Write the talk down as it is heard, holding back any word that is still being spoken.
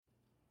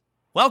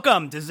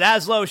Welcome to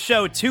Zaslow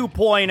Show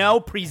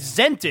 2.0,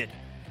 presented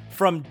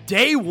from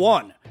day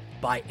one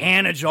by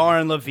Anajar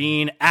and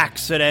Levine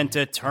Accident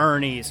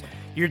Attorneys.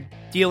 You're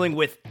dealing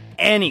with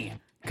any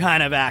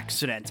kind of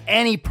accident,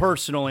 any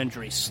personal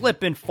injury,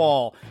 slip and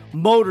fall,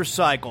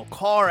 motorcycle,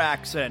 car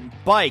accident,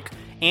 bike.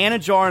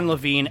 Anajar and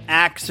Levine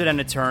Accident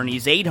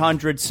Attorneys,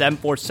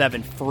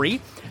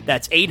 800-747-FREE.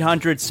 That's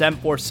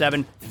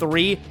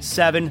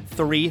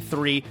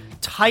 800-747-3733.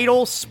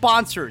 Title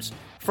sponsors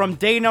from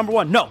day number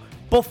one. No,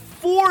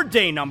 before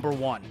day number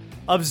one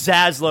of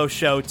Zaslow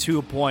Show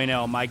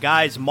 2.0. My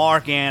guys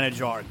Mark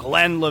Anajar,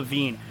 Glenn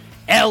Levine,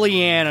 Ellie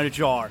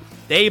Anajar.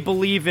 They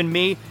believe in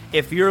me.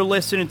 If you're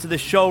listening to the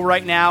show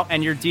right now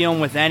and you're dealing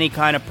with any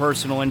kind of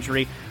personal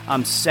injury,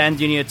 I'm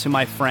sending you to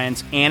my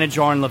friends,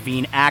 Anajar and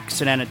Levine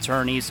Accident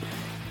Attorneys.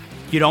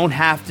 You don't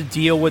have to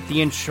deal with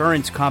the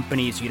insurance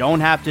companies. You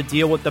don't have to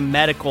deal with the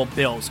medical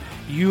bills.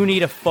 You need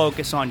to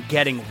focus on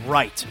getting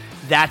right.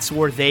 That's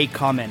where they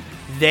come in.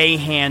 They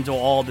handle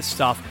all the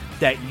stuff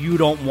that you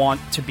don't want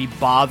to be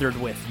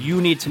bothered with. You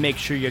need to make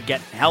sure you're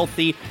getting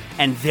healthy,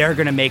 and they're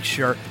going to make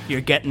sure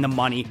you're getting the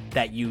money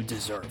that you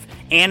deserve.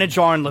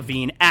 Anajar and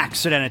Levine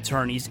Accident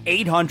Attorneys,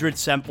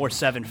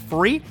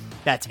 800-747-FREE.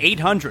 That's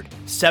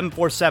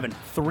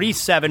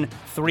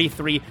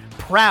 800-747-3733.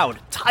 Proud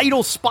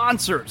title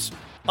sponsors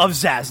of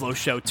Zaslow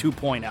Show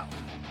 2.0.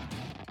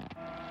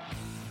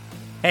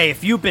 Hey,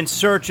 if you've been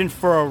searching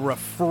for a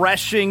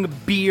refreshing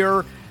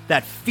beer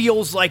that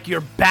feels like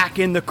you're back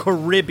in the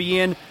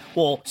Caribbean,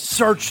 well,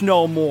 search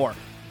no more.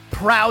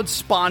 Proud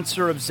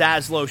sponsor of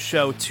Zaslow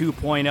Show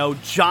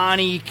 2.0,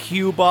 Johnny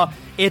Cuba.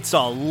 It's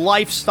a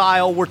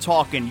lifestyle. We're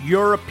talking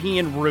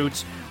European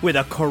roots with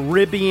a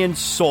Caribbean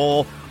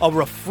soul, a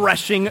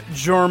refreshing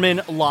German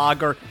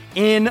lager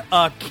in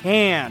a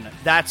can.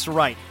 That's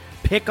right.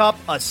 Pick up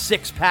a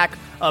six-pack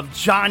of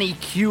Johnny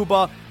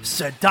Cuba,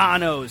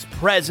 Sedanos,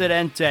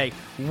 Presidente,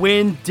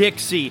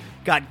 Winn-Dixie.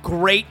 Got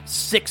great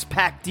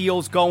six-pack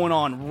deals going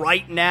on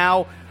right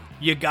now.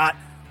 You got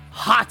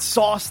hot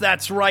sauce,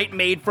 that's right,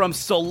 made from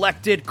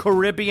selected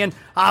Caribbean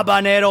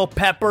habanero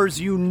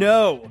peppers. You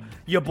know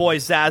your boy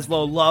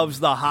Zaslow loves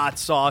the hot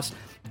sauce.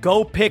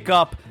 Go pick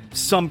up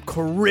some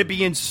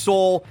Caribbean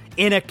soul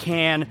in a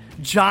can.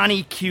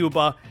 Johnny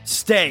Cuba,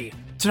 stay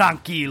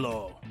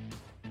tranquilo.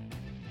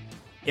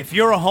 If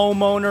you're a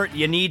homeowner,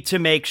 you need to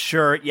make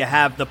sure you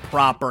have the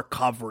proper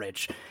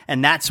coverage.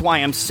 And that's why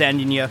I'm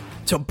sending you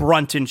to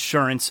Brunt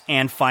Insurance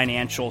and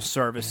Financial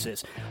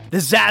Services. The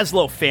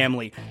Zaslow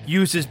family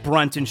uses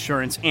Brunt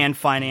Insurance and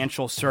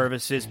Financial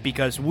Services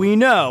because we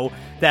know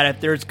that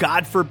if there's,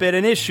 God forbid,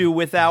 an issue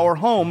with our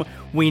home,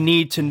 we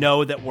need to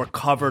know that we're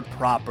covered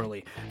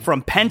properly.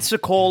 From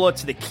Pensacola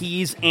to the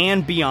Keys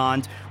and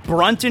beyond,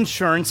 Brunt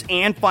Insurance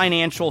and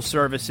Financial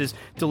Services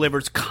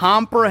delivers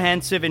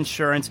comprehensive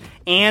insurance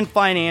and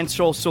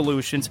financial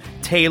solutions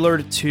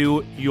tailored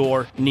to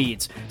your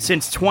needs.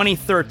 Since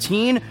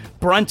 2013,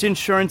 Brunt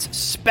Insurance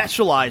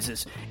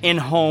specializes in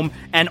home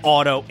and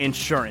auto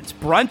insurance.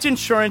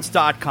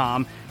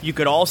 BruntInsurance.com. You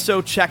could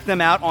also check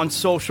them out on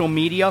social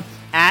media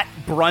at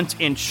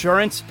Brunt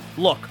Insurance.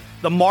 Look,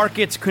 the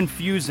market's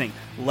confusing.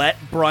 Let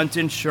Brunt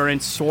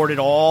Insurance sort it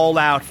all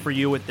out for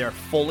you with their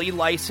fully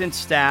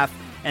licensed staff,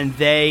 and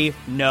they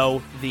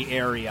know the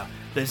area.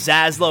 The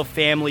Zaslow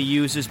family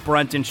uses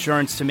Brunt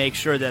Insurance to make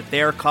sure that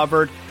they're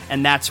covered,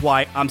 and that's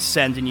why I'm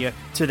sending you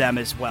to them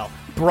as well.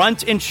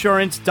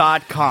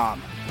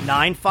 BruntInsurance.com,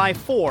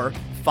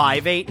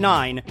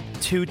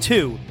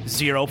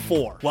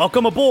 954-589-2204.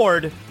 Welcome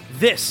aboard.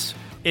 This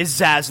is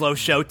Zaslow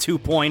Show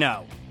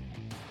 2.0.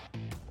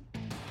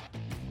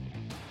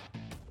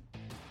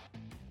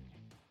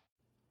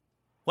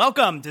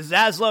 Welcome to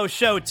Zaslow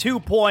Show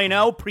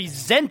 2.0,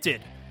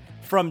 presented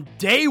from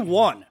day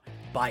one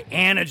by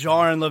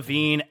Anajar and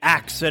Levine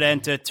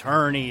Accident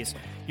Attorneys.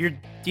 You're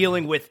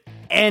dealing with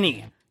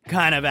any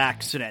kind of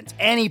accident,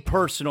 any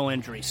personal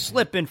injury,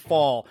 slip and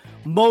fall,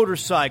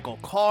 motorcycle,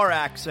 car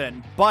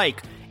accident,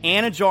 bike.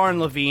 Anajar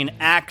and Levine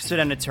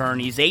Accident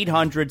Attorneys,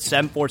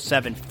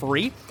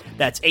 800-747-FREE.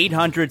 That's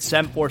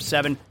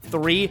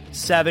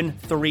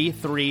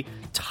 800-747-3733.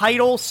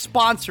 Title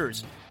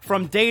sponsors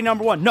from day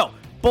number one. No,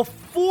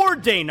 before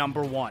day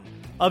number one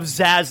of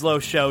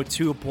Zaslow Show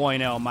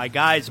 2.0. My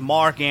guys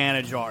Mark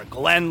Anajar,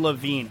 Glenn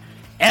Levine,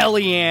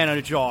 Ellie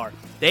Anajar.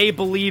 They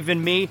believe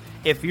in me.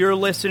 If you're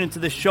listening to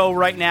the show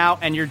right now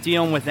and you're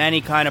dealing with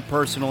any kind of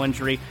personal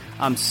injury,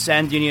 I'm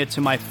sending you to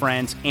my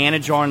friends,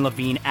 Anajar and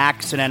Levine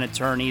Accident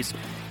Attorneys.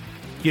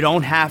 You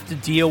don't have to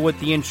deal with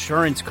the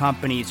insurance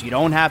companies. You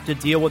don't have to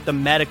deal with the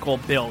medical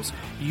bills.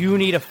 You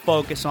need to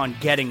focus on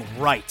getting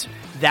right.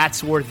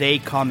 That's where they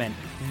come in.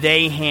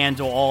 They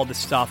handle all the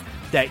stuff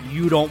that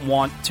you don't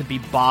want to be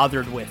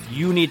bothered with.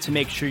 You need to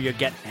make sure you're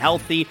getting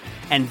healthy,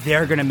 and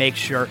they're going to make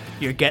sure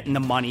you're getting the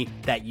money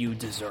that you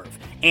deserve.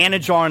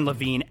 Anajar and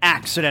Levine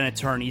Accident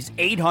Attorneys,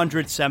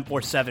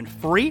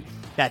 800-747-FREE.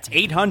 That's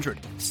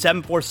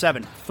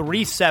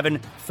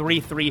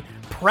 800-747-3733.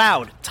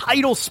 Proud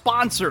title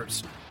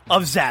sponsors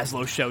of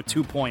Zaslow Show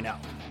 2.0.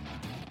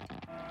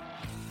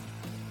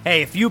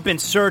 Hey, if you've been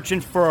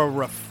searching for a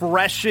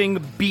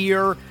refreshing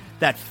beer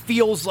that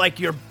feels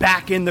like you're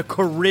back in the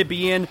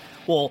Caribbean,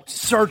 well,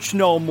 search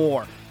no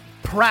more.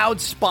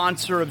 Proud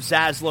sponsor of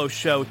Zaslow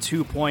Show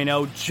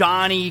 2.0,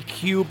 Johnny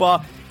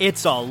Cuba.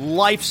 It's a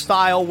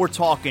lifestyle. We're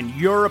talking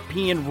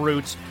European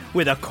roots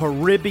with a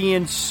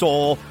Caribbean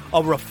soul,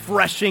 a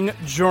refreshing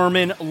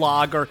German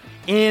lager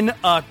in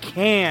a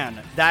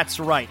can. That's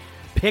right.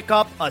 Pick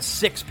up a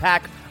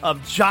six-pack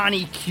of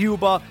Johnny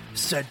Cuba,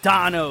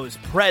 Sedanos,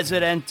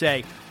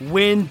 Presidente,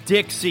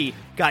 Winn-Dixie.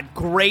 Got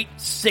great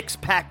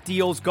six-pack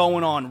deals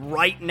going on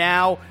right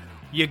now.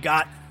 You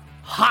got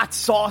hot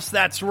sauce,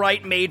 that's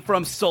right, made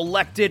from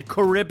selected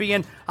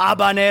Caribbean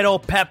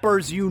habanero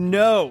peppers. You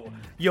know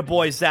your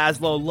boy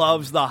Zaslow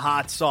loves the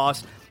hot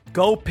sauce.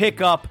 Go pick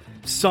up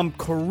some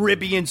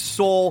Caribbean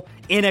soul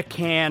in a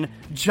can.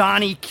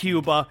 Johnny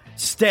Cuba,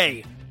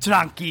 stay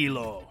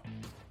tranquilo.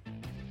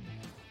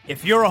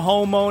 If you're a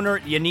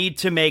homeowner, you need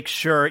to make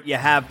sure you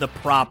have the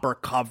proper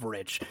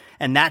coverage.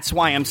 And that's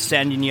why I'm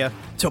sending you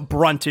to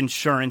Brunt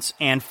Insurance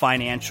and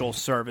Financial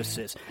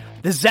Services.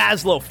 The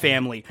Zaslow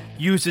family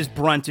uses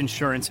Brunt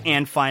Insurance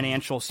and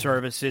Financial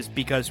Services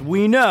because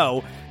we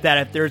know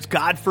that if there's,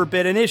 God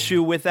forbid, an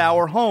issue with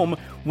our home,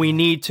 we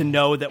need to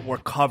know that we're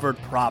covered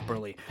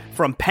properly.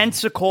 From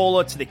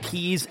Pensacola to the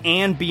Keys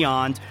and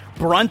beyond,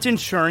 Brunt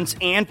Insurance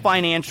and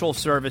Financial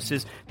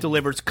Services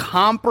delivers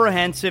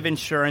comprehensive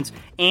insurance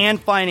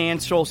and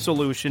financial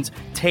solutions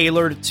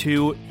tailored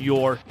to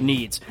your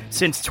needs.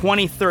 Since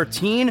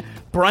 2013,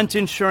 Brunt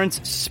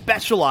Insurance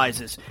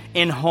specializes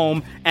in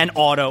home and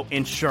auto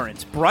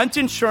insurance.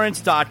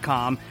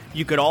 BruntInsurance.com.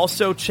 You could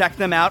also check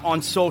them out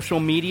on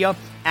social media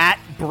at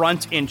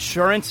Brunt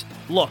Insurance.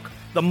 Look,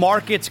 the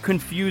market's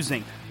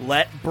confusing.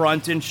 Let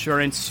Brunt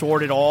Insurance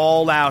sort it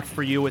all out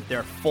for you with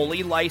their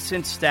fully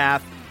licensed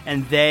staff,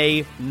 and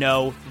they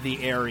know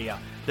the area.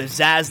 The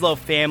Zaslow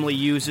family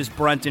uses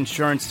Brunt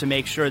Insurance to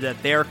make sure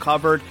that they're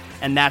covered,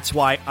 and that's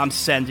why I'm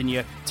sending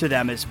you to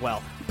them as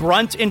well.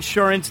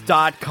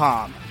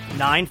 BruntInsurance.com,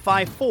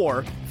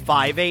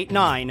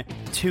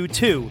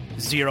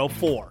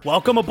 954-589-2204.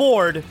 Welcome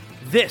aboard.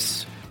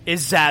 This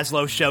is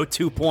Zaslow Show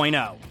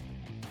 2.0.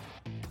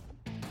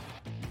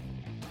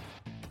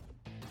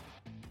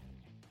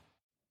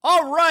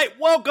 All right,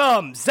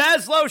 welcome.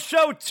 Zaslow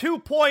Show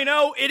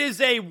 2.0. It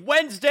is a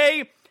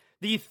Wednesday,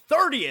 the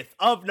 30th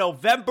of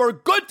November.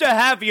 Good to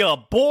have you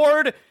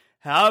aboard.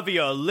 However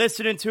you're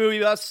listening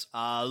to us,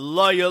 I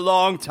love you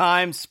long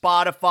time.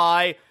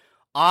 Spotify,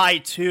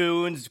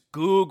 iTunes,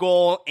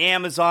 Google,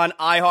 Amazon,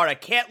 iHeart. I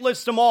can't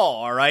list them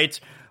all right?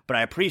 But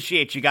I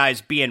appreciate you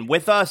guys being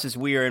with us as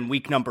we are in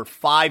week number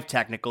 5,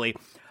 technically,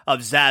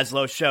 of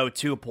Zaslow Show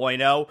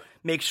 2.0.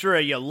 Make sure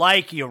you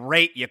like, you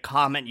rate, you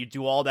comment, you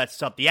do all that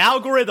stuff. The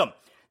algorithm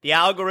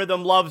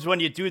loves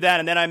when you do that,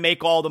 and then I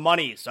make all the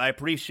money, so I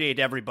appreciate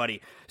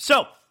everybody.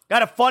 So,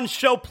 got a fun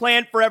show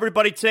planned for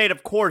everybody today, and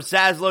of course,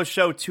 Zaslow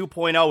Show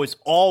 2.0 is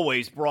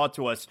always brought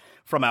to us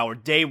from our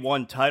day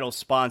one title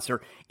sponsor,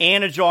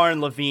 Anajar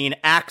and Levine,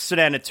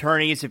 accident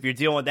attorneys. If you're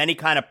dealing with any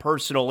kind of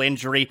personal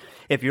injury,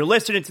 if you're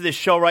listening to this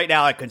show right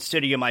now, I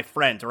consider you my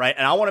friend, all right?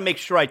 And I want to make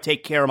sure I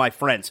take care of my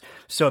friends.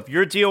 So if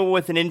you're dealing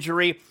with an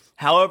injury,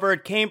 however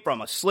it came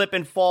from, a slip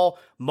and fall,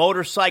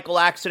 motorcycle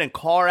accident,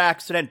 car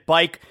accident,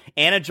 bike,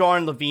 Anajar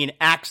and Levine,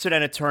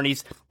 accident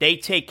attorneys, they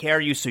take care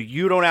of you so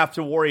you don't have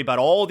to worry about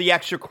all the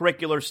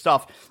extracurricular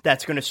stuff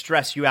that's going to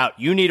stress you out.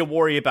 You need to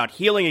worry about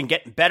healing and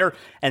getting better,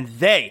 and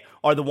they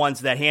are the ones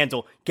that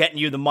handle getting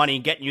you the money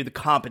and getting you the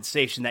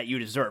compensation that you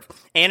deserve.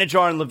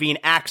 Anajar and Levine,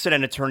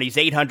 accident attorneys,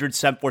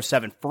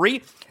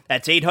 800-747-FREE.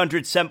 That's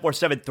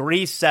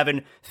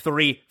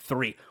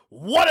 800-747-3733.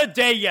 What a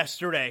day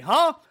yesterday,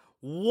 huh?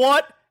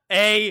 What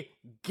a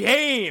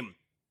game.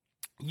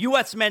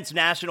 U.S. men's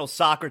national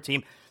soccer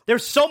team.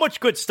 There's so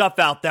much good stuff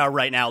out there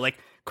right now. Like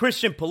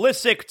Christian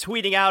Pulisic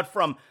tweeting out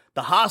from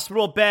the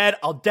hospital bed.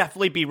 I'll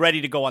definitely be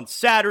ready to go on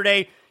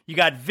Saturday. You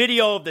got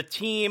video of the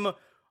team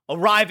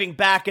arriving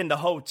back in the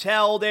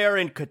hotel there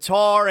in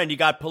Qatar, and you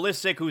got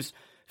Pulisic who's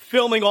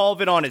filming all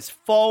of it on his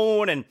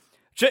phone, and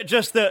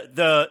just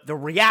the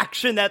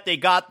reaction that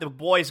the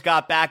boys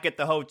got back at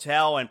the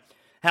hotel, and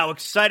how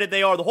excited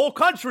they are. The whole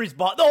country's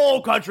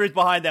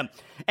behind them.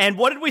 And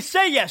what did we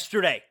say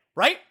yesterday,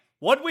 right?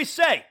 What did we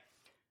say?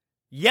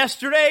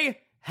 Yesterday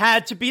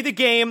had to be the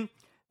game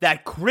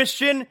that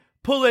Christian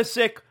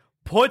Pulisic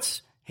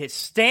puts his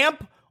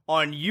stamp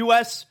on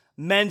U.S.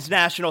 men's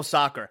national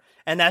soccer.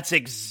 And that's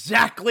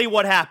exactly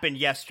what happened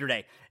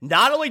yesterday.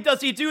 Not only does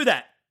he do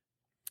that,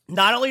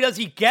 not only does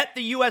he get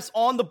the U.S.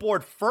 on the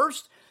board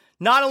first,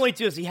 not only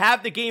does he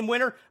have the game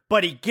winner,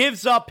 but he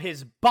gives up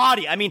his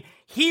body. I mean,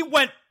 he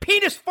went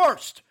penis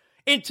first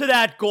into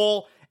that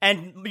goal,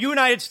 and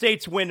United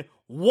States win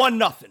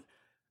 1-0.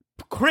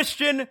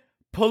 Christian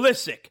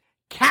Pulisic,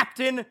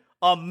 Captain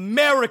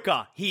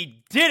America.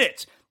 He did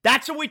it.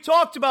 That's what we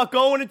talked about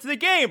going into the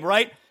game,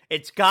 right?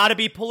 It's got to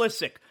be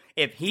Pulisic.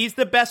 If he's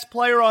the best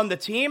player on the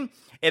team,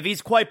 if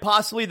he's quite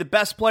possibly the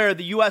best player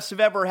the U.S. have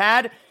ever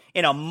had,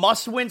 in a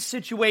must-win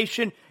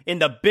situation, in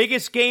the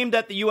biggest game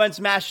that the U.S.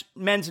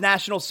 men's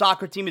national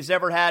soccer team has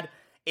ever had,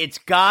 it's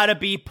got to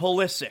be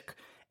Pulisic.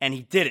 And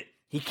he did it.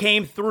 He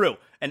came through.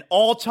 An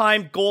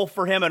all-time goal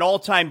for him, an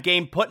all-time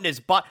game, putting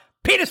his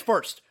Penis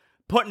first,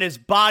 putting his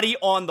body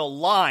on the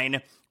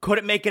line.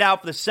 Couldn't make it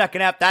out for the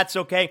second half. That's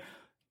okay.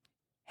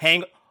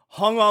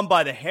 Hung on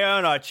by the hair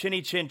on our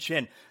chinny chin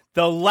chin.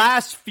 The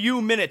last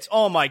few minutes,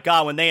 oh my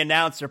God, when they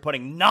announced they're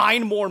putting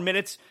 9 more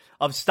minutes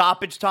of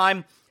stoppage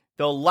time,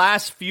 the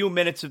last few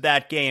minutes of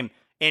that game,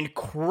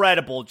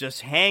 incredible,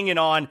 just hanging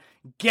on,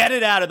 get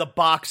it out of the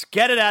box,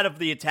 get it out of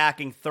the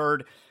attacking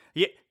third.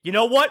 You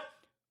know what?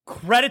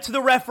 Credit to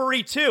the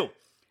referee, too.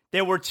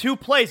 There were 2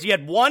 plays. You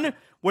had one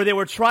where they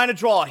were trying to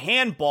draw a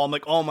handball. I'm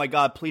like, oh my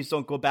God, please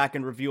don't go back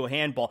and review a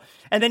handball.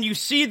 And then you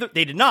see that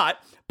they did not,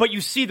 but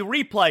you see the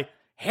replay.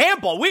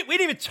 Handball. We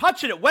didn't even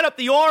touch it. It went up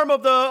the arm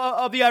of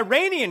the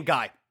Iranian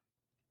guy.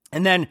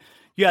 And then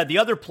you had the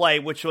other play,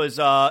 which was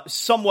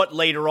somewhat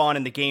later on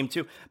in the game,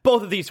 too.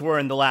 Both of these were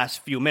in the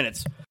last few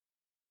minutes.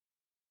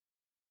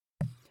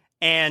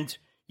 And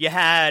you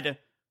had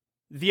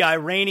the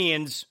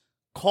Iranians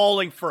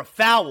calling for a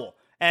foul.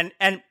 And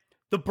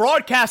the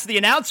broadcast, the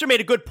announcer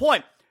made a good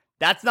point.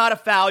 That's not a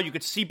foul. You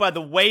could see by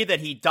the way that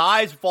he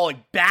dies,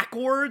 falling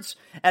backwards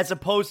as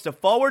opposed to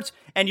forwards.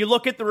 And you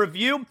look at the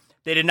review,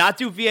 they did not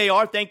do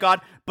VAR, thank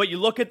God. But you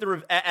look at the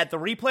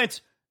replay,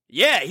 it's,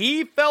 yeah,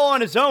 he fell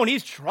on his own.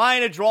 He's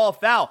trying to draw a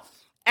foul.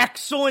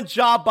 Excellent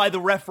job by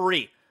the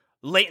referee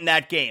late in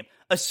that game,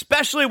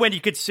 especially when you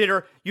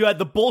consider you had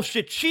the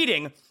bullshit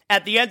cheating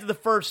at the end of the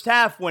first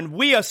half when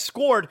Weah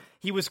scored.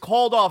 He was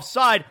called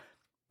offside.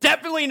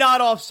 Definitely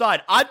not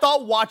offside. I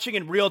thought watching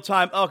in real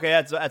time, okay,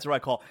 that's the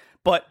right call.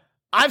 But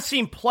I've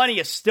seen plenty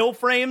of still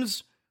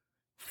frames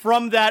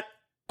from that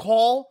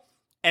call,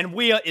 and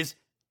Weah is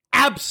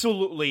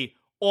absolutely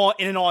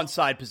in an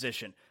onside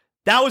position.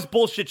 That was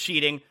bullshit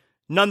cheating.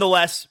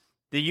 Nonetheless,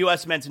 the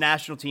U.S. men's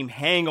national team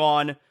hang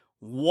on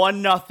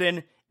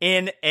 1-0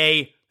 in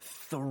a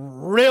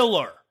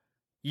thriller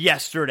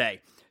yesterday.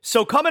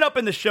 So coming up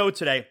in the show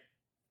today,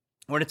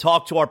 we're going to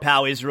talk to our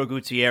pal Israel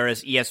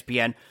Gutierrez,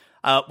 ESPN.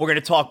 We're going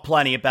to talk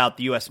plenty about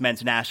the U.S.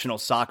 men's national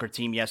soccer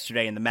team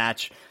yesterday in the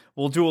match.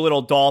 We'll do a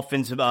little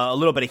Dolphins, a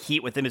little bit of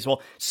heat with him as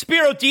well.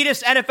 Spiro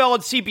Ditas, NFL on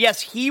CBS,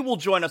 he will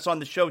join us on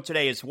the show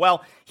today as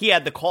well. He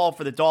had the call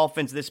for the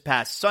Dolphins this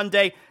past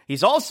Sunday.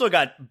 He's also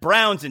got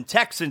Browns and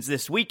Texans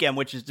this weekend,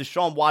 which is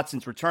Deshaun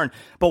Watson's return.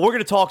 But we're going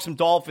to talk some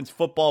Dolphins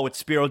football with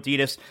Spiro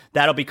Ditas.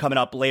 That'll be coming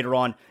up later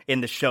on in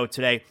the show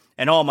today.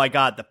 And oh my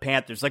God, the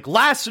Panthers. Like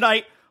last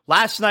night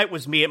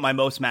was me at my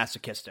most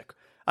masochistic.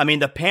 I mean,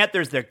 the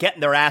Panthers, they're getting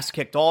their ass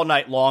kicked all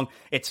night long.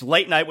 It's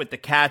late night with the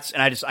Cats,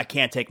 and I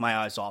can't take my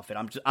eyes off it.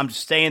 I'm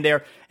just staying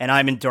there, and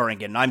I'm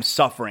enduring it, and I'm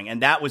suffering.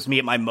 And that was me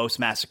at my most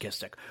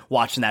masochistic,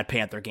 watching that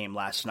Panther game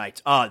last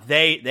night.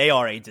 They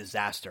are a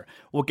disaster.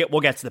 We'll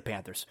get to the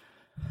Panthers.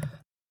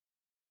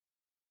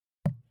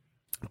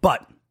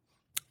 But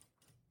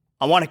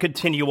I want to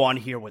continue on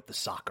here with the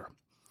soccer.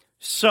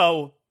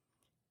 So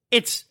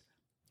it's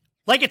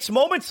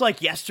moments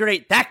like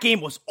yesterday. That game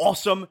was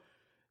awesome.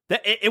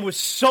 It was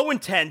so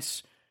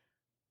intense.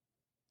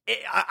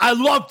 I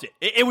loved it.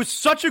 It was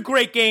such a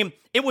great game.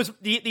 It was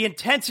the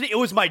intensity. It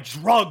was my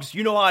drugs.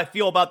 You know how I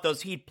feel about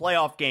those Heat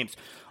playoff games.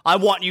 I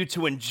want you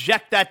to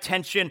inject that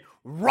tension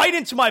right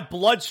into my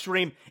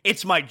bloodstream.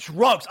 It's my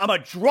drugs. I'm a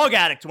drug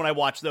addict when I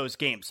watch those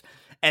games.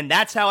 And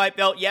that's how I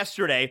felt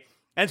yesterday.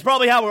 And it's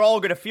probably how we're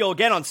all going to feel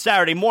again on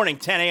Saturday morning,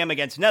 10 a.m.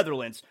 against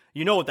Netherlands.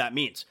 You know what that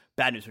means.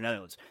 Bad news for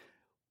Netherlands.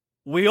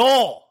 We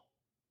all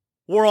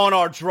were on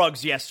our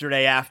drugs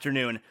yesterday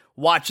afternoon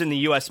watching the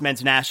U.S.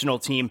 men's national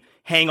team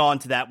hang on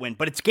to that win.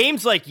 But it's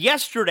games like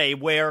yesterday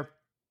where,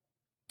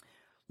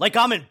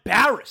 I'm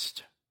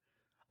embarrassed.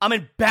 I'm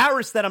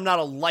embarrassed that I'm not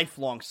a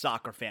lifelong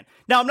soccer fan.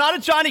 Now, I'm not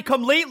a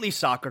Johnny-come-lately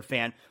soccer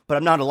fan, but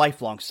I'm not a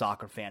lifelong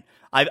soccer fan.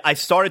 I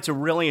started to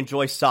really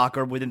enjoy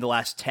soccer within the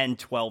last 10,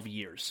 12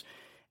 years.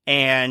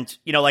 And,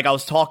 I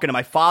was talking to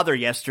my father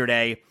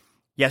yesterday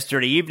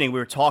evening, we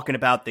were talking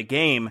about the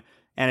game.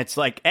 And it's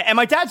and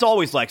my dad's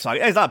always liked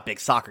soccer. He's not a big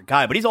soccer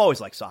guy, but he's always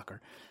liked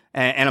soccer.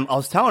 And I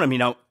was telling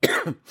him,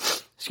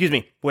 excuse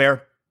me,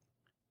 where,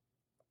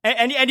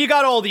 and you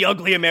got all the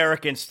ugly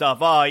American stuff.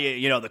 Oh,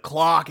 the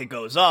clock, it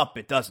goes up,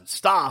 it doesn't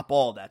stop,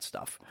 all that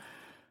stuff.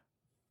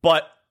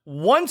 But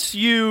once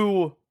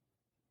you,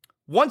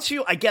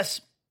 I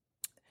guess,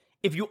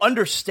 if you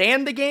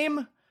understand the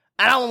game,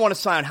 I don't want to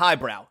sound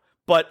highbrow,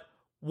 but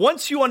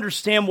once you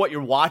understand what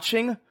you're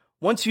watching,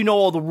 once you know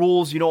all the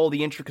rules, you know all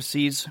the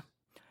intricacies,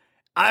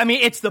 I mean,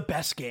 it's the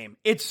best game.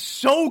 It's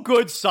so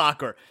good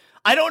soccer.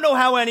 I don't know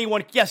how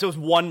anyone... Yes, it was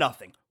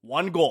 1-0.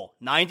 1 goal.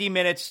 90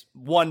 minutes,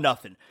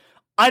 1-0.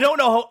 I don't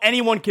know how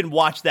anyone can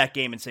watch that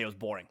game and say it was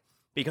boring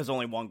because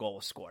only 1 goal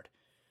was scored.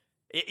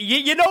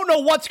 You don't know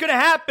what's going to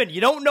happen.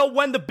 You don't know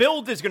when the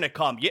build is going to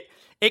come.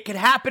 It could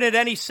happen at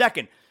any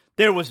second.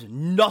 There was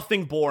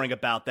nothing boring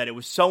about that. It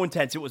was so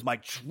intense. It was my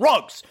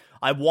drugs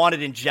I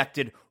wanted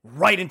injected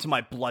right into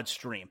my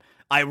bloodstream.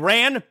 I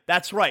ran.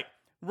 That's right.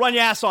 Run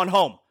your ass on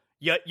home.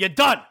 You're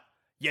done.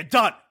 You're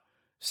done.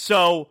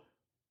 So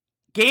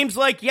games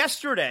like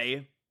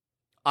yesterday,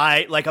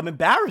 I'm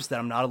embarrassed that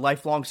I'm not a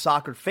lifelong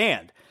soccer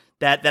fan,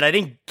 that I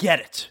didn't get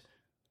it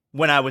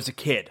when I was a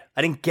kid.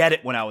 I didn't get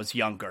it when I was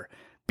younger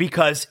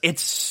because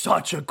it's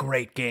such a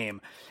great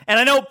game. And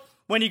I know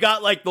when you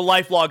got like the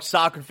lifelong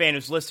soccer fan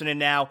who's listening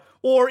now,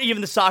 or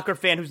even the soccer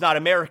fan who's not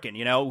American,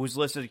 who's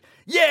listening,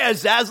 yeah,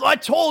 Zaz, I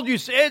told you,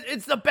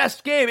 it's the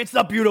best game. It's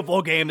the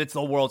beautiful game. It's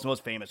the world's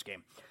most famous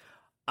game.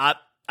 I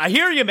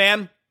hear you,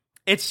 man.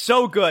 It's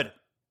so good.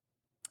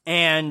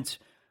 And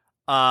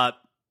I'm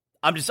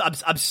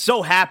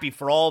so happy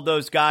for all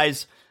those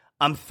guys.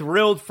 I'm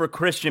thrilled for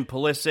Christian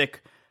Pulisic.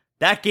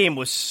 That game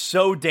was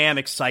so damn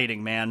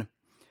exciting, man.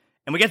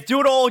 And we get to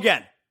do it all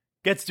again.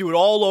 Get to do it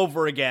all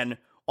over again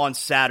on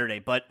Saturday.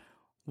 But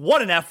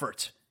what an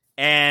effort.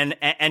 And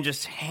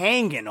just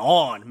hanging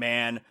on,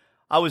 man.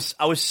 I was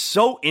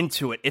so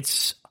into it.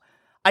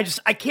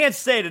 I can't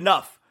say it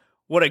enough.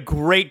 What a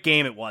great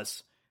game it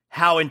was.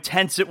 How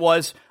intense it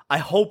was. I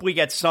hope we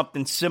get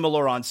something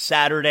similar on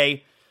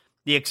Saturday.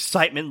 The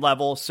excitement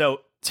level.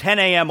 So 10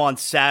 a.m. on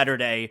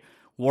Saturday,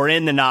 we're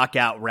in the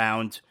knockout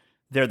round.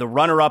 They're the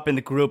runner-up in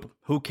the group.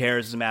 Who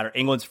cares? Doesn't matter.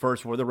 England's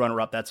first. We're the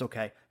runner-up. That's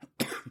okay.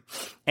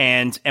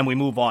 and we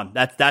move on.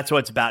 That's what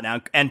it's about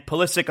now. And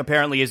Pulisic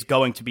apparently is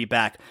going to be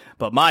back.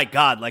 But my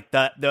God, like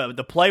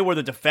the play where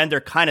the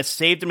defender kind of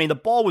saved him. I mean, the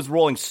ball was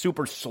rolling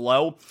super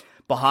slow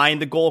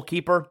behind the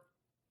goalkeeper,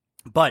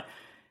 but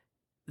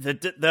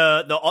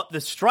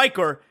the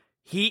striker,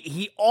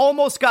 he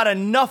almost got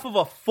enough of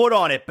a foot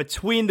on it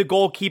between the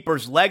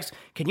goalkeeper's legs.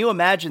 Can you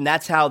imagine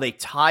that's how they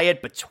tie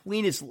it,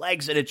 between his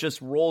legs, and it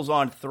just rolls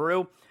on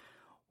through?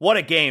 What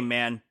a game,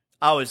 man.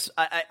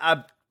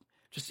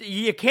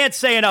 You can't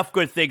say enough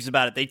good things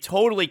about it. They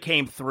totally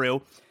came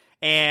through.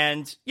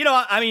 And,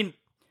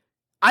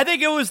 I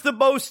think it was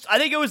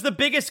the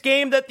biggest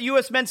game that the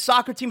U.S. men's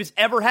soccer team has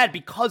ever had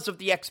because of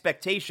the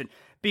expectation.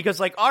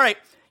 Because, all right,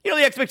 the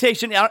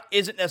expectation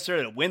isn't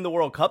necessarily to win the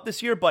World Cup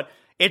this year, but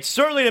it's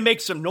certainly to make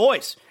some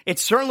noise.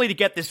 It's certainly to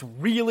get this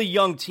really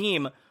young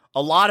team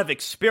a lot of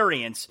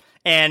experience,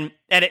 and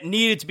it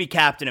needed to be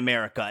Captain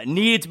America. It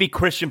needed to be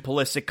Christian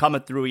Pulisic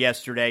coming through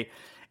yesterday,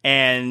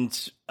 and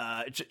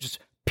just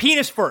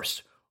penis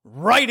first,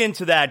 right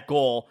into that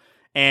goal,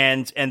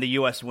 and the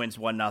U.S. wins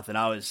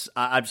 1-0.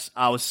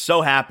 I was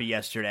so happy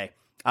yesterday.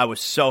 I was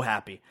so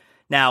happy.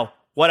 Now,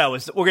 we're going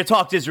to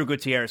talk to Israel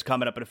Gutierrez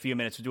coming up in a few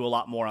minutes. We'll do a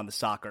lot more on the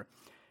soccer.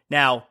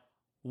 Now,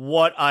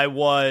 what I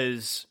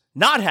was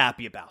not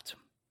happy about,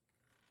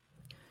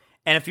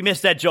 and if you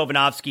missed that,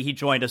 Jovanovski, he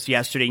joined us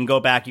yesterday. You can go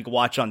back, you can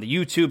watch on the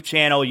YouTube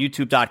channel,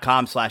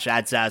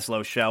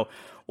 youtube.com/@ZasLowShow,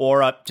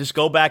 or just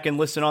go back and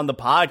listen on the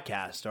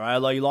podcast. All right, I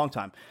love you long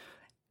time.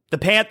 The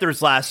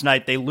Panthers last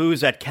night, they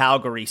lose at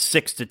Calgary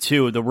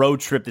 6-2. The road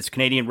trip, this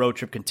Canadian road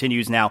trip,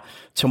 continues now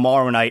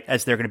tomorrow night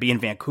as they're going to be in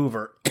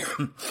Vancouver.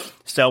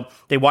 So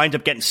they wind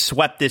up getting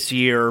swept this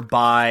year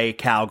by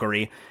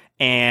Calgary,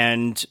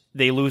 and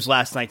they lose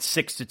last night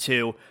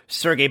 6-2.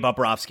 Sergei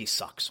Bobrovsky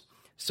sucks.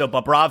 So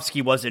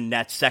Bobrovsky was in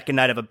net, second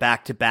night of a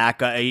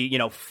back-to-back,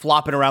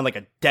 flopping around like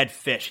a dead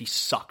fish. He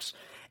sucks.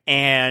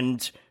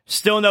 And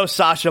still no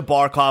Sasha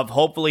Barkov.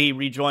 Hopefully he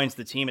rejoins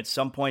the team at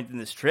some point in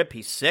this trip.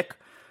 He's sick.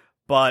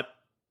 But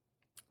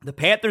the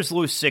Panthers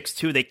lose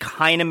 6-2. They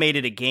kind of made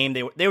it a game.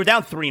 They were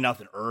down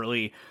 3-0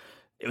 early.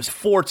 It was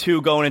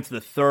 4-2 going into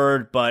the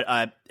third,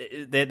 but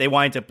they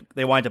wind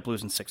up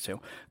losing 6-2.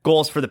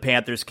 Goals for the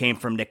Panthers came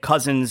from Nick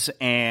Cousins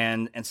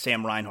and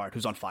Sam Reinhart,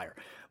 who's on fire.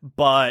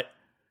 But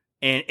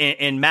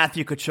in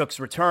Matthew Tkachuk's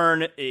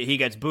return, he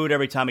gets booed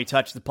every time he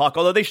touched the puck,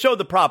 although they showed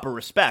the proper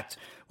respect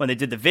when they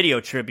did the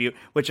video tribute,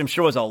 which I'm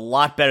sure was a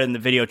lot better than the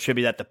video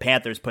tribute that the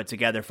Panthers put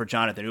together for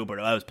Jonathan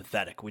Huberdeau. That was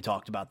pathetic. We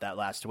talked about that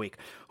last week.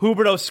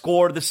 Huberdeau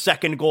scored the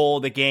second goal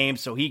of the game,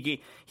 so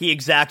he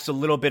exacts a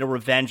little bit of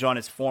revenge on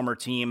his former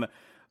team.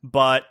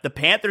 But the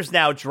Panthers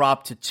now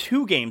drop to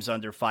 2 games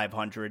under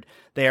 500.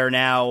 They are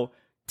now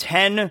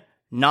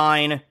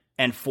 10-9-4.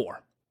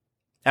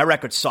 That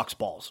record sucks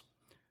balls.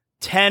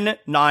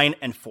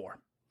 10-9-4.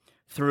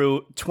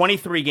 Through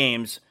 23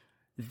 games,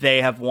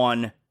 they have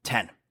won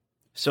 10.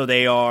 So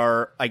they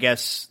are, I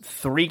guess,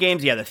 3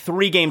 games. Yeah, they're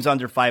 3 games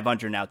under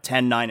 500 now,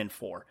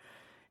 10-9-4.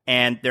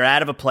 And they're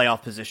out of a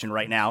playoff position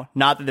right now.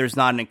 Not that there's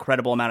not an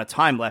incredible amount of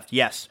time left,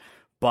 yes,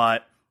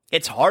 but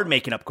it's hard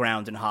making up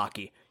ground in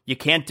hockey. You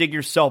can't dig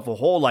yourself a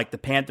hole like the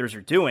Panthers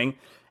are doing.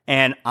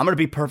 And I'm going to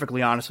be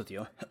perfectly honest with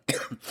you.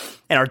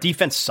 And our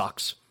defense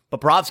sucks.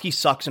 Bobrovsky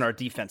sucks and our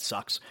defense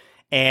sucks.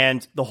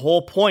 And the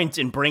whole point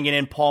in bringing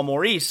in Paul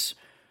Maurice,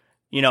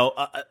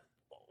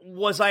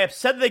 was I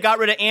upset that they got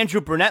rid of Andrew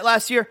Brunette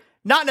last year?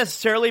 Not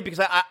necessarily, because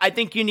I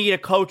think you need a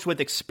coach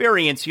with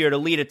experience here to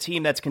lead a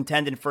team that's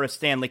contending for a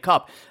Stanley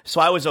Cup.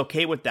 So I was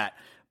okay with that.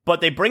 But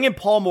they bring in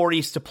Paul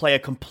Maurice to play a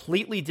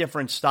completely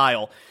different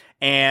style.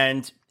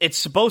 And it's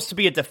supposed to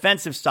be a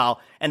defensive style,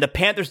 and the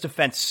Panthers'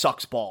 defense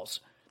sucks balls.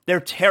 They're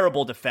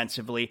terrible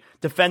defensively.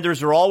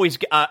 Skaters are always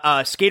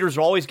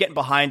getting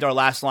behind our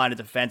last line of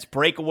defense.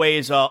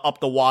 Breakaways up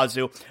the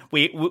wazoo.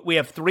 We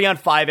have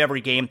 3-on-5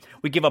 every game.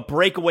 We give up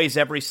breakaways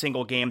every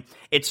single game.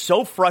 It's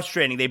so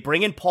frustrating. They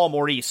bring in Paul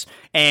Maurice,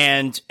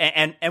 and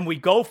we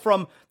go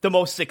from the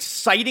most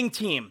exciting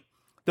team,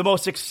 the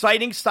most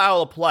exciting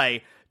style of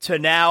play, to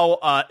now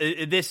I'm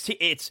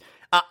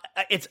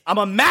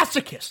a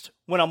masochist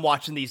when I'm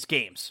watching these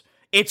games.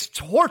 It's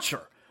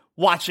torture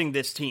watching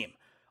this team.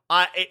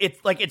 It's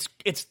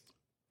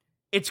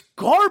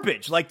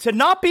garbage. Like, to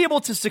not be able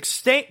to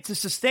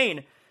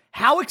sustain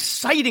how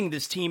exciting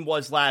this team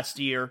was last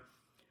year,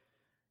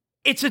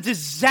 it's a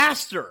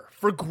disaster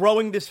for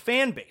growing this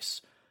fan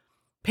base.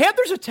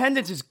 Panthers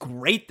attendance is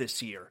great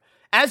this year,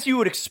 as you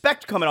would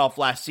expect coming off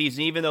last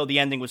season, even though the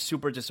ending was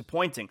super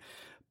disappointing.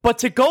 But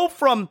to go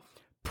from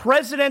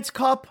President's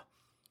Cup,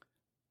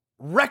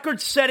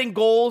 record-setting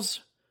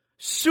goals,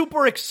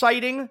 super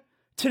exciting,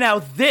 to now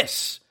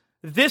this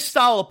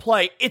style of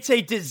play, it's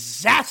a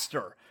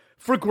disaster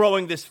for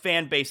growing this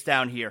fan base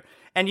down here.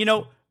 And,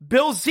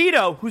 Bill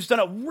Zito, who's done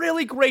a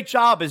really great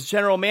job as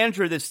general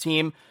manager of this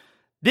team,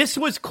 this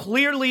was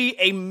clearly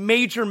a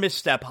major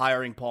misstep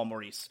hiring Paul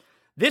Maurice.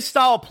 This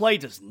style of play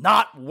does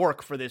not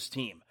work for this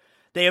team.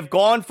 They have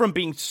gone from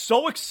being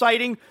so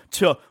exciting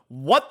to,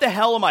 what the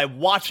hell am I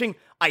watching?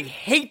 I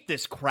hate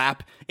this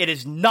crap. It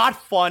is not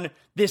fun.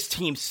 This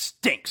team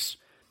stinks.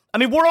 I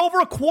mean, we're over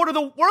a quarter of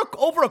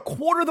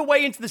the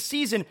way into the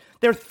season.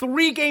 They're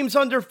 3 games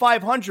under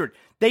 500.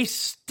 They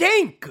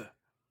stink.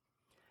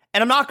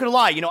 And I'm not going to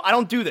lie, I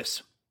don't do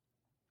this.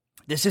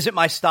 This isn't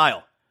my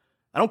style.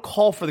 I don't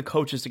call for the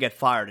coaches to get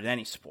fired in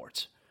any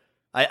sports.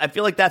 I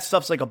feel like that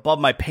stuff's like above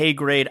my pay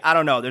grade. I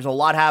don't know. There's a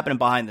lot happening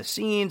behind the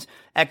scenes,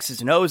 X's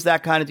and O's,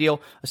 that kind of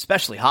deal,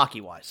 especially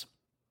hockey-wise.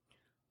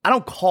 I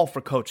don't call for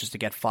coaches to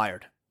get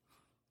fired.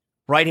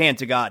 Right hand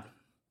to God.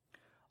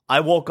 I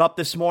woke up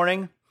this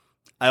morning.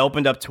 I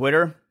opened up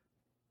Twitter.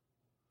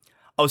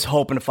 I was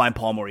hoping to find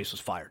Paul Maurice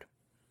was fired.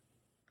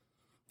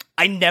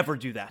 I never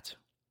do that.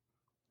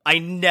 I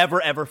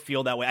never, ever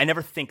feel that way. I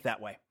never think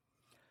that way.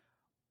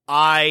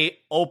 I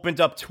opened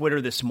up Twitter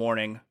this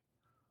morning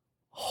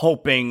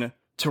hoping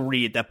to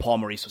read that Paul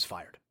Maurice was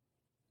fired.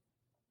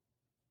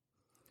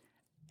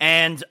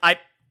 And I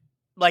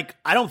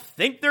don't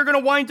think they're going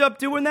to wind up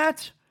doing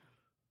that,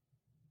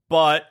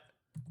 but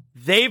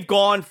they've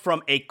gone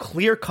from a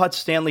clear-cut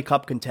Stanley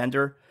Cup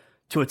contender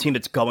to a team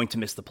that's going to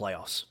miss the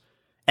playoffs.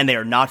 And they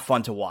are not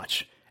fun to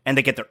watch. And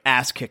they get their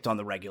ass kicked on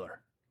the regular.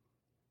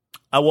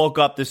 I woke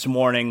up this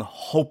morning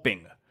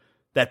hoping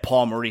that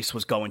Paul Maurice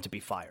was going to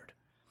be fired.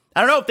 I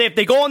don't know, if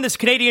they go on this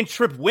Canadian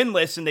trip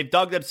winless and they've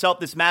dug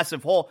themselves this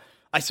massive hole,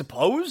 I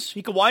suppose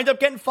he could wind up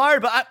getting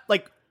fired. But,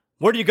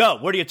 where do you go?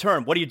 Where do you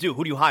turn? What do you do?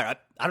 Who do you hire?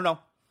 I don't know.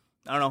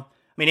 I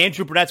mean,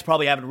 Andrew Burnett's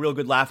probably having a real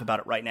good laugh about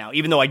it right now,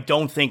 even though I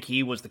don't think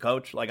he was the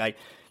coach.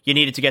 You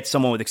needed to get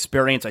someone with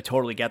experience. I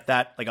totally get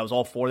that. I was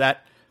all for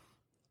that.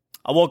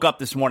 I woke up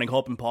this morning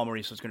hoping Paul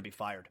Maurice was going to be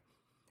fired.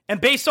 And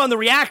based on the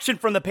reaction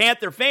from the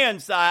Panther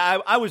fans,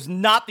 I was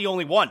not the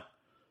only one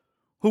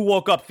who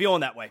woke up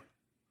feeling that way.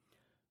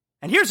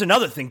 And here's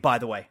another thing, by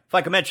the way, if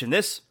I could mention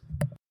this.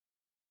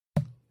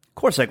 Of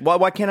course,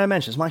 why can't I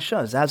mention this? My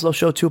show, Zaslow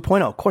Show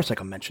 2.0. Of course I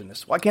can mention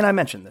this. Why can't I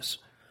mention this?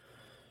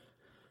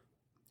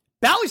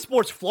 Bally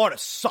Sports Florida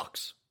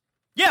sucks.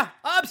 Yeah,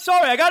 I'm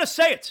sorry, I gotta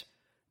say it.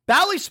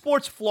 Bally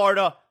Sports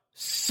Florida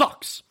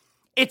sucks.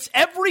 It's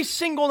every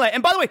single night.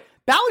 And by the way,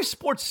 Bally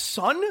Sports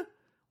Sun,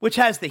 which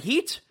has the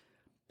Heat,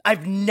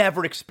 I've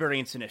never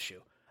experienced an issue.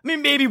 I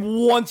mean, maybe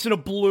once in a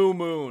blue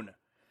moon.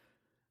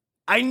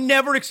 I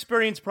never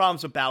experienced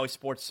problems with Bally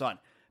Sports Sun.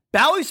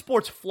 Bally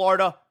Sports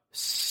Florida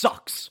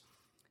sucks.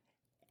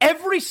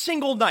 Every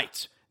single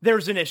night,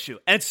 there's an issue.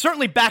 And it's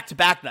certainly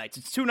back-to-back nights.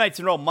 It's 2 nights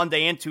in a row,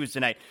 Monday and Tuesday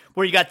night,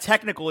 where you got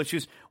technical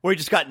issues, where you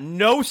just got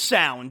no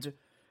sound,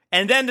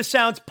 and then the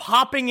sound's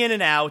popping in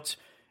and out,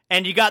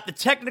 and you got the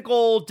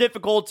technical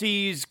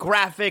difficulties.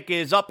 Graphic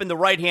is up in the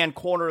right-hand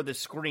corner of the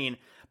screen.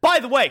 By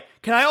the way,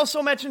 can I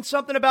also mention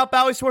something about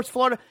Bally Sports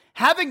Florida?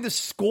 Having the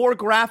score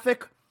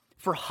graphic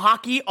for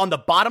hockey on the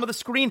bottom of the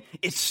screen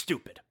is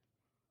stupid.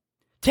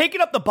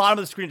 Taking up the bottom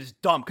of the screen is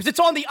dumb, because it's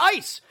on the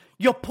ice.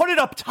 You put it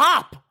up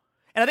top.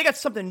 And I think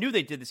that's something new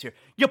they did this year.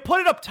 You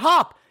put it up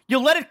top. You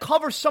let it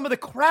cover some of the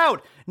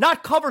crowd,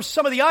 not cover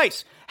some of the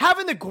ice.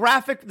 Having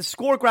the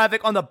score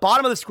graphic on the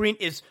bottom of the screen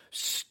is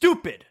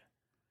stupid.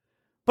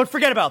 But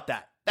forget about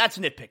that. That's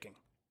nitpicking.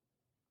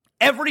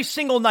 Every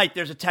single night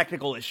there's a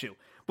technical issue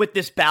with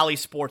this Bally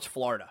Sports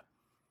Florida.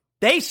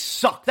 They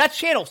suck. That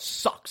channel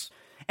sucks.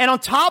 And on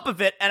top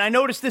of it, and I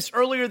noticed this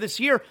earlier this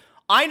year,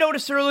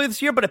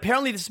 but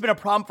apparently this has been a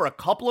problem for a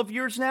couple of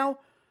years now.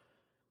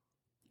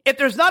 If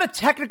there's not a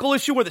technical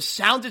issue where the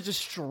sound is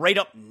just straight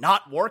up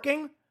not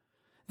working,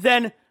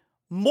 then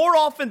more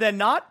often than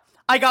not,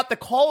 I got the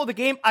call of the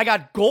game. I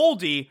got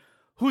Goldie,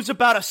 who's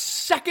about a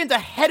second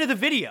ahead of the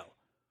video.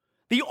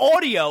 The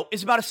audio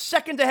is about a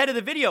second ahead of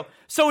the video.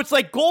 So it's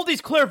like Goldie's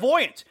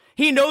clairvoyant.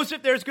 He knows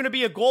if there's going to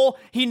be a goal.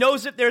 He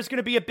knows if there's going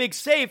to be a big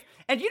save.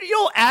 And you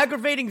know how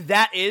aggravating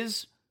that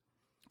is?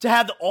 to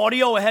have the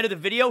audio ahead of the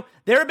video.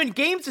 There have been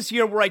games this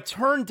year where I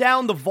turn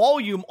down the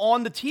volume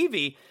on the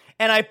TV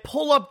and I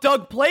pull up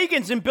Doug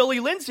Plagans and Billy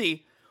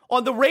Lindsay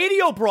on the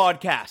radio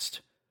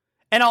broadcast.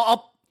 And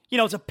I'll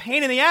it's a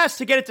pain in the ass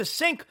to get it to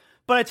sync,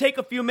 but I take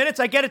a few minutes,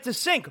 I get it to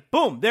sync.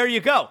 Boom, there you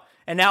go.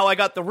 And now I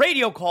got the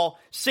radio call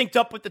synced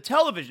up with the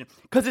television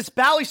because it's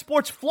Bally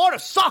Sports. Florida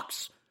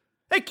sucks.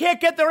 They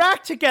can't get their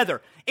act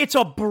together. It's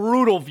a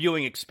brutal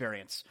viewing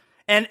experience.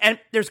 And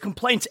there's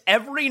complaints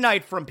every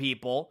night from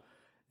people.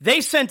 They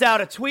sent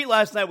out a tweet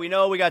last night. We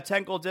know we got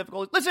technical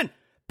difficulties. Listen,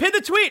 pin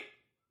the tweet.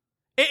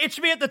 It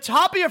should be at the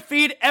top of your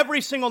feed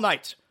every single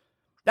night.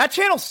 That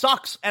channel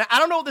sucks. And I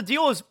don't know what the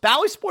deal is.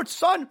 Bally Sports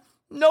Sun,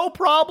 no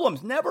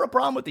problems. Never a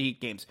problem with the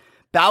Heat games.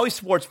 Bally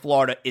Sports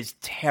Florida is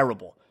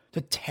terrible. It's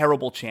a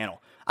terrible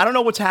channel. I don't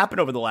know what's happened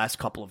over the last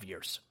couple of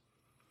years.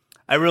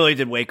 I really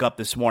did wake up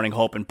this morning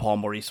hoping Paul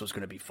Maurice was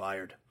going to be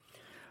fired.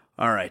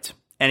 All right.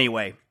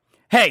 Anyway,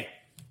 hey,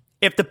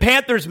 if the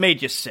Panthers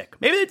made you sick,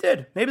 maybe they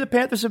did. Maybe the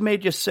Panthers have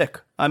made you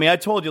sick. I mean, I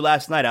told you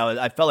last night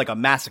I felt like a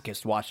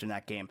masochist watching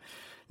that game.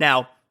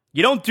 Now,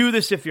 you don't do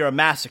this if you're a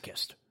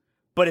masochist,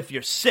 but if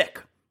you're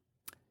sick,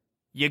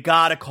 you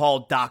got to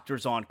call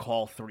Doctors on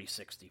Call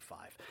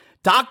 365.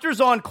 Doctors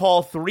on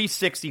Call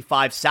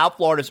 365, South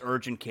Florida's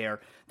urgent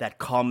care that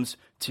comes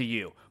to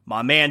you.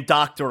 My man,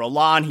 Dr.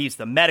 Alon, he's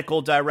the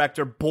medical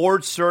director,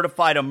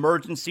 board-certified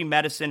emergency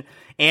medicine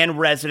and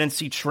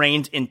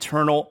residency-trained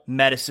internal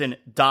medicine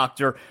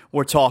doctor.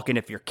 We're talking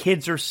if your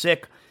kids are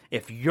sick,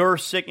 if you're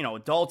sick,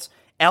 adults,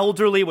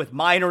 elderly with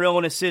minor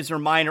illnesses or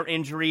minor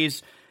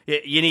injuries.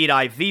 You need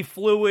IV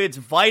fluids,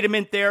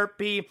 vitamin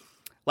therapy.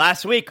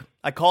 Last week,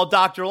 I called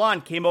Dr.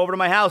 Alon, came over to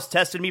my house,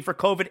 tested me for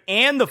COVID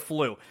and the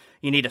flu.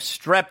 You need a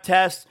strep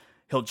test.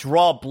 He'll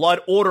draw blood,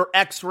 order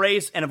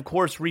x-rays, and of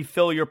course,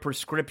 refill your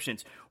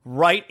prescriptions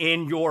right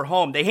in your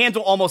home. They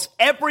handle almost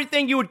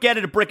everything you would get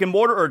at a brick and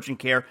mortar urgent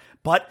care,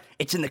 but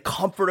it's in the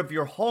comfort of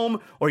your home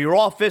or your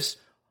office,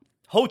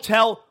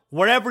 hotel,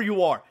 wherever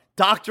you are.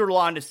 Dr.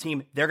 Alon and his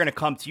team, they're going to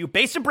come to you.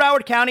 Based in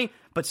Broward County,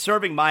 but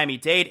serving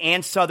Miami-Dade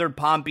and Southern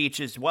Palm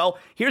Beach as well.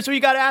 Here's what you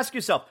got to ask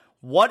yourself.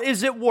 What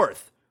is it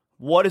worth?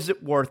 What is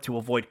it worth to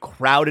avoid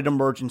crowded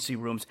emergency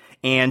rooms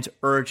and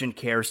urgent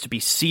cares to be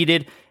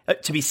seen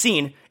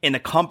in the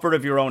comfort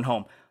of your own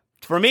home?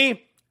 For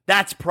me,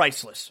 that's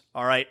priceless,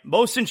 all right?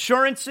 Most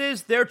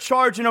insurances, they're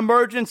charging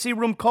emergency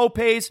room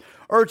copays,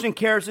 urgent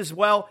cares as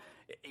well.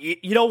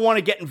 You don't want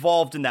to get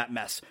involved in that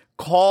mess.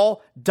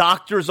 Call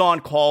Doctors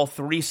on Call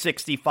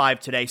 365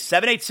 today,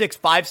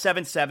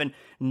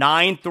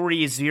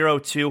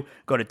 786-577-9302.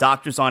 Go to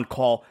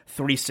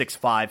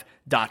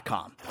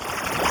doctorsoncall365.com.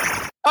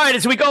 All right,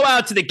 as we go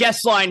out to the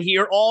guest line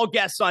here, all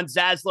guests on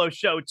Zaslow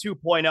Show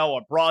 2.0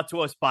 are brought to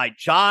us by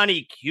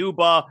Johnny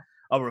Cuba,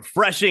 a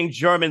refreshing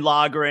German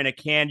lager in a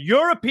can,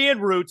 European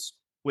roots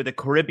with a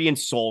Caribbean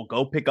soul.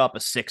 Go pick up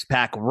a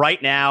six-pack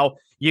right now.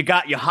 You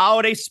got your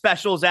holiday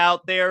specials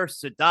out there,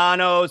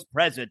 Sedanos,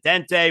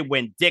 Presidente,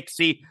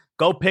 Winn-Dixie.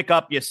 Go pick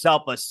up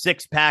yourself a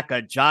six-pack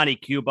of Johnny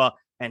Cuba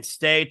and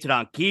stay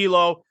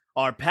tranquilo.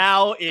 Our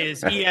pal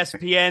is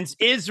ESPN's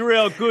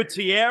Israel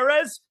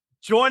Gutierrez.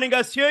 Joining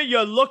us here,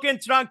 you're looking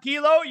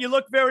tranquilo. You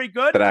look very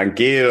good.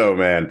 Tranquilo,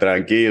 man.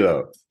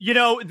 Tranquilo.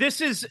 This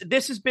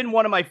has been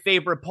one of my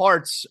favorite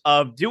parts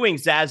of doing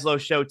Zaslow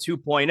Show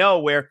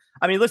 2.0, where,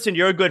 listen,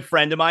 you're a good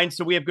friend of mine,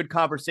 so we have good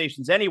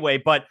conversations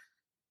anyway, but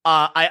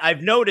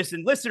I've noticed,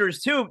 and listeners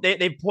too,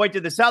 they've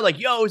pointed this out, like,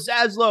 yo,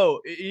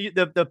 Zaslow,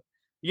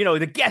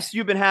 the guests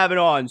you've been having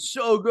on,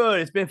 so good.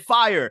 It's been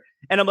fire.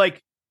 And I'm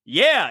like,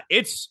 yeah,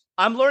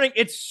 I'm learning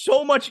it's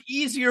so much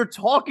easier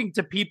talking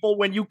to people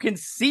when you can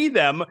see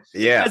them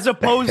as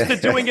opposed to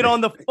doing it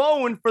on the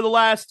phone for the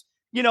last,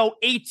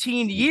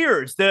 18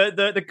 years.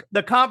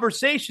 The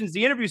conversations,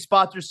 the interview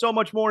spots are so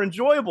much more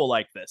enjoyable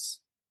like this.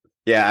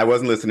 Yeah, I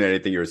wasn't listening to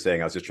anything you were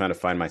saying. I was just trying to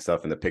find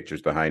myself in the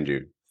pictures behind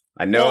you.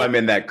 I know I'm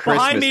in that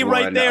Christmas behind me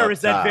right there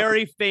is top. That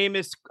very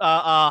famous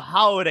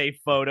holiday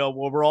photo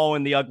where we're all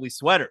in the ugly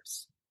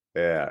sweaters.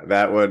 Yeah,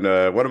 that one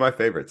of my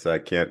favorites. I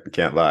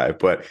can't lie,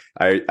 but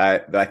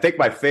I think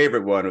my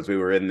favorite one was we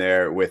were in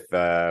there with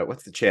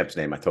what's the champ's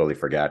name? I totally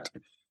forgot.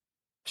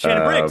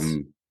 Shannon Briggs.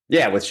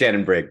 Yeah, with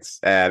Shannon Briggs.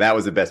 That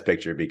was the best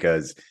picture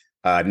because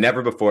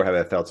never before have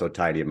I felt so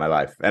tiny in my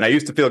life. And I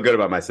used to feel good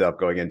about myself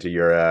going into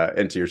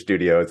your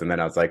studios, and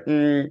then I was like,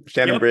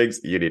 Shannon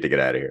Briggs, you need to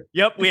get out of here.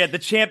 Yep, we had the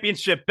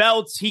championship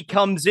belts. He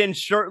comes in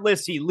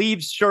shirtless. He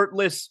leaves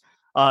shirtless.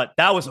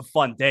 That was a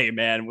fun day,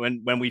 man.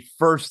 When we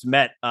first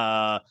met,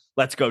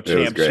 Let's Go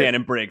Champ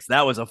Shannon Briggs.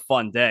 That was a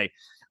fun day.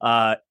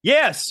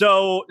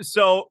 So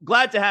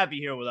glad to have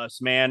you here with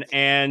us, man.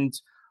 And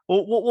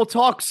we'll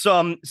talk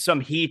some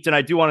Heat, and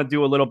I do want to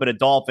do a little bit of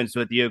Dolphins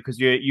with you because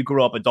you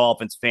grew up a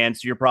Dolphins fan,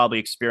 so you're probably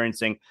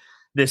experiencing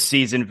this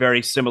season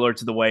very similar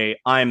to the way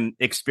I'm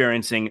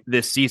experiencing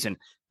this season.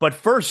 But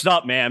first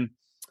up, man,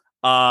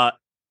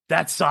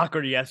 that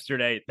soccer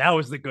yesterday, that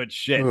was the good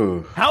shit.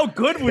 Ooh. How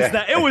good was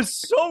that? It was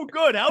so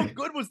good. How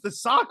good was the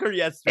soccer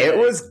yesterday? It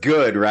was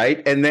good,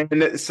 right? And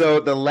then, so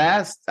the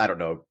last, I don't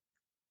know,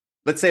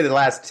 let's say the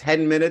last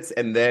 10 minutes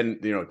and then,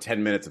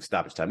 10 minutes of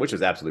stoppage time, which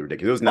was absolutely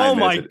ridiculous. It was 9 Oh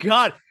minutes. my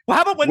God. Well,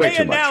 how about when they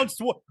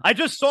announced, much. I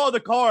just saw the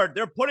card,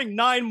 they're putting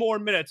 9 more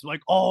minutes. I'm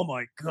like, oh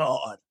my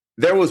God.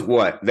 There was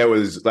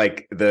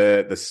like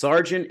the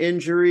sergeant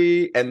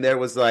injury, and there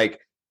was like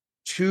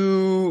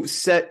 2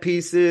 set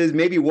pieces,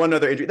 maybe one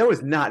other injury. That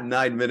was not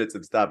 9 minutes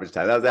of stoppage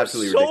time. That was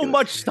absolutely ridiculous. So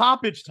much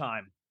stoppage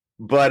time.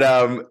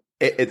 But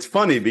it's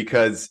funny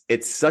because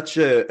it's such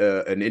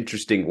an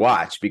interesting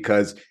watch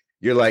because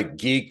you're like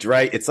geeked,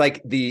 right? It's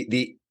like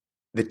the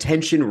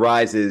tension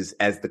rises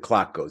as the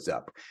clock goes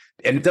up.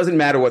 And it doesn't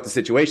matter what the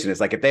situation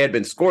is. Like if they had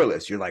been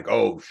scoreless, you're like,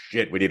 oh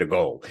shit, we need a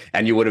goal.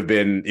 And you would have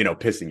been,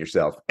 pissing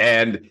yourself.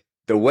 And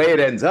the way it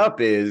ends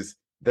up is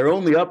they're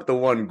only up the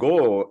 1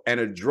 goal and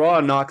a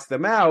draw knocks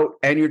them out.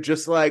 And you're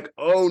just like,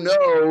 oh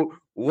no,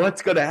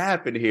 what's going to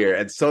happen here?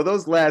 And so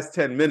those last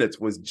 10 minutes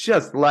was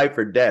just life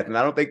or death. And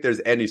I don't think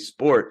there's any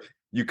sport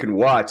you can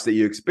watch that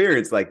you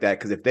experience like that.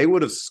 Because if they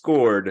would have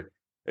scored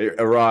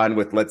Iran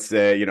with, let's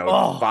say,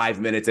 5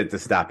 minutes into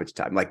stoppage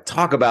time, like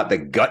talk about the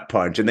gut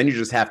punch. And then you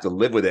just have to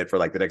live with it for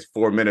like the next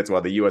 4 minutes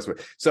while the U.S.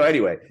 So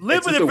anyway,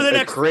 live with it for the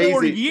next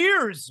 4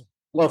 years.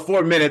 Well,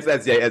 4 minutes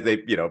as they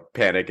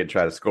panic and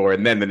try to score,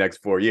 and then the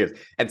next 4 years.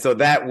 And so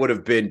that would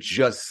have been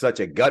just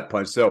such a gut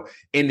punch. So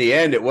in the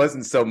end, it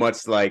wasn't so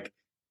much like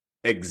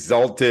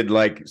exalted,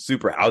 like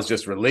super. I was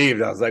just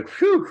relieved. I was like,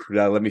 whew,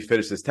 now let me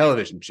finish this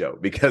television show,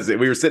 because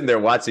we were sitting there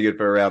watching it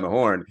for Around the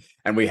Horn,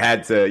 and we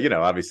had to,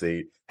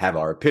 obviously have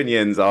our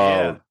opinions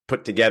all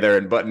put together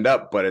and buttoned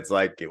up, but it's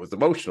like, it was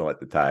emotional at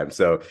the time.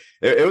 So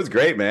it was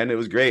great, man. It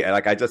was great. And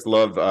like, I just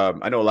love,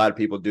 I know a lot of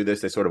people do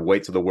this. They sort of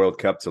wait till the World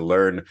Cup to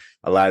learn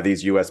a lot of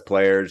these US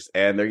players,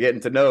 and they're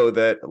getting to know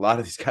that a lot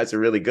of these guys are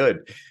really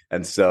good.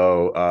 And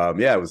so,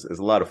 it was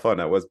a lot of fun.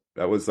 That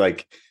was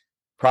like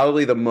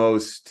probably the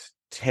most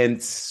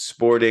tense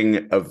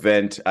sporting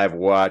event I've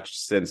watched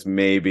since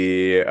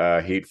maybe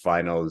Heat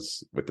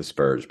finals with the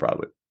Spurs,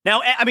 probably.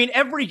 Now, I mean,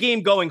 every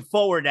game going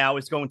forward now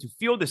is going to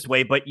feel this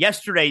way, but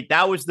yesterday,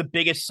 that was the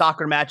biggest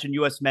soccer match in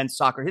U.S. men's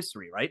soccer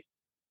history, right?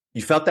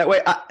 You felt that way?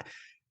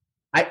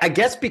 I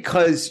guess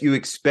because you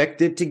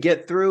expected to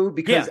get through,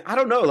 because I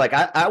don't know, like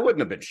I wouldn't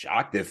have been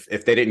shocked if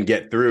they didn't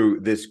get through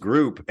this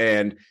group.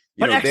 And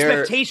but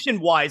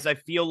expectation-wise, I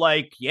feel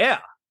like,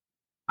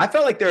 I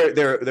felt like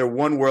they're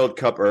 1 World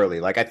Cup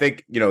early. Like I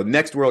think,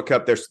 next World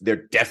Cup they're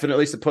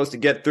definitely supposed to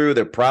get through.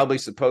 They're probably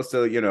supposed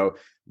to,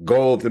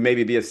 goal to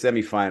maybe be a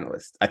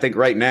semifinalist. I think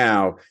right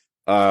now,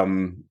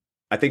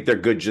 I think they're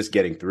good just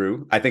getting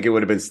through. I think it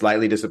would have been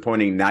slightly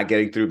disappointing not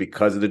getting through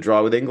because of the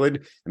draw with England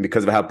and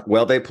because of how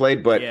well they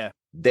played. But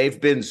they've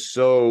been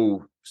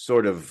so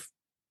sort of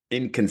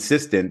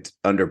inconsistent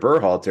under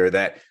Berhalter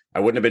that I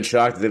wouldn't have been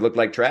shocked if they looked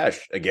like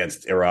trash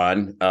against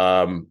Iran,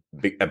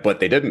 but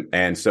they didn't.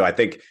 And so I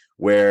think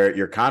where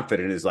you're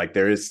confident is like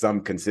there is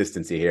some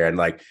consistency here. And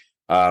like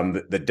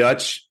the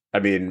Dutch, I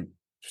mean,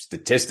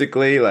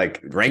 statistically,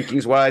 like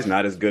rankings wise,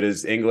 not as good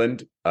as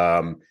England.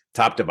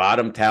 Top to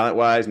bottom, talent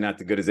wise, not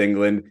as good as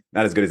England.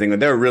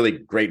 They're a really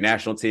great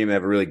national team. They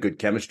have a really good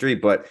chemistry,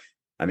 but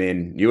I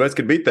mean, U.S.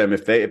 could beat them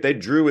if they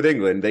drew with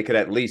England. They could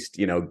at least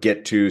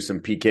get to some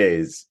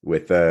PKs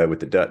with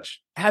the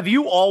Dutch. Have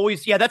you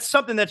always? Yeah, that's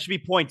something that should be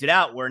pointed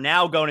out. We're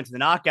now going into the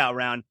knockout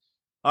round.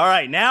 All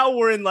right, now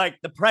we're in like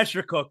the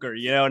pressure cooker.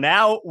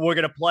 Now we're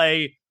gonna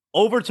play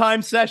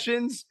overtime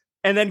sessions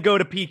and then go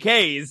to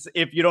PKs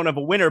if you don't have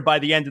a winner by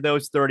the end of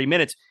those 30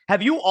 minutes.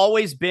 Have you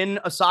always been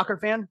a soccer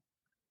fan?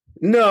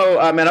 No,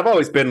 I mean, I've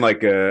always been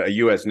like a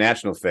U.S.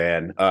 national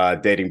fan,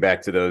 dating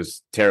back to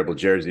those terrible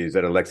jerseys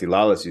that Alexi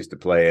Lalas used to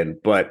play in,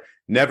 but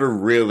never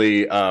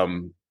really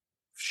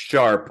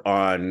sharp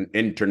on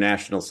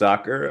international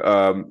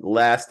soccer.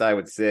 Last, I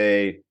would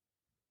say,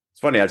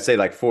 it's funny, I'd say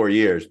like 4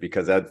 years,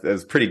 because that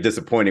was pretty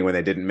disappointing when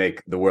they didn't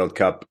make the World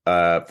Cup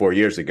 4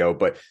 years ago.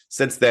 But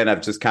since then,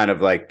 I've just kind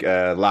of like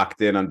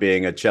locked in on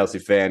being a Chelsea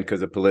fan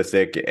because of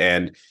Pulisic,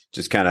 and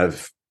just kind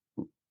of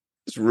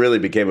just really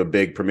became a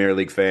big Premier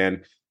League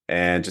fan,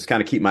 and just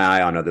kind of keep my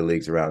eye on other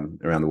leagues around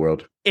the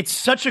world. It's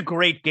such a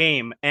great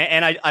game.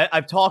 And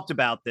I've talked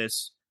about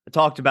this. I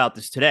talked about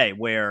this today,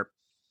 where,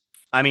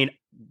 I mean,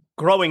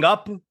 growing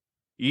up,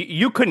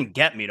 you couldn't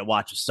get me to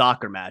watch a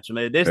soccer match. I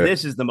mean,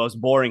 this is the most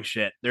boring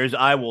shit.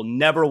 I will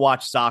never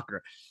watch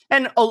soccer.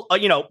 And,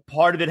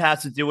 part of it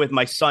has to do with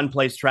my son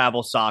plays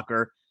travel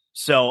soccer.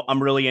 So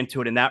I'm really into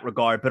it in that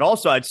regard. But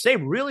also, I'd say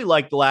really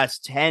like the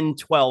last 10,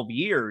 12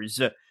 years,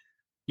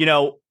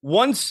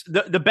 once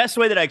the best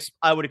way that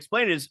I would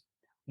explain it is,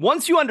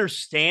 once you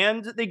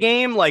understand the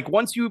game, like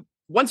once you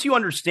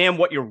understand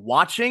what you're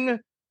watching,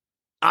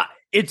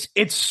 it's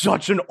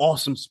such an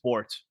awesome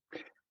sport.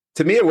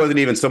 To me, it wasn't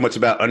even so much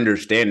about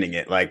understanding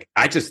it. Like,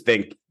 I just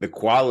think the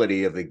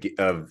quality of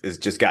is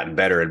just gotten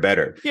better and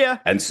better. Yeah.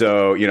 And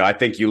so, I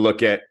think you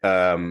look at,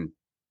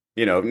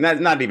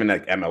 not even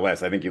like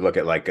MLS. I think you look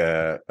at like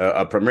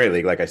a Premier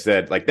League, like I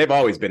said, like they've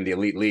always been the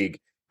elite league,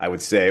 I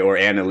would say, or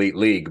an elite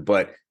league,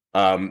 but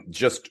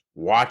just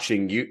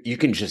watching, you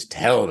can just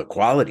tell the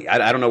quality.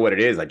 I don't know what it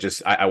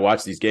is. I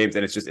watch these games,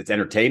 and it's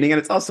entertaining, and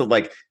it's also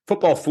like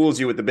football fools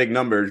you with the big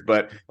numbers,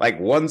 but like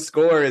one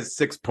score is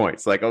 6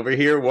 points. Like over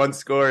here, one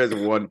score is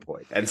 1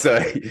 point, and so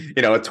a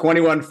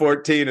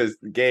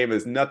 21-14 game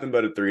is nothing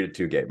but a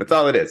 3-2 game. That's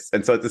all it is.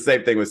 And so it's the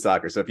same thing with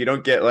soccer. So if you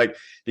don't get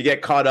you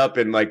get caught up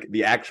in like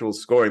the actual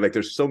scoring, like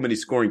there's so many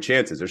scoring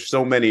chances. There's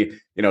so many,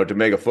 to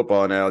make a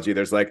football analogy,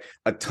 there's like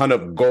a ton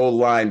of goal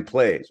line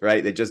plays,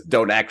 right? They just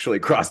don't actually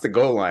cross the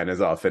goal line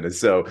as often. And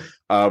so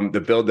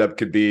the buildup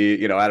could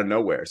be, out of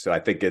nowhere. So I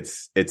think it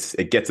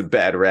gets a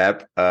bad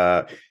rap.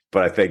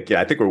 But I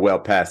think we're well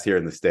past here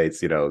in the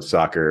States,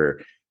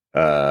 soccer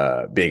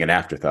being an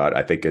afterthought.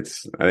 I think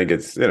it's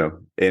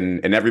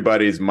in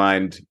everybody's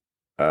mind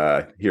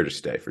here to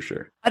stay for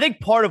sure. I think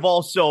part of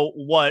also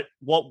what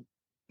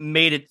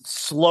made it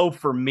slow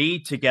for me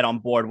to get on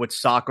board with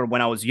soccer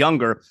when I was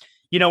younger,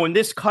 in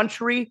this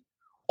country,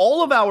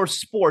 all of our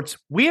sports,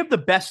 we have the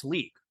best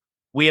league.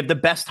 We have the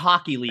best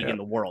hockey league in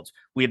the world.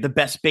 We have the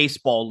best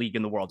baseball league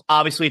in the world.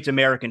 Obviously, it's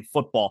American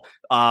football.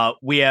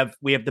 We have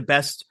the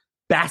best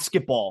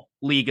basketball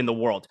league in the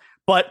world.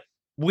 But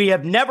we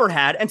have never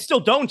had, and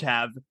still don't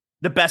have,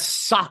 the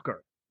best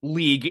soccer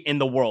league in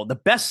the world. The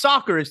best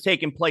soccer is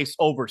taking place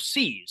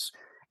overseas.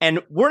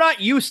 And we're not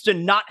used to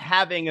not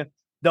having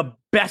the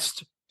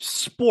best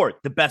sport,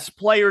 the best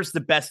players, the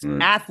best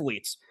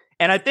athletes.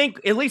 And I think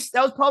at least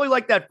that was probably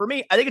like that for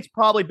me. I think it's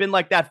probably been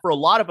like that for a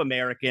lot of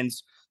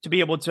Americans to be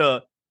able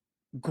to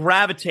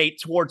gravitate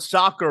towards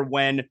soccer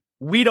when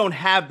we don't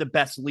have the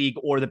best league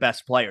or the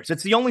best players.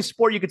 It's the only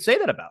sport you could say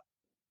that about.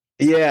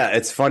 Yeah,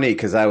 it's funny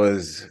because I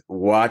was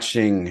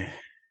watching,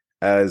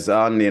 I was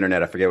on the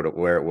internet, I forget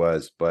where it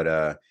was, but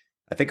I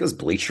think it was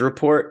Bleacher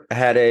Report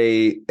had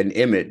an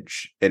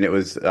image, and it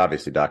was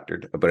obviously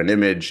doctored, but an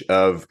image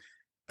of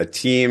a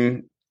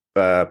team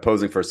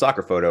posing for a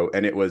soccer photo,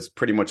 and it was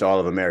pretty much all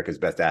of America's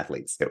best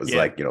athletes. It was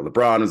like,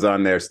 LeBron was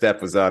on there,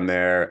 Steph was on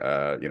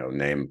there,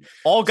 name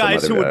all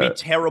guys who would be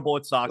terrible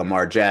at soccer.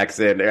 Lamar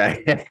Jackson,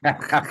 right?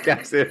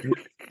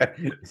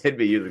 They'd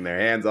be using their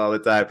hands all the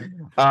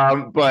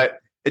time. But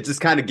it just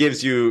kind of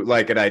gives you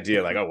like an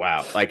idea, like, oh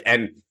wow, like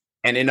and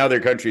in other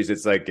countries,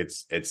 it's like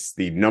it's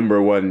the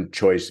number one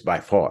choice by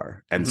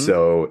far, and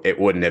so it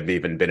wouldn't have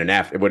even been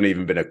it wouldn't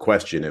even been a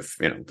question if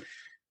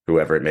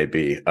whoever it may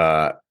be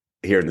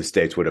here in the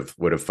States would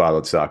have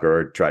followed soccer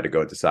or tried to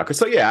go into soccer.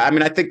 So yeah, I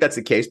mean, I think that's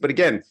the case. But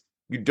again,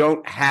 you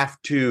don't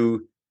have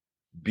to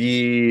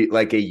be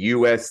like a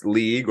U.S.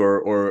 league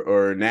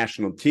or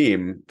national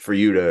team for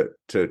you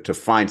to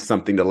find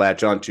something to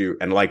latch onto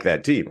and like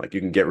that team. Like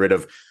you can get rid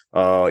of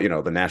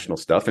the national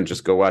stuff and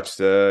just go watch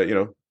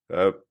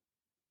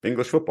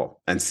English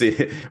football and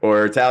see,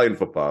 or Italian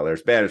football or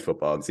Spanish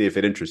football, and see if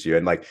it interests you,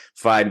 and like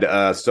find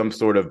some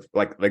sort of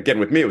like, again,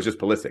 with me, it was just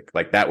Pulisic.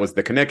 Like that was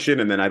the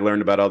connection. And then I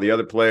learned about all the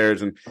other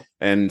players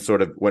and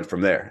sort of went from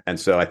there. And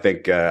so I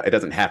think it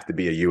doesn't have to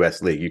be a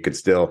US league. You could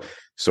still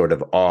sort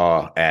of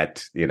awe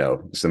at,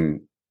 some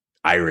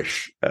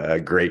Irish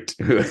great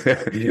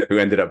who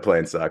ended up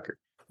playing soccer.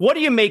 What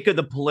do you make of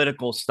the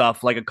political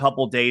stuff? Like a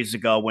couple days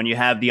ago when you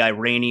have the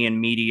Iranian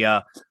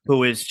media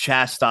who is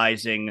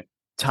chastising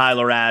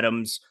Tyler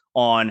Adams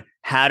on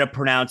how to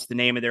pronounce the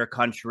name of their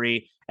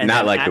country, and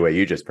not like the way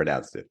you just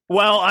pronounced it.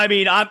 Well, I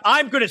mean,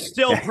 I'm going to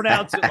still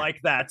pronounce it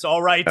like that.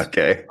 All right,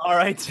 okay, all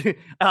right.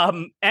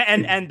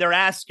 And they're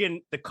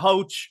asking the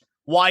coach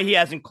why he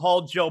hasn't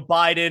called Joe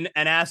Biden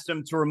and asked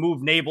him to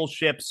remove naval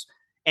ships,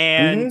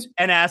 and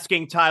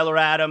asking Tyler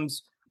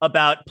Adams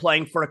about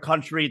playing for a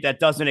country that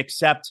doesn't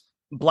accept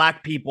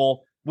Black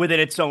people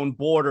within its own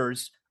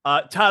borders.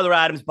 Tyler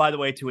Adams, by the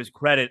way, to his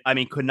credit, I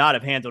mean, could not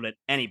have handled it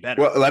any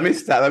better. Well, let me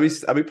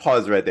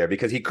pause right there,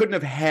 because he couldn't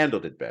have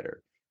handled it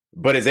better.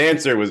 But his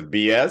answer was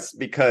BS,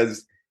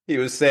 because he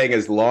was saying,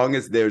 as long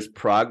as there's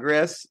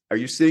progress. Are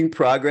you seeing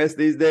progress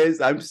these days?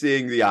 I'm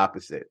seeing the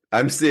opposite.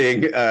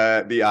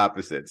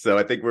 So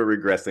I think we're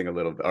regressing a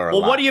little bit.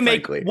 What do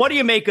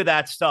you make of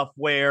that stuff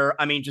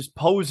where, I mean, just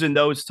posing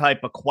those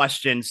type of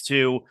questions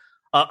to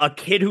a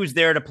kid who's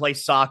there to play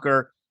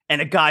soccer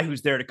and a guy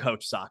who's there to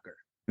coach soccer?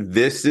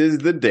 This is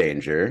the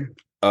danger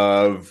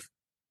of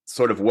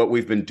sort of what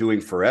we've been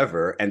doing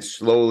forever and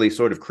slowly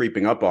sort of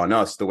creeping up on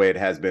us the way it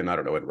has been, I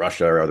don't know, in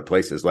Russia or other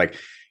places, like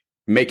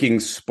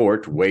making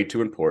sport way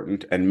too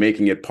important and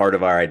making it part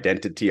of our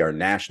identity, our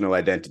national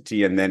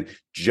identity. And then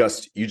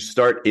you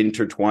start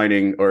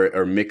intertwining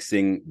or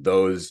mixing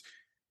those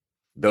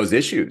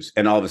issues.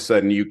 And all of a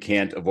sudden you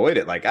can't avoid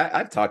it. Like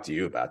I've talked to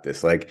you about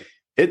this. Like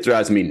it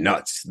drives me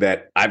nuts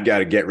that I've got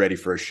to get ready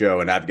for a show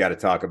and I've got to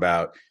talk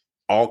about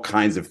all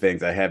kinds of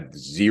things I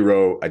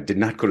did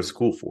not go to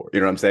school for. You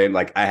know what I'm saying?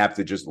 Like I have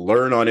to just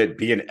learn on it,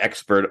 be an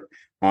expert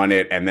on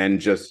it, and then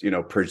just,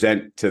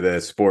 present to the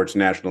sports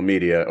national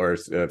media or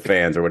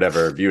fans or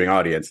whatever viewing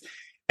audience.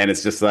 And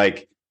it's just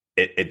like,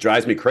 it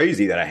drives me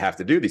crazy that I have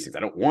to do these things.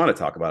 I don't want to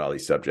talk about all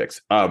these subjects.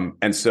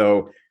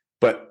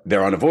 But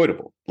they're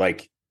unavoidable.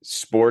 Like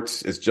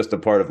sports is just a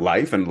part of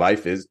life, and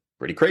life is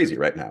pretty crazy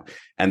right now.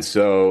 And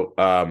so,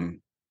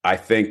 I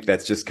think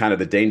that's just kind of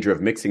the danger of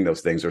mixing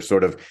those things, or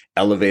sort of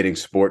elevating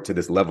sport to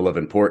this level of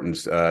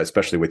importance,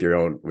 especially with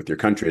your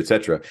country, et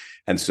cetera.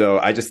 And so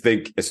I just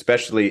think,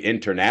 especially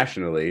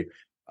internationally,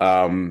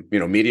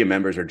 media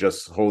members are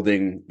just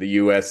holding the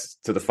U.S.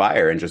 to the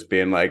fire and just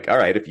being like, all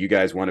right, if you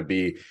guys want to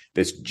be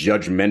this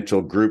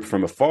judgmental group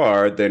from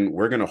afar, then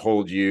we're going to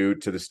hold you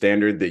to the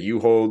standard that you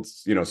hold,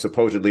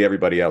 supposedly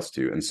everybody else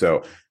to. And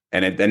so,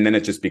 and then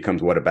it just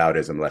becomes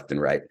whataboutism left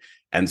and right.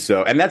 And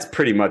so, and that's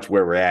pretty much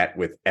where we're at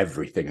with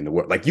everything in the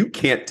world. Like, you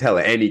can't tell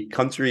any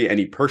country,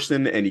 any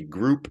person, any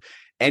group,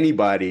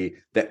 anybody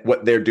that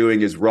what they're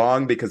doing is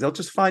wrong, because they'll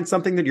just find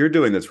something that you're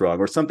doing that's wrong,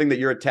 or something that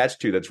you're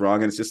attached to that's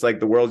wrong. And it's just like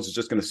the world is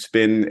just going to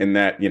spin in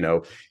that,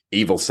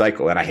 evil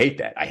cycle. And I hate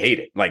that. I hate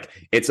it. Like,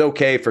 it's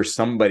okay for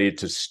somebody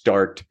to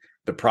start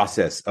the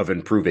process of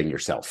improving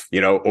yourself,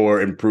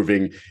 or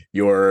improving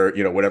your,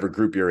 whatever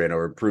group you're in,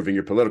 or improving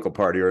your political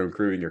party, or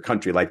improving your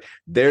country. Like,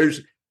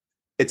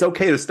 it's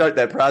okay to start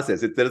that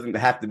process. It doesn't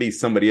have to be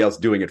somebody else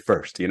doing it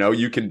first.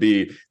 You can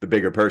be the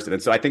bigger person.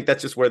 And so I think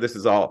that's just where this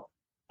is all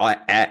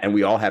at, and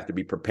we all have to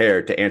be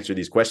prepared to answer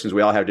these questions.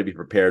 We all have to be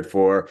prepared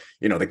for,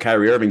 the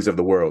Kyrie Irvings of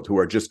the world, who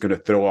are just going to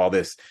throw all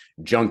this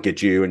junk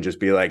at you and just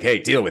be like, hey,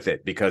 deal with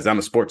it, because I'm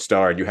a sports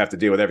star and you have to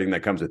deal with everything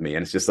that comes with me.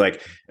 And it's just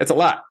like, it's a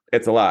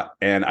lot.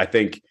 And I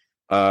think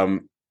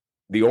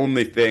the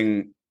only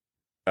thing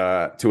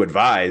to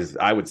advise,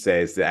 I would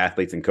say, is the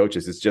athletes and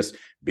coaches, is just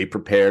be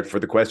prepared for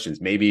the questions.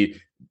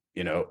 Maybe,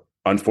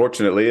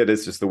 unfortunately, it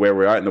is just the way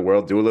we are in the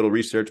world. Do a little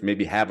research,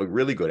 maybe have a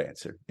really good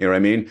answer. You know what I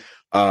mean?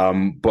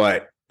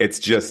 But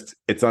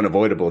it's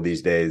unavoidable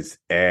these days.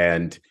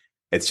 And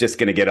it's just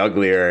going to get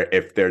uglier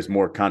if there's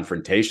more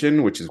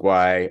confrontation, which is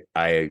why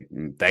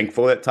I'm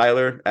thankful that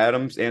Tyler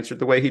Adams answered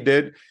the way he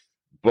did.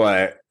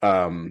 But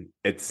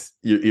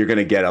you're going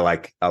to get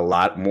a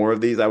lot more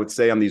of these, I would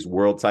say, on these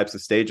world types of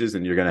stages,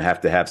 and you're going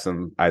to have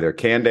some either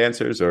canned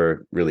answers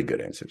or really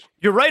good answers.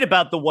 You're right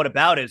about the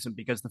whataboutism,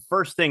 because the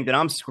first thing that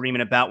I'm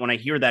screaming about when I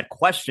hear that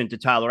question to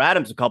Tyler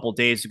Adams a couple of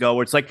days ago,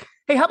 where it's like,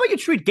 hey, how about you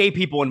treat gay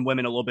people and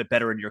women a little bit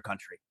better in your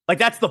country? Like,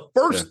 that's the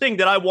first thing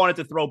that I wanted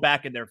to throw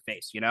back in their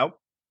face,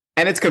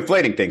 And it's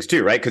conflating things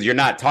too, right? Because you're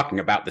not talking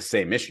about the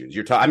same issues.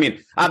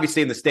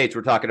 Obviously in the States,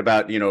 we're talking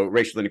about,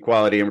 racial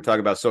inequality, and we're talking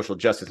about social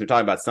justice. We're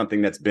talking about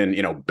something that's been,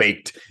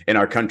 baked in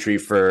our country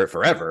for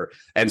forever.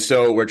 And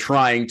so we're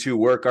trying to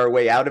work our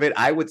way out of it.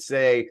 I would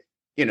say,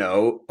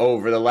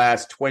 over the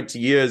last 20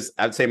 years,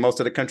 I'd say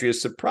most of the country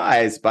is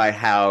surprised by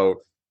how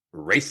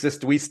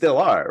racist we still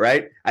are,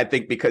 right? I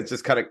think because it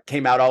just kind of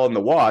came out all in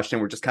the wash,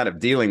 and we're just kind of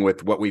dealing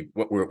with what we've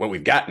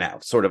got now,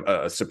 sort of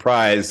a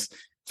surprise.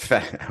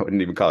 I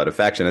wouldn't even call it a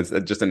faction. It's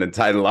just an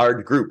entire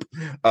large group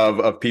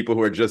of people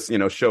who are just,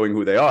 showing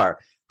who they are.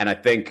 And I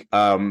think,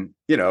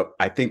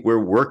 I think we're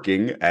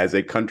working as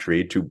a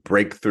country to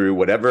break through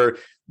whatever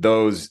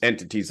those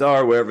entities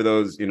are, wherever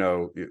those,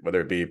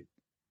 whether it be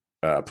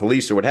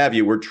police or what have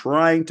you, we're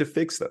trying to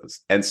fix those.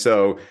 And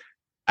so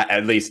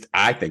at least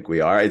I think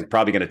we are. It's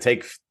probably going to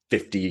take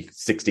 50,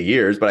 60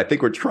 years, but I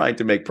think we're trying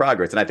to make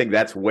progress. And I think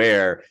that's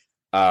where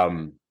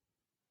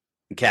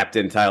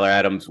Captain Tyler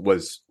Adams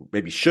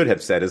should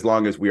have said, as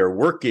long as we are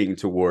working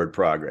toward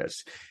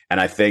progress. And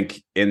I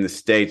think in the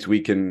States, we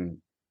can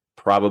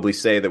probably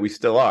say that we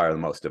still are,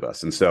 most of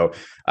us. And so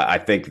I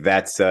think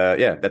that's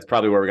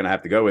probably where we're going to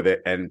have to go with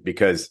it. And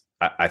because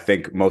I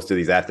think most of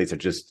these athletes are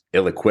just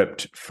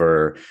ill-equipped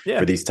for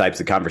these types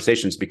of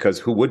conversations, because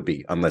who would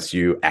be unless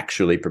you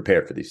actually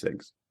prepare for these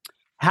things?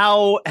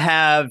 How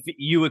have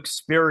you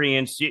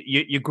experienced,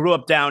 you grew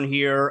up down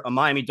here, a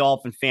Miami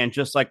Dolphin fan,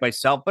 just like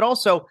myself, but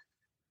also,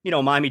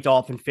 Miami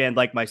Dolphin fan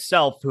like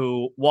myself,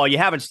 who, while you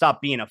haven't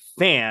stopped being a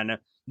fan,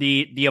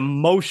 the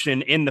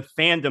emotion in the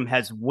fandom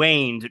has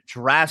waned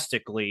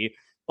drastically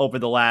over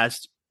the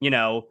last,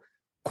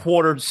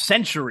 quarter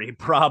century,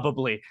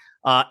 probably.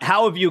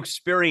 How have you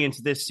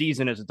experienced this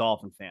season as a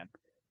Dolphin fan?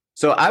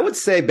 So I would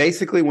say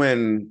basically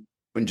when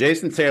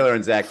Jason Taylor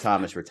and Zach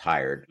Thomas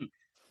retired,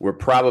 were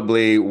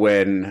probably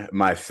when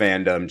my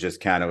fandom just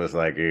kind of was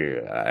like,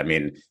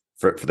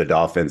 for the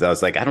Dolphins, I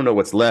was like, I don't know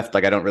what's left.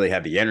 Like, I don't really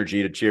have the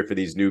energy to cheer for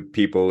these new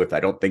people if I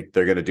don't think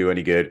they're going to do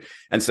any good.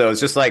 And so it's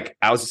just like,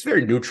 I was just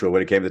very neutral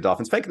when it came to the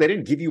Dolphins. In fact, they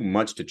didn't give you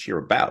much to cheer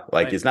about.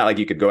 Like, It's not like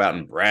you could go out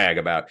and brag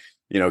about,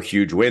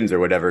 huge wins or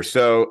whatever.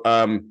 So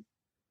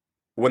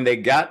when they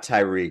got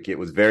Tyreek, it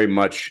was very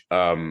much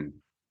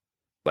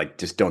like,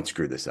 just don't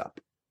screw this up,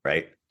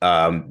 right?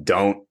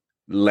 Don't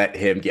let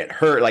him get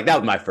hurt. Like, that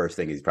was my first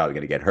thing. He's probably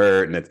going to get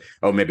hurt. And it's,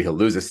 maybe he'll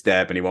lose a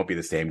step and he won't be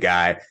the same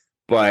guy.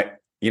 But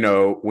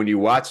when you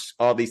watch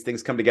all these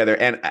things come together,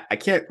 and I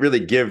can't really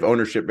give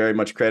ownership very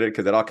much credit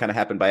because it all kind of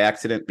happened by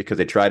accident, because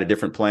they tried a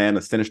different plan,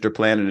 a sinister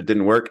plan, and it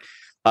didn't work.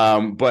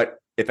 But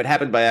if it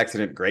happened by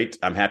accident, great.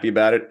 I'm happy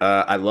about it.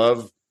 I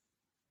love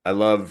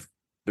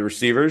the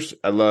receivers.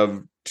 I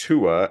love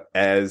Tua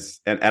and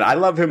I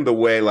love him the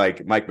way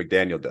like Mike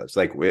McDaniel does.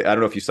 Like, I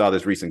don't know if you saw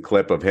this recent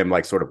clip of him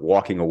like sort of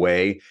walking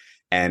away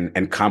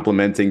and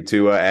complimenting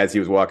Tua as he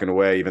was walking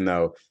away, even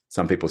though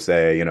some people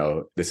say,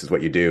 this is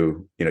what you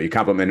do. You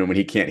compliment him when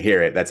he can't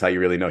hear it. That's how you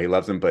really know he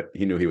loves him, but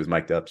he knew he was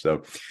mic'd up.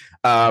 So,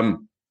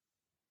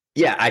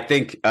 I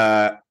think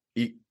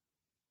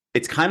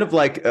it's kind of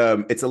like,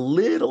 it's a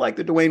little like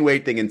the Dwayne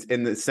Wade thing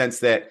in the sense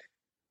that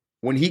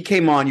when he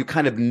came on, you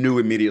kind of knew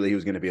immediately he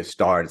was going to be a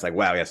star. And it's like,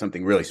 wow, he has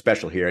something really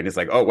special here. And it's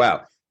like, oh,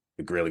 wow,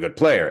 a really good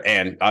player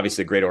and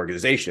obviously a great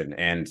organization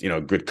and,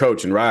 good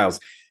coach and Riles.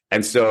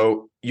 And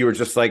so you were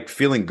just like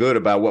feeling good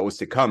about what was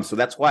to come. So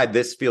that's why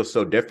this feels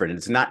so different.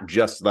 It's not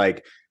just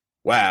like,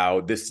 wow,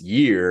 this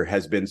year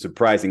has been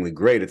surprisingly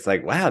great. It's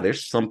like, wow,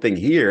 there's something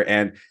here.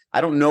 And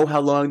I don't know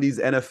how long these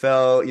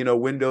NFL,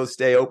 windows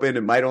stay open.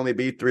 It might only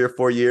be 3 or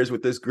 4 years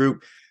with this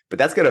group, but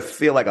that's going to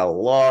feel like a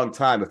long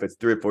time if it's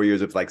 3 or 4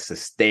 years of like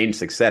sustained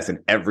success.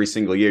 And every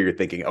single year you're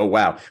thinking, oh,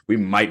 wow, we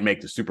might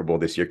make the Super Bowl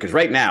this year. Because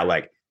right now,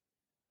 like,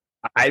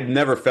 I've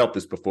never felt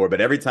this before,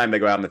 but every time they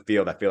go out in the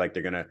field, I feel like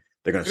they're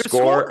gonna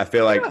score. I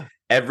feel like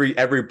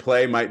every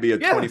play might be a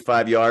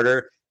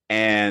 25-yarder,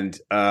 and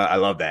I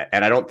love that.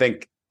 And I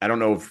don't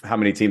know how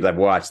many teams I've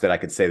watched that I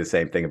could say the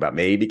same thing about.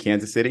 Maybe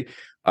Kansas City.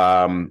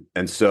 And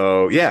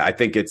so I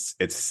think it's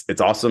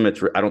awesome.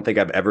 I don't think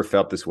I've ever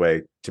felt this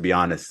way, to be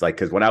honest. Like,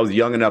 because when I was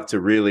young enough to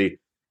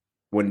really,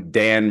 when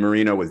Dan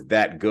Marino was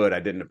that good, I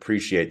didn't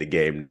appreciate the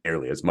game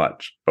nearly as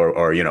much,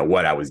 or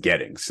what I was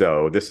getting.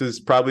 So this has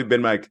probably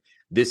been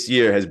this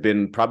year has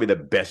been probably the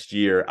best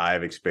year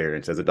I've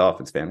experienced as a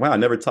Dolphins fan. Wow, I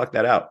never tucked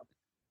that out.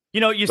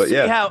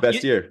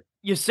 Best year.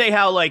 You say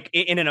how, like,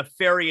 in a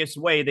nefarious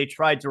way, they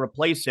tried to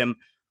replace him.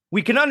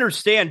 We can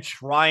understand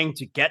trying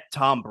to get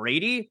Tom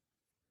Brady,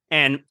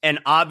 and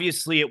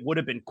obviously it would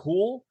have been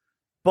cool,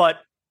 but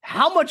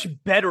how much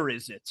better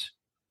is it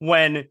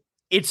when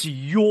it's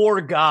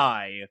your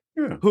guy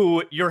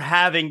who you're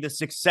having the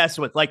success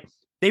with? Like,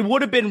 they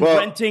would have been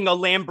renting a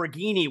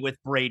Lamborghini with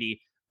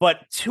Brady, but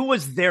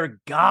Tua's their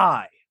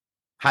guy.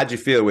 How'd you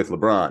feel with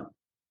LeBron?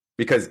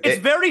 Because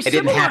it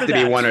didn't have to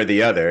be one or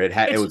the other.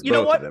 It was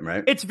both of them,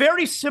 right? It's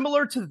very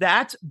similar to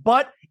that,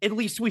 but at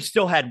least we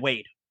still had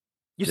Wade.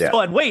 You still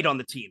had Wade on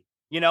the team,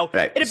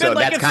 Right. It'd So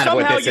like that's kind of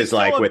what this is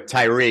like with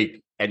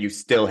Tyreek, and you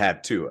still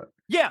have Tua.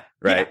 Yeah.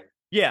 Right.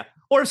 Yeah.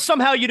 Or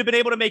somehow you'd have been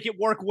able to make it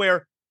work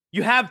where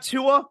you have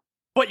Tua,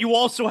 but you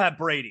also have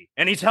Brady,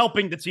 and he's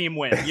helping the team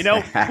win,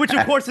 which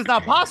of course is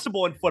not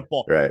possible in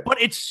football. Right. But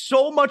it's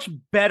so much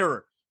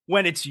better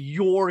when it's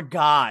your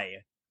guy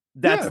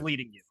that's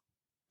leading you.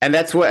 And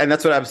that's what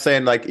I'm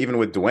saying. Like, even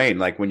with Dwayne,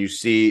 like when you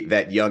see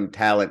that young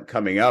talent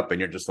coming up and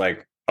you're just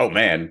like, oh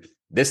man,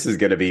 this is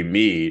going to be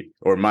me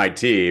or my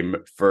team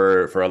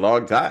for a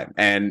long time.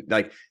 And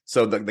like,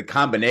 so the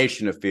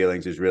combination of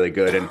feelings is really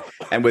good.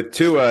 And with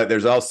Tua,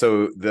 there's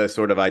also the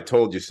sort of, I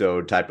told you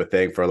so type of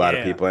thing for a lot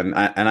of people. And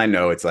I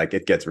know it's like,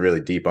 it gets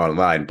really deep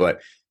online,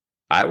 but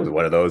I was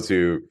one of those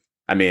who,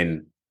 I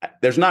mean,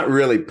 there's not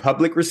really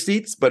public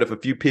receipts, but if a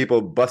few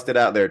people busted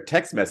out their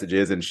text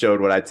messages and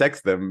showed what I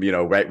text them,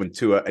 right when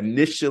Tua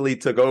initially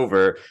took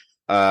over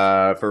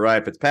for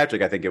Ryan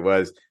Fitzpatrick, I think it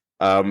was,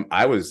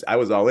 I was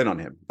all in on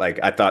him.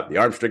 Like, I thought the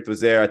arm strength was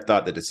there. I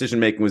thought the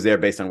decision making was there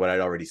based on what I'd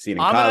already seen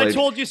in college. I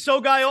told you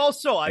so guy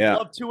also. I've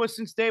loved Tua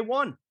since day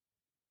one.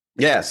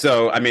 Yeah.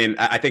 So, I mean,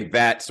 I think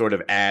that sort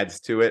of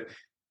adds to it.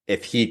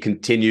 If he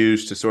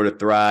continues to sort of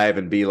thrive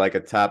and be like a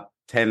top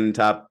 10,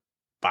 top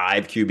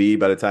 5 QB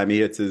by the time he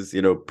hits his,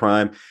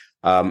 prime,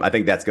 I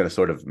think that's going to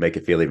sort of make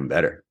it feel even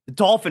better. The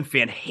Dolphin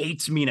fan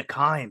hates Mina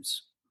Kimes.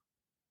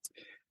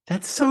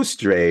 That's so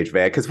strange,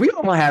 man, because we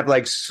all have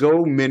like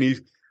so many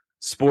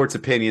sports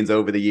opinions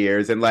over the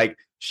years, and like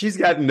she's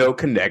got no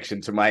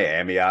connection to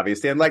Miami,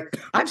 obviously. And like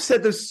I've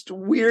said the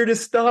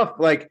weirdest stuff.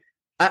 Like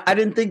I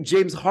didn't think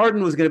James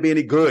Harden was going to be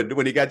any good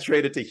when he got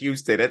traded to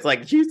Houston. It's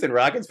like Houston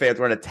Rockets fans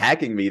weren't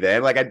attacking me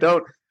then. Like I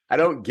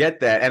don't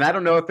get that. And I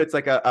don't know if it's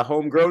like a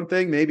homegrown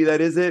thing. Maybe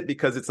that is it,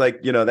 because it's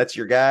like, that's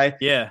your guy.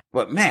 Yeah.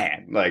 But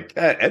man, like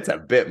it's a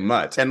bit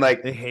much. And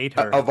like they hate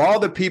her. Of all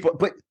the people,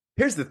 but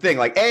here's the thing,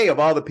 like of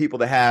all the people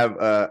to have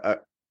a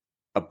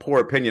poor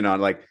opinion on,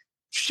 like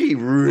she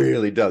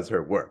really does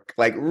her work,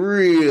 like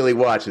really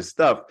watches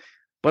stuff,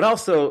 but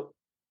also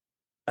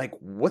like,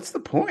 what's the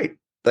point?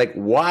 Like,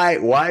 why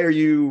are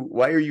you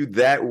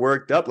that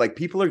worked up? Like,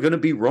 people are going to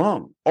be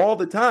wrong all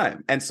the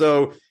time. And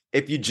so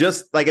if you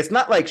just like, it's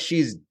not like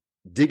she's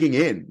digging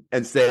in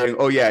and saying,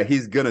 oh yeah,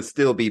 he's going to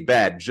still be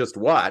bad, just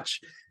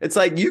watch. It's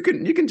like, you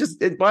can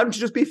just, why don't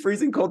you just be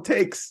freezing cold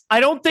takes? I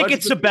don't think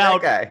it's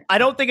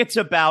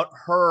about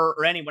her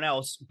or anyone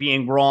else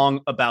being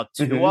wrong about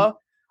Tua. Mm-hmm.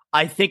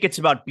 I think it's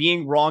about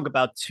being wrong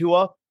about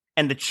Tua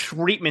and the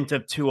treatment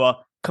of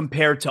Tua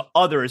compared to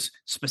others,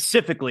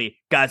 specifically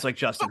guys like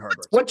Justin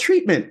Herbert. What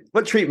treatment?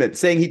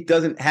 Saying he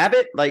doesn't have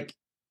it? Like,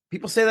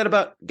 people say that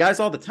about guys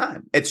all the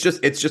time. It's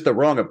just a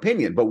wrong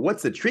opinion. But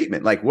what's the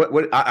treatment? Like,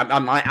 what?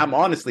 I'm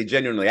honestly,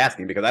 genuinely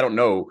asking, because I don't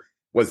know.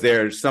 Was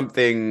there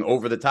something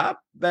over the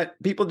top that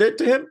people did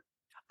to him?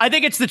 I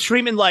think it's the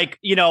treatment. Like,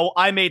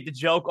 I made the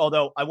joke,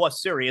 although I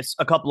was serious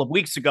a couple of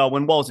weeks ago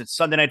when, what was it,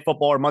 Sunday Night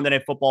Football or Monday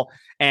Night Football,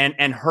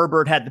 and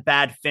Herbert had the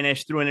bad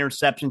finish, threw an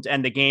interception to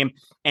end the game,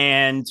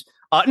 and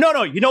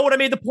No. You know what I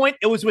made the point?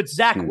 It was with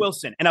Zach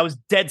Wilson, and I was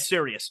dead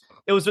serious.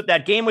 It was with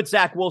that game with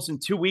Zach Wilson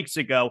 2 weeks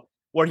ago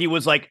where he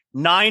was like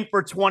 9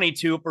 for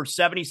 22 for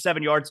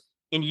 77 yards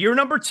in year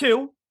number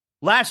 2.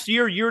 Last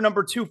year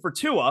number 2 for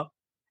Tua.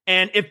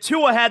 And if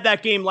Tua had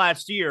that game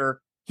last year,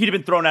 he'd have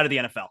been thrown out of the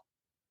NFL.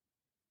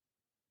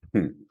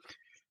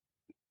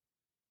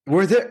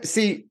 Were there?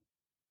 See,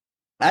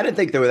 I didn't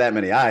think there were that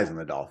many eyes on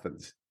the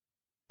Dolphins.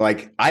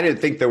 Like, I didn't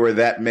think there were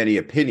that many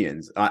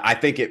opinions. I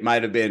think it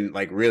might have been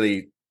like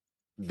really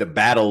the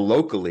battle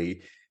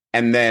locally,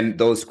 and then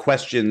those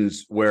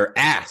questions were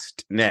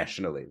asked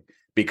nationally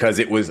because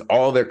it was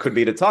all there could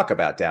be to talk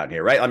about down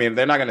here, right? I mean,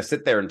 they're not going to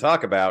sit there and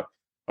talk about,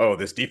 oh,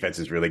 this defense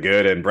is really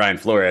good and Brian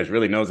Flores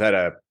really knows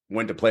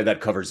when to play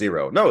that cover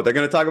zero. No, they're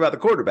going to talk about the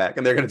quarterback,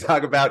 and they're going to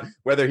talk about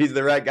whether he's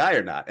the right guy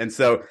or not. And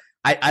so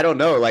I don't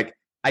know, like,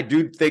 I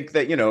do think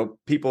that,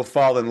 people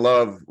fall in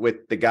love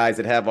with the guys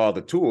that have all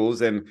the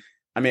tools. And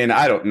I mean,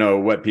 I don't know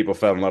what people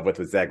fell in love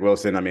with Zach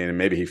Wilson. I mean,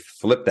 maybe he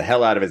flipped the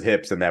hell out of his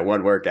hips in that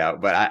one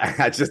workout, but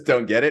I just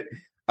don't get it.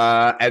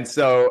 And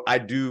so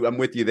I'm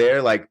with you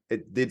there. Like,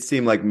 it did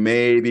seem like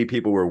maybe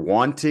people were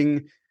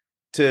wanting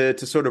to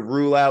sort of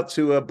rule out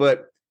Tua,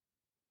 but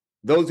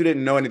those who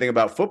didn't know anything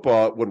about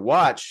football would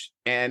watch,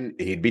 and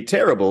he'd be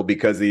terrible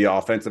because the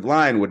offensive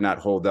line would not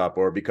hold up,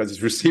 or because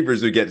his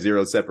receivers would get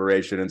zero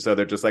separation. And so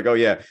they're just like, oh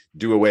yeah,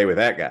 do away with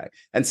that guy.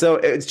 And so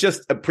it's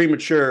just a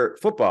premature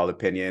football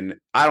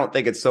opinion. I don't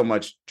think it's so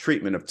much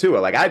treatment of Tua.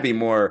 Like, I'd be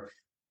more,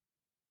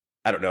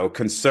 I don't know,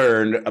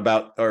 concerned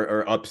about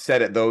or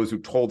upset at those who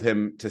told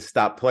him to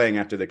stop playing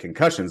after the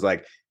concussions.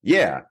 Like,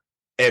 yeah,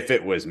 if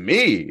it was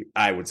me,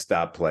 I would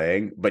stop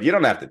playing, but you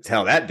don't have to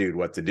tell that dude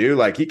what to do.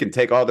 Like, he can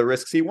take all the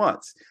risks he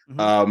wants.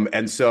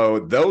 And so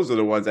those are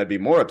the ones I'd be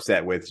more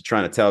upset with,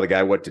 trying to tell the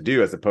guy what to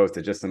do, as opposed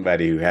to just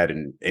somebody who had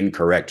an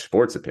incorrect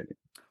sports opinion.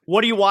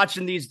 What are you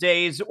watching these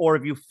days, or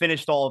have you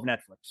finished all of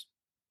Netflix?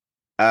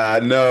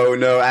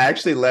 No. I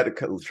actually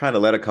trying to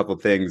let a couple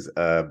things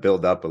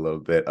build up a little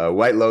bit.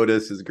 White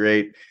Lotus is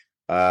great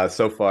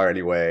so far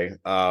anyway.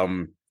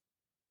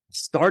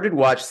 Started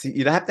watching.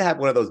 You'd have to have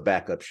one of those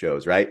backup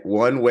shows, right?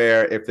 One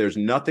where if there's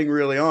nothing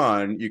really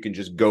on, you can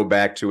just go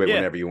back to it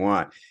whenever you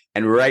want.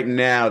 And right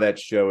now, that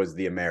show is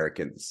The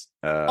Americans.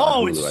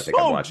 Hulu, it's I think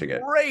I'm watching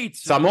great.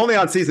 So I'm only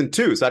on season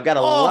 2, so I've got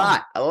a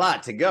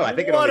lot to go. I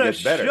think it only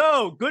gets better. What a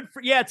show! Good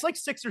for it's like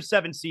 6 or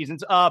 7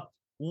 seasons.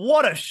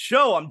 What a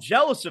show! I'm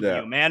jealous of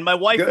you, man. My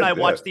wife and I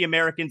watched The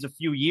Americans a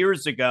few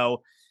years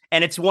ago,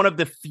 and it's one of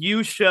the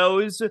few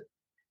shows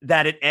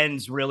that it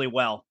ends really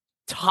well.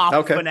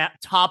 Top finale.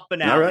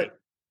 All right.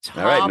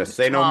 No,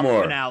 say no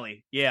more.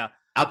 Finale. Yeah.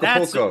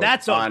 Acapulco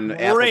that's on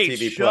great Apple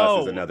TV show.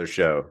 Plus is another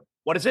show.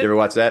 What is it? You ever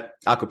watch that?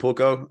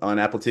 Acapulco on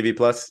Apple TV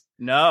Plus?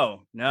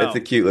 No. It's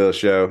a cute little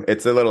show.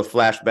 It's a little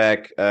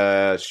flashback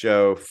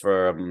show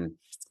for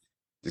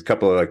a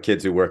couple of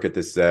kids who work at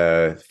this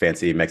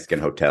fancy Mexican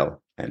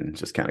hotel, and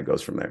just kind of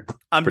goes from there.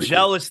 I'm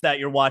jealous that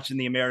you're watching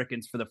The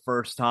Americans for the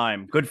first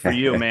time. Good for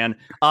you, man.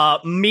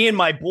 Me and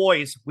my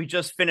boys, we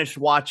just finished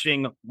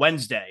watching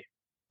Wednesday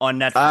on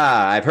Netflix.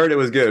 I've heard it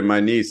was good. My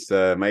niece,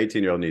 my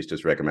 18-year-old niece,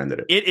 just recommended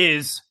it. It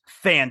is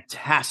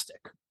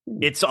fantastic.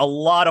 It's a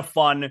lot of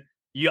fun.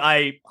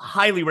 I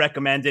highly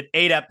recommend it.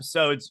 8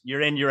 episodes.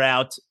 You're in, you're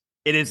out.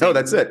 It is. Oh,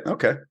 that's it.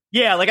 Okay.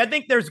 Yeah, like I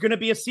think there's going to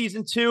be a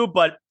season 2,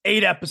 but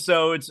 8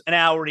 episodes, an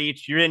hour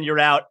each. You're in, you're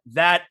out.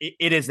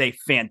 It is a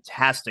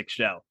fantastic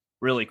show.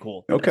 Really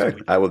cool. Okay,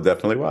 I will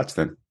definitely watch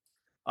then.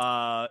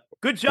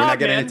 Good job, We're not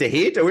getting man. into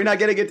Heat? Are we not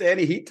getting into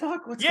any Heat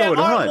talk? What's going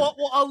on?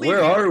 Well,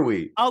 Where are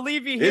we? I'll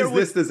leave you here. Is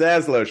this the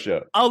Zaslow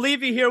show? I'll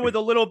leave you here with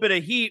a little bit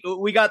of Heat.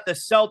 We got the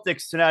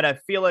Celtics tonight. I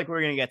feel like we're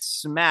going to get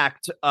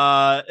smacked.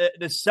 The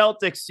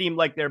Celtics seem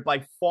like they're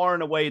by far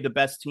and away the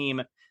best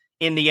team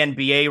in the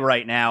NBA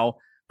right now.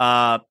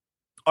 Are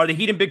the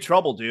Heat in big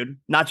trouble, dude?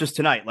 Not just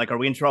tonight. Like, are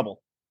we in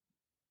trouble?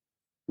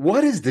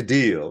 What is the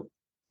deal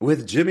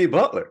with Jimmy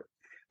Butler?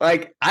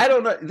 Like, I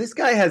don't know. This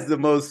guy has the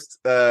most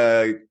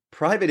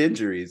private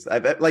injuries. I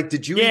bet. Like,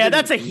 did you? Yeah,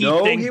 that's a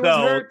Heat thing, he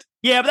though. Was hurt?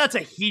 Yeah, but that's a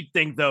Heat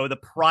thing, though. The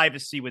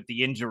privacy with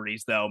the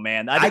injuries, though,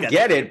 man. I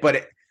get it,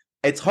 but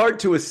it's hard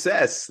to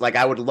assess. Like,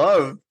 I would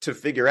love to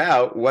figure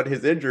out what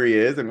his injury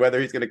is and whether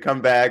he's going to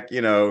come back,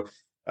 hit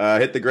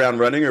the ground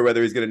running, or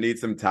whether he's going to need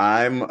some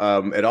time.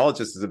 It all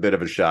just is a bit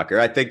of a shocker.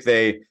 I think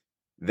they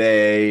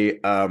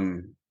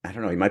I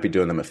don't know, he might be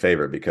doing them a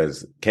favor,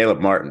 because Caleb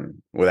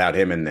Martin, without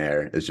him in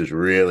there, is just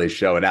really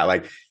showing out.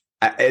 Like,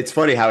 it's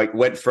funny how it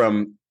went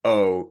from,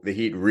 the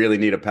Heat really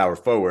need a power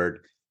forward,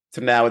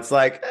 to now it's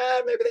like,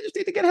 maybe they just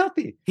need to get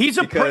healthy.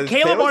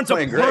 Caleb Martin's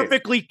a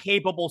perfectly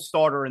capable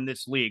starter in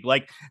this league.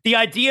 Like, the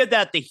idea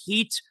that the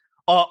Heat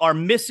are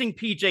missing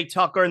PJ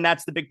Tucker, and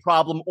that's the big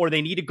problem, or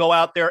they need to go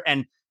out there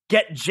and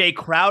get Jay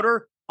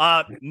Crowder,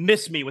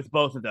 miss me with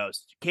both of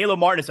those. Caleb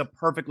Martin is a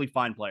perfectly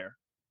fine player.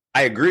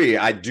 I agree.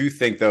 I do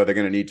think, though, they're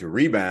going to need to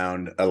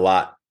rebound a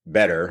lot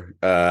better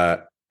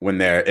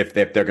if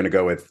they're going to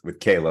go with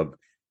Caleb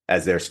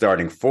as their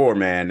starting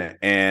 4-man.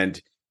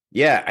 And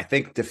yeah, I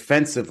think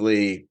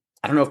defensively,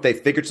 I don't know if they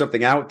figured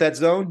something out with that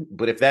zone,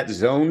 but if that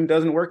zone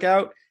doesn't work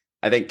out,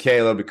 I think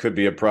Caleb could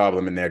be a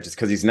problem in there just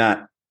because he's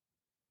not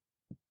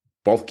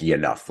bulky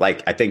enough.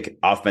 Like, I think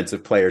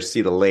offensive players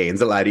see the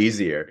lanes a lot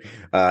easier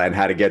and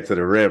how to get to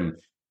the rim.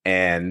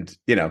 And,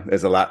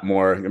 there's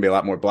going to be a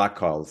lot more block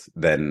calls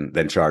than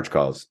charge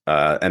calls.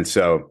 And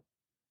so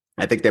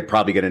I think they're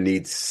probably going to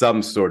need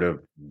some sort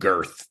of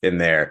girth in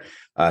there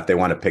if they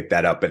want to pick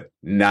that up, but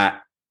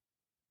not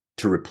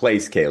to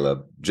replace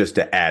Caleb, just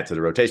to add to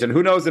the rotation.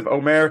 Who knows if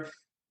Omer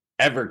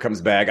ever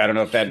comes back? I don't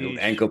know if that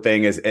ankle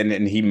thing is,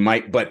 and he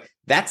might, but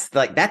that's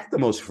the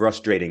most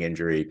frustrating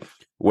injury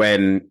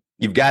when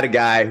you've got a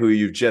guy who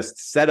you've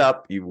just set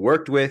up, you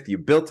worked with, you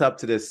built up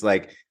to this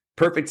like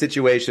perfect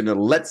situation, and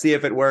let's see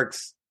if it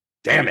works.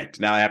 Damn it!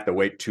 Now I have to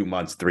wait 2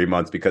 months, 3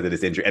 months because of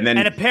this injury, and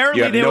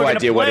apparently they were going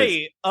to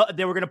play.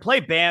 They were going to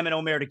play Bam and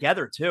Omer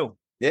together too.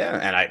 Yeah,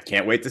 and I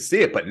can't wait to see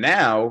it. But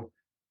now,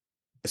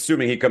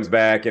 assuming he comes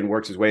back and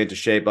works his way into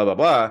shape, blah blah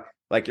blah,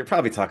 like you're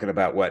probably talking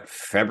about what,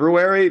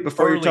 February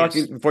before you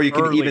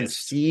can even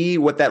see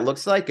what that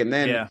looks like, and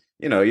then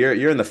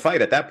you're in the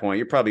fight at that point.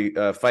 You're probably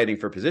fighting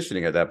for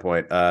positioning at that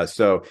point.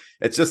 So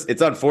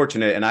it's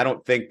unfortunate, and I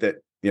don't think that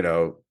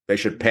they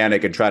should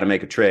panic and try to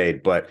make a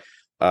trade, but.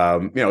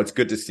 It's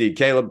good to see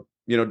Caleb,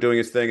 doing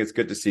his thing. It's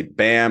good to see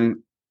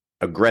Bam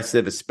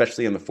aggressive,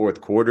 especially in the fourth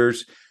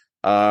quarters.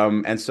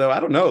 And so I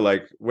don't know,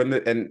 like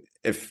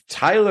if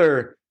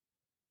Tyler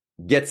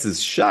gets his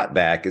shot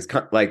back, is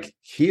like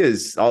he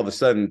is all of a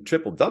sudden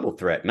triple double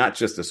threat, not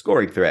just a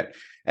scoring threat.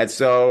 And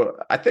so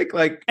I think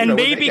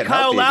maybe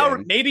Kyle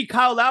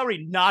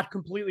Lowry not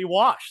completely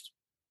washed.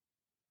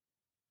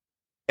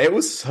 It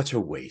was such a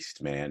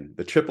waste, man.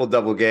 The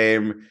triple-double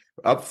game,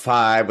 up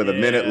 5 with a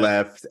minute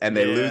left, and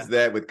they lose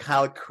that with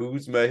Kyle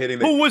Kuzma hitting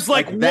who was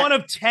like 1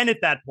 of 10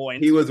 at that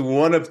point. He was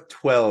 1 of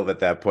 12 at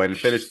that point and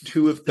finished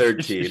 2 of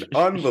 13.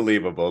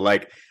 Unbelievable.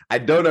 Like, I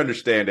don't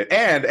understand it.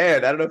 And I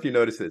don't know if you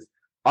noticed this.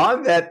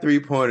 On that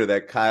three-pointer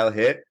that Kyle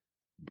hit,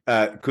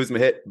 Kuzma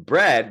hit,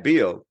 Brad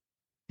Beal,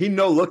 he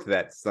no-looked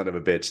that son of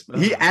a bitch.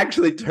 He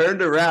actually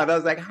turned around. I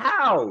was like,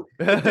 how?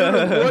 1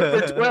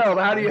 for 12.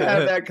 How do you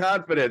have that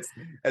confidence?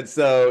 And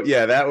so,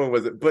 that one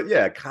was –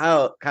 but,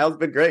 Kyle's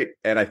been great.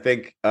 And I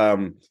think, I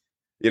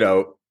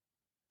don't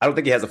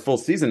think he has a full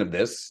season of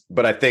this,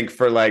 but I think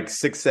for like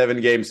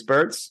 6-7 game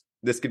spurts,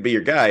 this could be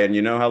your guy. And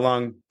you know how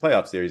long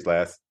playoff series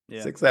last?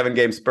 6-7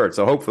 game spurts.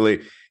 So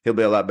hopefully he'll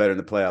be a lot better in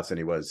the playoffs than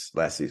he was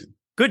last season.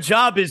 Good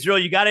job, Israel.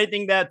 You got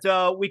anything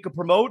that we could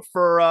promote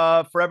for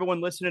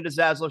everyone listening to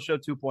Zaslow Show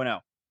 2.0?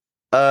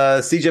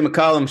 CJ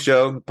McCollum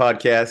Show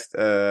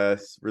podcast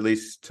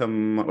released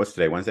what's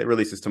today? Wednesday.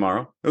 Releases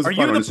tomorrow. It was a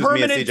fun one. It's just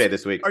me and CJ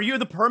this week. Are you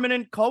the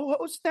permanent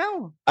co-host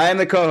now? I am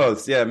the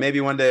co-host. Yeah,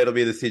 maybe one day it'll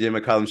be the CJ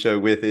McCollum Show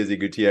with Izzy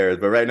Gutierrez,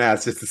 but right now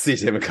it's just the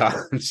CJ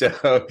McCollum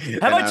Show.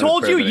 Have I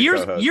told you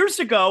years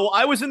ago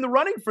I was in the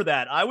running for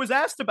that? I was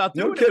asked about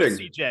doing it with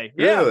CJ.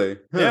 Really?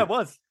 Huh. Yeah, it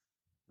was.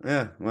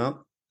 Yeah.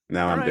 Well.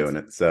 Now I'm doing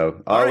it.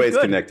 So always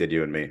connected,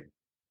 you and me.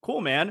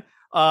 Cool, man.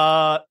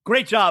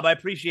 Great job. I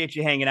appreciate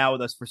you hanging out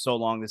with us for so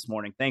long this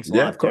morning. Thanks a lot.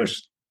 Yeah, of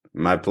course.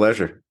 My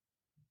pleasure.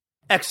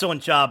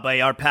 Excellent job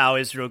by our pal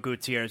Israel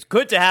Gutierrez.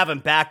 Good to have him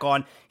back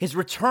on his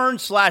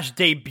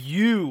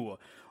return/debut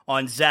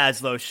on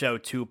Zaslow Show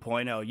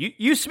 2.0. You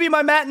used to be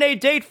my matinee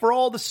date for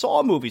all the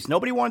Saw movies.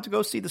 Nobody wanted to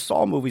go see the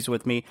Saw movies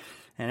with me.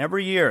 And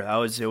every year,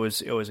 it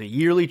was a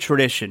yearly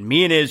tradition.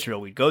 Me and Israel,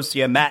 we'd go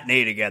see a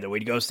matinee together.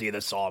 We'd go see the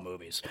Saw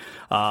movies.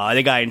 I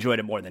think I enjoyed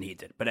it more than he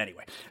did. But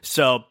anyway,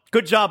 so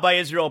good job by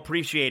Israel.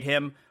 Appreciate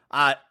him.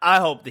 I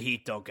hope the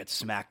Heat don't get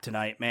smacked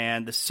tonight,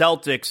 man. The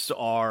Celtics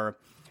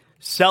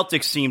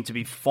seem to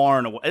be far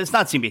and away. It's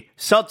not seem to be.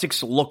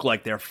 Celtics look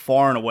like they're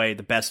far and away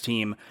the best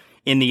team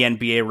in the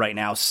NBA right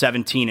now,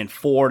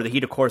 17-4. The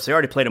Heat, of course, they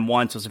already played them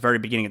once. It was the very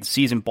beginning of the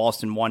season.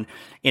 Boston won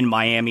in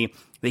Miami.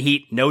 The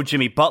Heat, no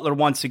Jimmy Butler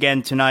once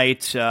again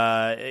tonight.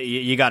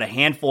 You got a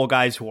handful of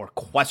guys who are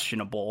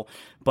questionable,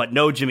 but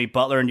no Jimmy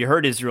Butler. And you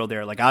heard Israel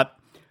there. Like, I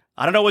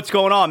don't know what's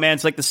going on, man.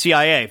 It's like the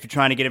CIA. If you're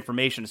trying to get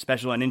information,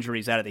 especially on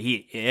injuries out of the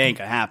Heat, it ain't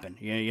going to happen.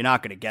 You're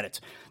not going to get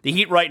it. The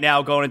Heat right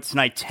now going into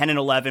tonight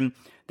 10-11.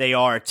 They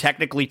are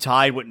technically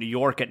tied with New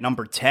York at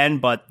number 10,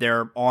 but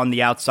they're on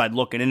the outside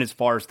looking in as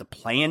far as the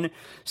play-in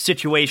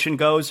situation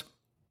goes.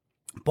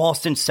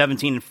 Boston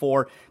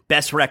 17-4,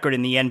 best record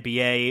in the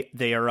NBA.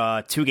 They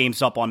are 2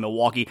 games up on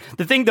Milwaukee.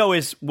 The thing, though,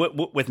 is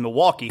with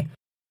Milwaukee,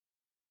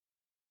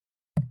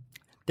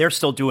 they're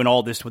still doing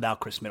all this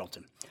without Chris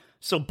Middleton.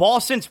 So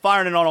Boston's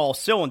firing it on all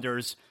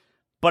cylinders,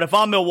 but if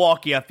I'm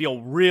Milwaukee, I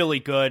feel really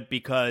good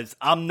because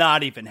I'm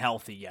not even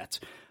healthy yet.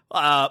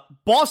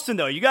 Boston,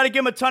 though, you got to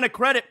give him a ton of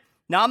credit.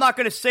 Now, I'm not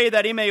going to say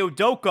that Ime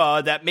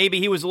Udoka, that maybe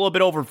he was a little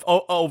bit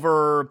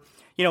over,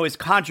 his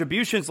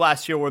contributions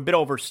last year were a bit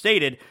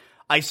overstated.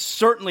 I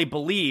certainly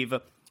believe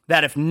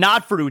that if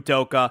not for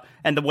Udoka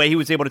and the way he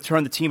was able to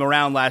turn the team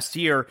around last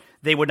year,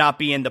 they would not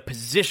be in the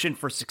position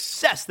for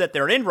success that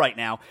they're in right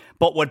now.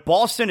 But what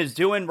Boston is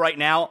doing right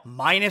now,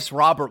 minus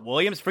Robert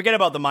Williams, forget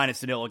about the minus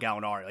Danilo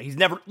Gallinari. He's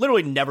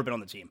literally never been on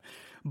the team.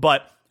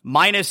 But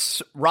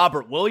minus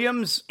Robert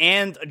Williams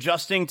and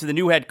adjusting to the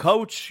new head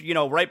coach,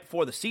 right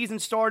before the season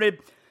started,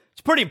 it's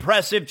It's pretty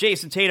impressive.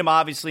 Jason Tatum,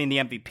 obviously, in the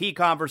MVP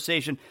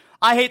conversation.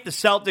 I hate the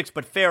Celtics,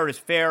 but fair is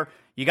fair.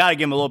 You got to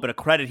give them a little bit of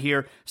credit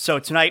here. So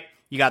tonight,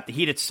 you got the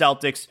Heat at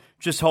Celtics.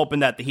 Just hoping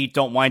that the Heat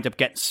don't wind up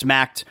getting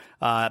smacked.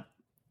 What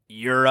do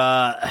you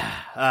want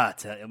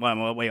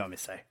me to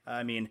say?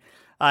 I mean,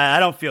 I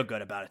don't feel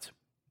good about it.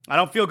 I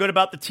don't feel good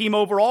about the team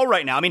overall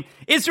right now. I mean,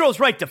 Israel's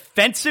right.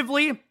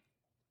 Defensively,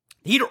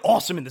 the Heat are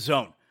awesome in the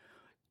zone.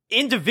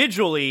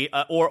 Individually,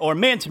 or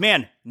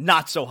man-to-man,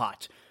 not so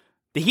hot.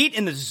 The Heat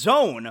in the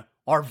zone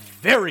are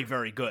very,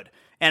 very good.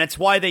 And it's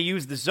why they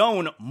use the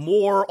zone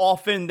more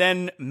often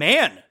than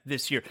man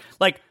this year.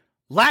 Like,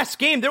 last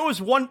game, there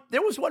was one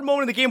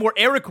moment in the game where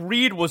Eric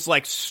Reed was,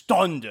 like,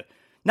 stunned.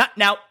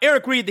 Now,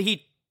 Eric Reed, the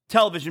Heat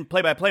television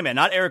play-by-play man,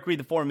 not Eric Reed,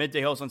 the former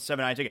midday host on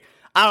 7 Ticket.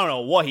 I don't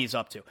know what he's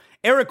up to.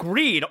 Eric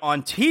Reed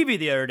on TV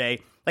the other day,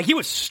 like, he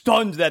was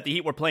stunned that the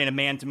Heat were playing a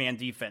man-to-man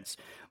defense.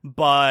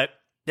 But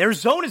their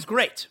zone is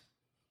great.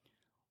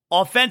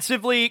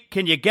 Offensively,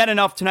 can you get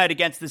enough tonight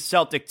against this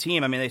Celtic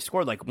team? I mean, they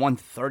scored like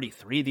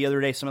 133 the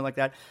other day, something like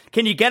that.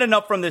 Can you get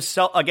enough from this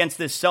against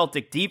this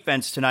Celtic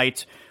defense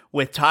tonight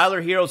with Tyler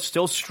Hero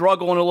still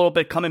struggling a little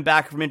bit, coming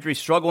back from injury,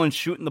 struggling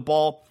shooting the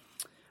ball?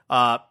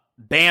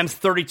 Bam's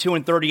 32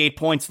 and 38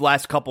 points the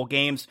last couple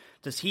games.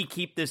 Does he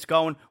keep this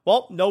going?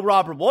 Well, no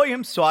Robert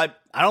Williams, so I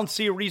don't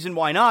see a reason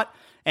why not.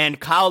 And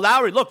Kyle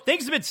Lowry, look,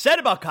 things have been said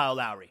about Kyle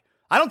Lowry.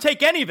 I don't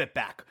take any of it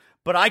back,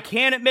 but I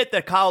can admit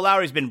that Kyle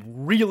Lowry's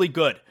been really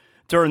good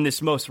during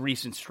this most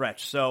recent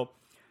stretch. So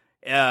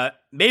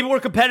maybe we're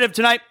competitive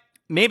tonight.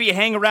 Maybe you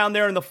hang around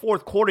there in the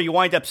fourth quarter. You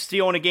wind up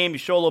stealing a game. You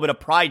show a little bit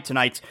of pride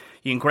tonight.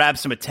 You can grab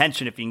some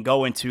attention if you can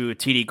go into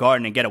TD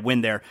Garden and get a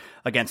win there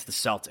against the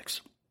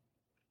Celtics.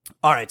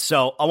 All right,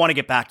 so I want to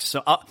get back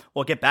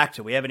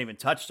to we haven't even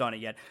touched on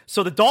it yet.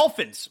 So the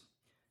Dolphins,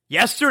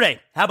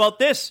 yesterday, how about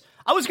this?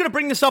 I was going to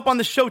bring this up on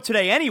the show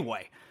today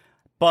anyway,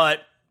 but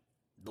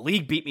the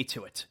league beat me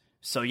to it.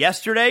 So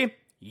yesterday,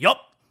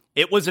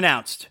 it was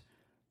announced.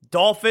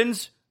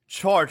 Dolphins,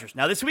 Chargers.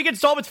 Now, this weekend's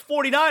Dolphins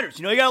 49ers.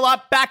 You know, you got a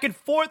lot back and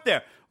forth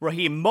there.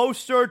 Raheem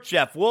Mostert,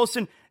 Jeff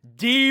Wilson,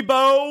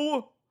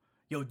 Debo.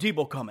 Yo,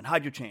 Debo coming.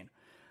 Hide your chain.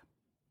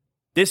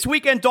 This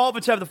weekend,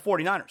 Dolphins have the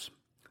 49ers.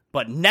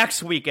 But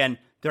next weekend,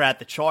 they're at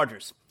the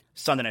Chargers.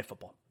 Sunday Night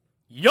Football.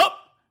 Yup,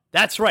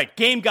 that's right.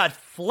 Game got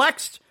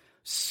flexed.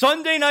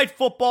 Sunday Night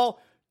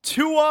Football.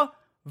 Tua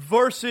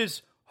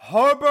versus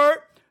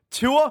Herbert.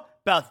 Tua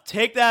about to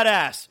take that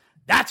ass.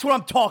 That's what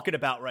I'm talking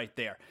about right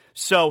there.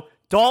 So,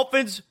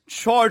 Dolphins,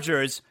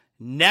 Chargers,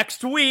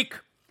 next week,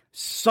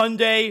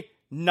 Sunday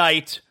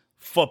Night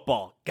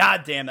Football.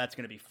 God damn, that's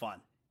going to be fun.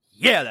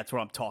 Yeah, that's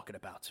what I'm talking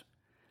about.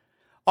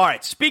 All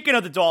right, speaking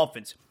of the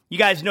Dolphins, you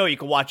guys know you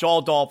can watch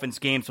all Dolphins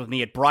games with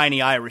me at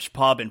Briney Irish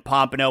Pub in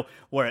Pompano,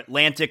 where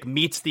Atlantic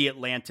meets the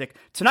Atlantic.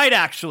 Tonight,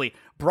 actually,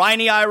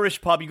 Briney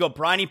Irish Pub. You go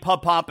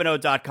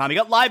BrineyPubPompano.com. You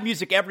got live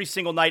music every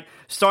single night.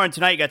 Starting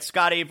tonight, you got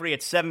Scott Avery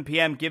at 7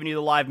 p.m. giving you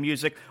the live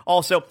music.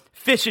 Also,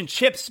 fish and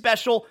chips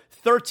special.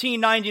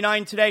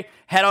 $13.99 today.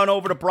 Head on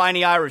over to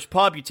Briney Irish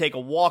Pub. You take a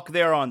walk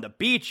there on the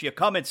beach. You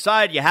come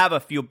inside. You have a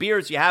few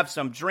beers. You have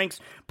some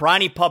drinks.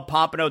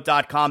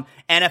 BrineyPubPompano.com.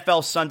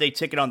 NFL Sunday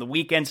ticket on the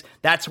weekends.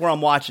 That's where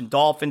I'm watching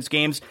Dolphins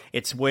games.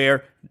 It's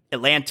where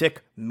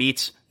Atlantic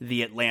meets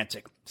the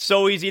Atlantic.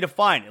 So easy to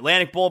find.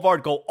 Atlantic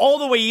Boulevard. Go all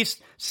the way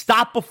east.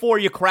 Stop before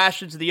you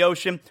crash into the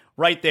ocean.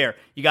 Right there,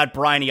 you got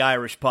Briney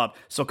Irish Pub.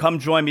 So come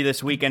join me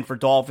this weekend for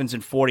Dolphins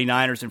and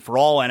 49ers and for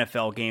all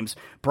NFL games.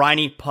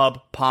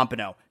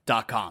 BrineyPubPompano.com.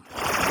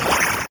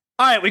 All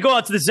right, we go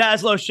out to the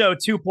Zaslow Show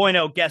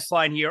 2.0 guest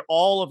line here.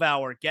 All of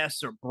our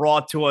guests are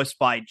brought to us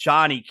by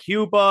Johnny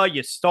Cuba.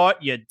 You start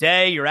your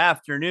day, your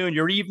afternoon,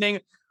 your evening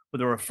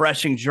with a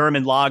refreshing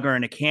German lager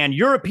in a can.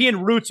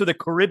 European roots with a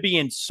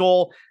Caribbean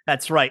soul.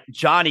 That's right,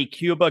 Johnny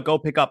Cuba. Go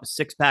pick up a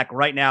six-pack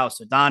right now.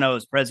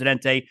 Sedano's,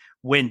 Presidente,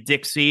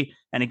 Winn-Dixie.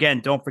 And again,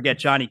 don't forget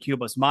Johnny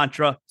Cuba's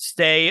mantra,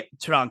 stay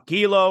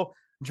tranquilo.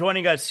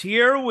 Joining us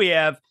here, we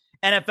have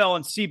NFL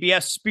and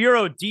CBS,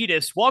 Spiro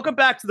Dedes. Welcome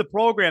back to the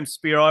program,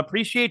 Spiro. I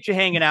appreciate you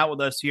hanging out with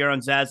us here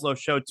on Zaslow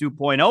Show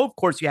 2.0. Of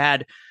course, you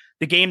had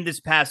the game this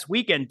past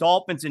weekend,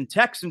 Dolphins and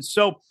Texans.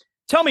 So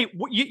tell me,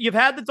 you've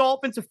had the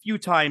Dolphins a few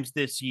times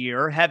this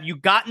year. Have you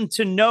gotten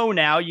to know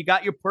now? You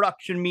got your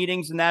production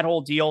meetings and that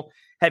whole deal.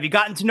 Have you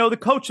gotten to know the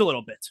coach a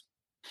little bit?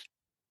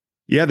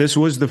 Yeah, this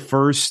was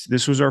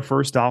our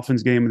first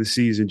Dolphins game of the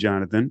season,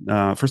 Jonathan.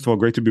 First of all,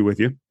 great to be with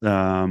you.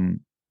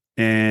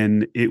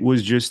 And it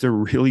was just a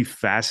really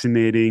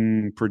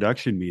fascinating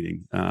production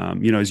meeting.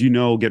 As you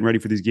know, getting ready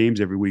for these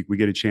games every week, we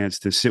get a chance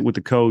to sit with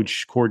the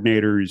coach,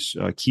 coordinators,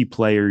 key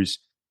players.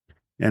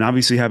 And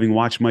obviously, having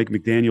watched Mike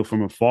McDaniel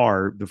from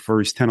afar the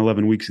first 10,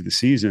 11 weeks of the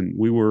season,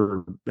 we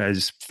were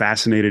as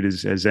fascinated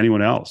as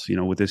anyone else,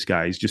 with this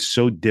guy. He's just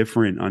so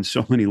different on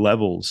so many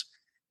levels.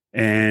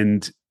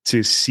 And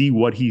to see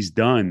what he's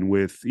done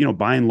with,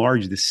 by and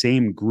large, the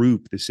same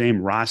group, the same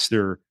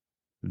roster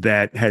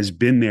that has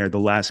been there the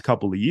last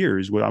couple of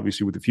years,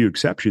 obviously with a few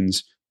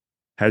exceptions,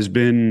 has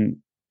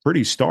been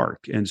pretty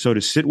stark. And so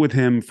to sit with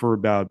him for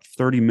about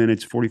 30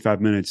 minutes,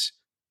 45 minutes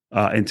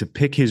and to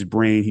pick his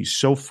brain. He's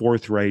so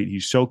forthright.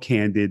 He's so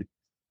candid,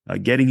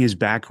 getting his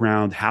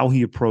background, how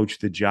he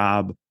approached the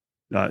job,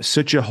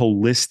 such a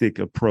holistic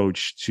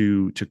approach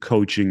to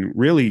coaching.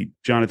 Really,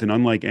 Jonathan,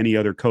 unlike any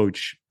other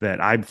coach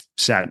that I've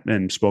sat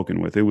and spoken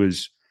with, it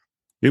was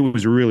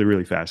really,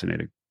 really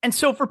fascinating. And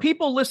so for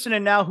people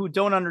listening now who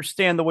don't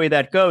understand the way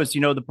that goes, the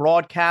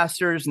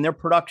broadcasters and their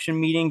production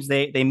meetings,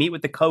 they meet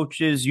with the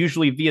coaches,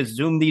 usually via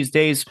Zoom these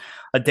days,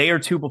 a day or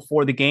two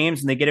before the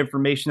games, and they get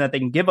information that they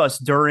can give us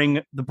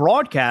during the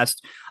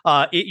broadcast.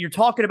 You're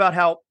talking about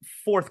how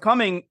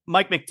forthcoming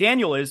Mike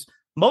McDaniel is.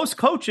 Most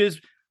coaches,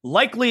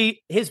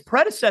 likely his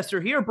predecessor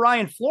here,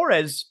 Brian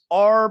Flores,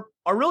 are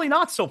really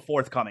not so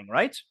forthcoming,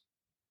 right?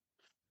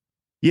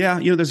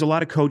 Yeah, there's a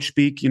lot of coach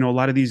speak. A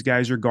lot of these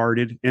guys are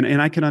guarded,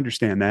 and I can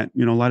understand that.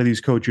 A lot of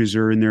these coaches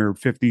are in their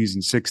 50s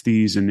and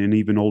 60s and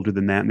even older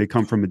than that, and they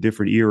come from a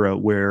different era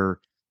where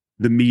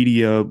the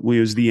media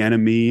was the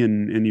enemy,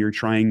 and you're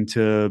trying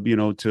to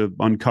to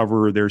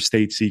uncover their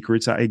state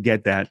secrets. I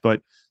get that,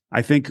 but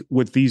I think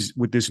with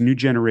this new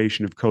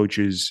generation of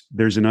coaches,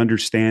 there's an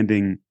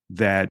understanding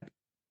that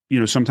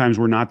sometimes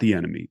we're not the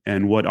enemy,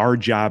 and what our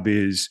job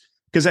is.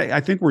 Because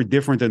I think we're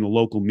different than the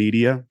local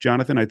media,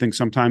 Jonathan. I think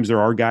sometimes there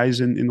are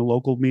guys in the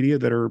local media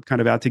that are kind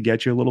of out to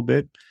get you a little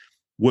bit.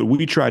 What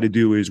we try to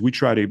do is we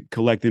try to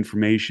collect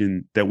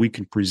information that we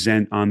can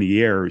present on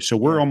the air. So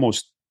we're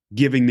almost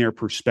giving their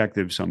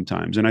perspective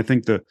sometimes. And I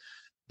think the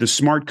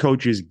smart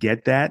coaches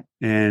get that.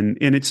 And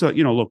it's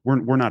look,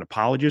 we're not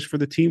apologists for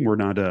the team. We're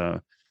not an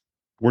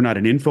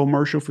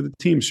infomercial for the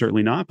team,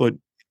 certainly not. But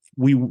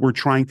we're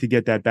trying to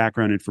get that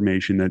background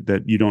information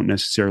that you don't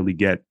necessarily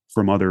get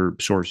from other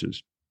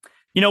sources.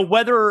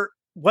 Whether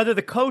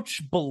the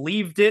coach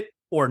believed it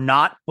or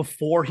not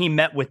before he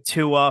met with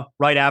Tua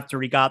right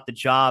after he got the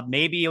job,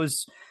 maybe it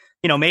was,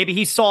 maybe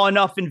he saw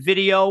enough in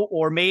video,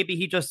 or maybe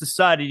he just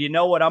decided,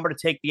 what, I'm going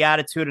to take the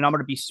attitude and I'm going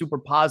to be super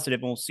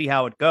positive and we'll see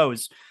how it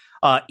goes.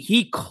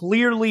 He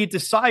clearly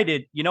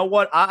decided,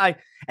 what,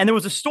 and there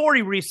was a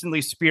story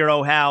recently,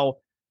 Spiro, how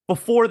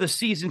before the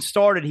season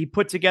started, he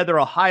put together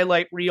a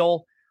highlight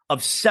reel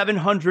of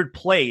 700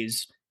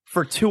 plays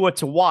for Tua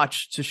to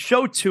watch to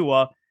show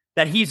Tua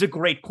that he's a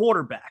great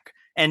quarterback.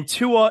 And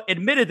Tua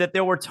admitted that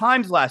there were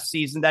times last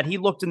season that he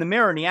looked in the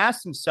mirror and he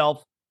asked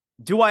himself,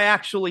 do I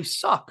actually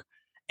suck?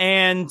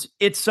 And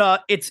it's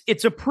a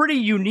pretty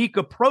unique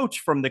approach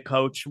from the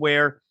coach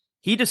where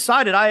he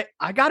decided, I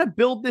got to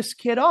build this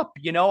kid up.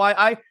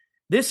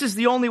 This is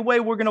the only way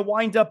we're going to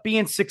wind up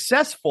being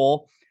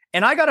successful.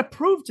 And I got to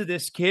prove to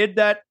this kid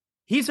that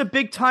he's a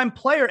big time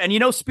player. And,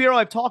 Spiro,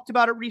 I've talked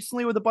about it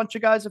recently with a bunch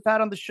of guys I've had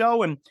on the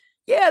show, and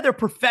yeah, they're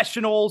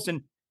professionals,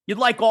 and you'd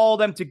like all of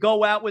them to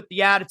go out with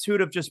the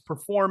attitude of just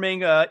performing,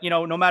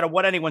 no matter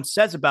what anyone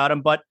says about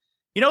him. But,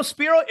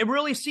 Spiro, it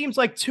really seems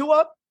like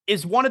Tua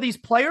is one of these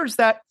players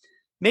that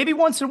maybe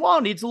once in a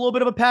while needs a little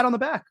bit of a pat on the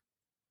back.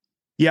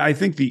 Yeah, I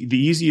think the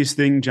easiest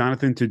thing,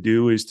 Jonathan, to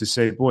do is to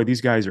say, boy, these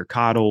guys are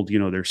coddled,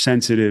 they're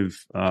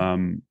sensitive.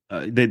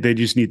 They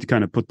just need to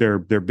kind of put their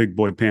big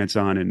boy pants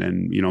on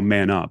and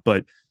man up.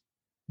 But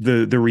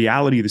the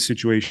reality of the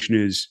situation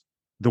is,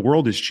 the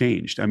world has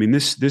changed. I mean,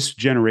 this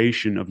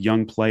generation of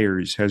young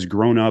players has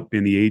grown up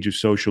in the age of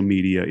social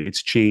media.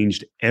 It's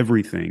changed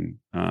everything.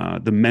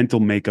 The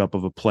mental makeup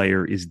of a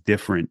player is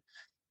different.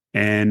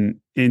 And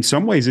in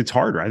some ways it's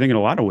harder. I think in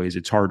a lot of ways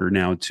it's harder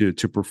now to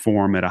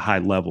perform at a high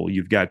level.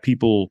 You've got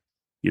people,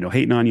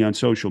 hating on you on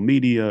social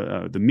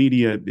media. The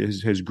media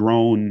has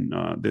grown.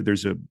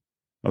 There's a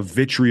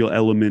vitriol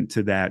element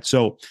to that.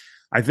 So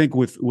I think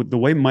with the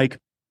way Mike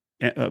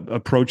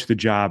approached the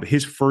job,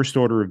 his first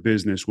order of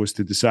business was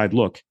to decide,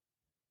 look,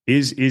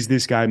 is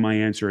this guy my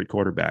answer at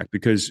quarterback?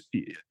 Because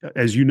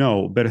as you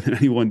know, better than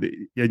anyone,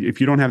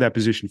 if you don't have that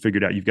position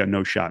figured out, you've got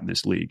no shot in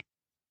this league.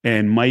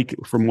 And Mike,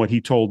 from what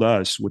he told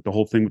us with the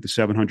whole thing with the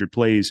 700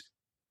 plays,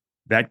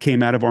 that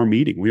came out of our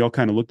meeting. We all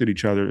kind of looked at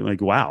each other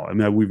like, wow, I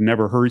mean, we've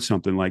never heard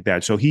something like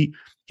that. So he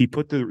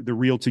put the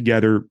reel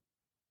together.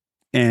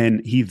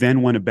 And he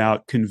then went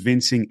about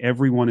convincing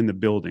everyone in the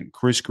building,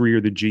 Chris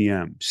Greer, the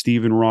GM,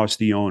 Stephen Ross,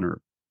 the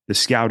owner, the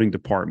scouting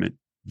department.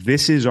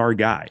 This is our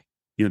guy.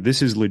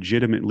 This is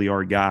legitimately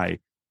our guy.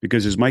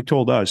 Because as Mike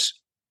told us,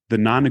 the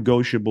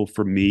non-negotiable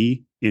for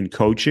me in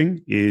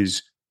coaching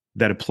is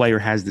that a player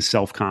has the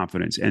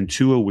self-confidence. And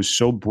Tua was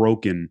so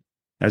broken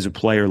as a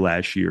player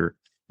last year.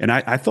 And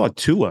I thought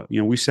Tua,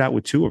 we sat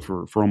with Tua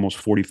for almost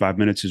 45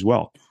 minutes as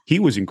well. He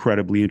was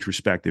incredibly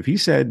introspective. He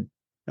said,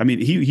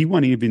 he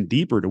went even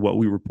deeper to what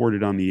we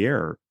reported on the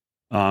air.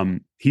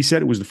 He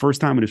said it was the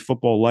first time in his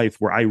football life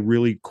where I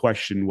really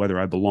questioned whether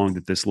I belonged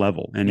at this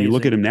level. And you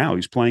look at him now,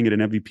 he's playing at an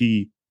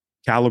MVP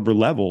caliber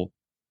level.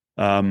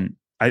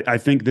 I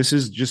think this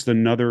is just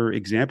another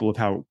example of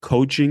how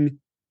coaching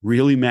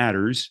really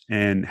matters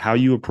and how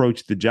you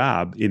approach the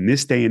job in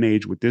this day and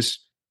age with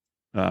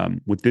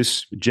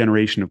this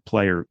generation of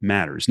player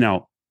matters.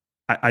 Now,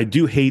 I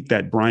do hate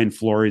that Brian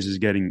Flores is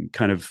getting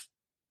kind of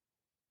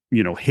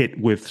hit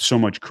with so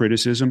much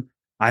criticism.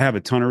 I have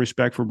a ton of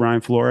respect for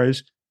Brian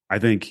Flores. I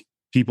think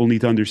people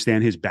need to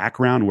understand his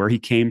background, where he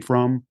came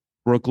from,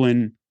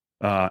 Brooklyn,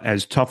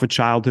 as tough a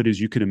childhood as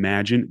you could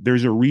imagine.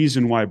 There's a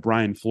reason why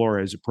Brian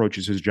Flores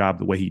approaches his job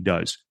the way he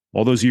does.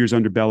 All those years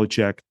under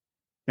Belichick.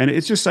 And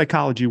it's just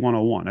psychology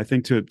 101. I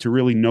think to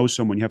really know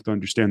someone, you have to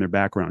understand their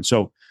background.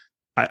 So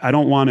I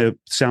don't want to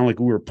sound like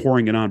we were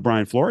pouring it on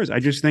Brian Flores. I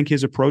just think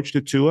his approach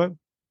to Tua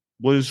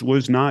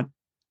was not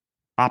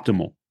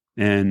optimal.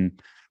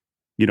 And,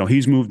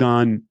 he's moved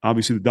on.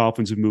 Obviously, the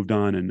Dolphins have moved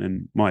on,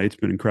 and it's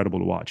been incredible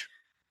to watch.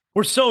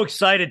 We're so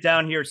excited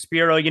down here,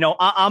 Spiro.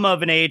 I'm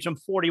of an age, I'm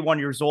 41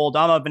 years old.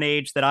 I'm of an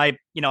age that I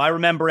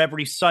remember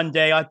every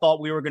Sunday I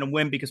thought we were going to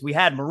win because we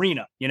had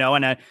Marina,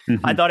 and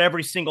I thought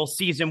every single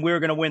season we were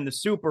going to win the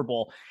Super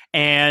Bowl.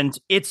 And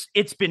it's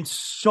been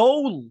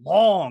so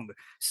long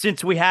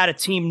since we had a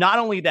team, not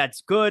only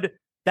that's good,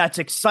 that's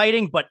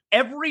exciting, but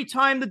every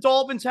time the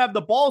Dolphins have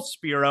the ball,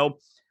 Spiro,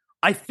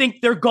 I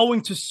think they're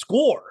going to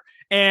score.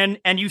 And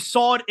you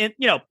saw it in,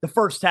 the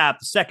first half.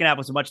 The second half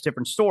was a much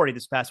different story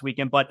this past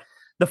weekend, but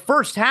the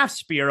first half,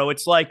 Spiro,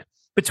 it's like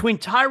between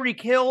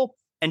Tyreek Hill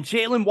and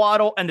Jalen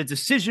Waddle and the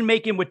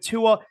decision-making with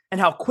Tua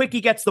and how quick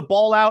he gets the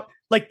ball out,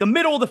 like the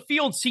middle of the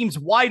field seems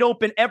wide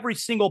open every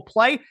single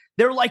play.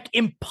 They're like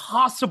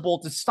impossible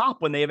to stop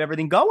when they have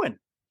everything going.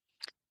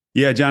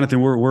 Yeah,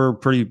 Jonathan, we're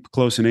pretty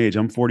close in age.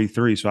 I'm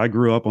 43, so I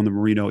grew up on the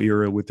Marino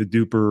era with the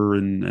Duper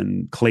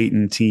and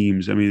Clayton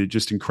teams. I mean, it's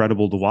just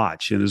incredible to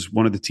watch. And it's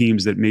one of the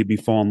teams that made me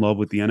fall in love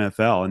with the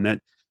NFL. And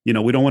that, we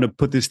don't want to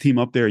put this team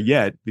up there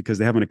yet because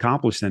they haven't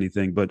accomplished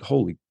anything, but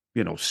holy,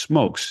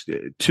 smokes,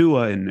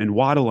 Tua and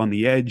Waddle on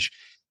the edge,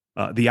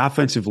 the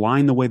offensive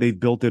line, the way they've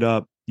built it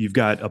up. You've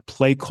got a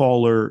play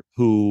caller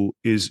who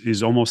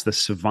is almost a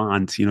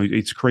savant.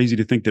 It's crazy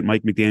to think that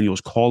Mike McDaniel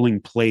is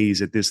calling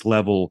plays at this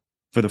level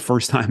for the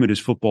first time in his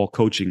football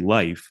coaching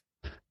life.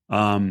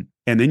 And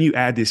then you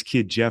add this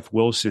kid, Jeff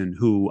Wilson,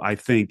 who I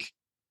think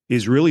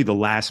is really the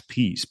last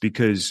piece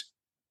because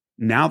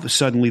now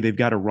suddenly they've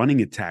got a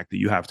running attack that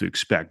you have to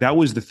expect. That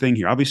was the thing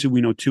here. Obviously,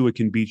 we know Tua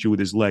can beat you with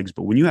his legs,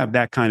 but when you have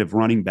that kind of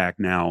running back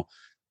now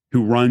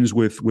who runs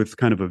with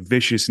kind of a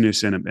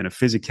viciousness and a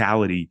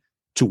physicality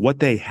to what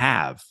they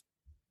have,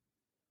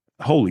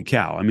 holy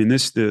cow. I mean,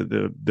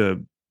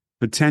 the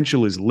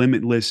potential is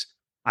limitless.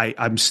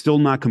 I'm still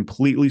not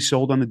completely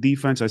sold on the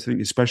defense. I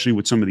think especially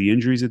with some of the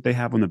injuries that they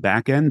have on the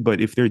back end,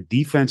 but if their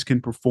defense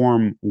can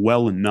perform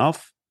well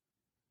enough,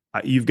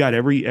 you've got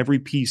every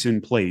piece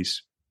in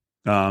place.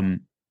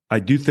 I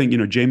do think,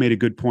 Jay made a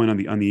good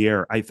point on the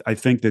air. I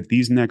think that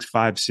these next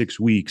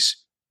 5-6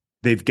 weeks,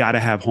 they've got to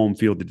have home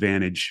field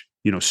advantage,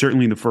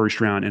 certainly in the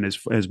first round and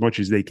as much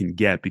as they can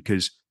get,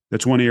 because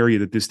that's one area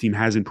that this team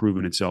hasn't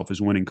proven itself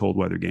is winning cold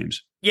weather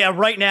games. Yeah,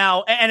 right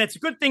now. And it's a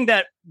good thing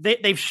that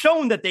they've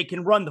shown that they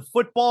can run the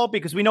football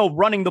because we know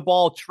running the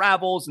ball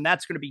travels, and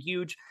that's going to be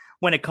huge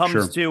when it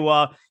comes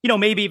to,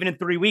 maybe even in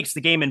 3 weeks,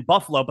 the game in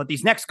Buffalo. But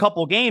these next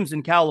couple games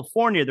in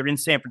California, they're in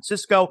San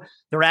Francisco.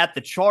 They're at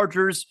the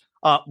Chargers.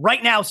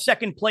 Right now,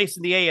 second place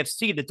in the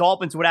AFC. The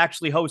Dolphins would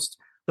actually host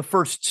the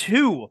first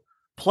two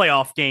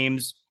playoff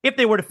games if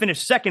they were to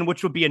finish second,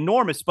 which would be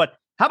enormous. But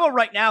how about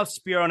right now,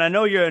 Spiro? And I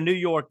know you're a New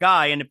York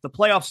guy, and if the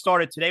playoffs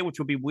started today, which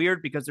would be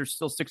weird because there's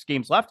still 6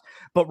 games left,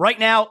 but right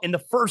now in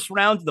the first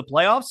round of the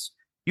playoffs,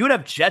 you would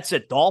have Jets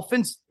at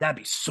Dolphins. That'd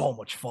be so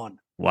much fun.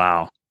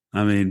 Wow.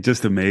 I mean,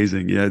 just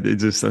amazing. Yeah,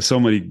 it's just so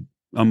many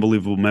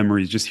unbelievable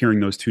memories just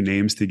hearing those two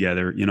names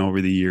together, over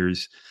the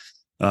years.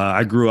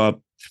 I grew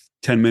up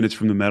 10 minutes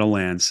from the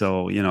Meadowlands,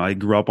 so, I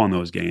grew up on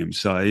those games.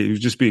 So it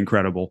would just be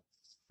incredible.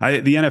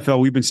 The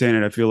NFL, we've been saying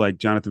it, I feel like,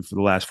 Jonathan, for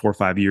the last 4 or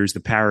 5 years, the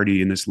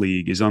parity in this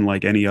league is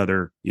unlike any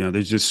other.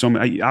 There's just so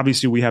many.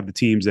 Obviously, we have the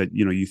teams that,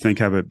 you think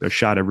have a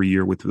shot every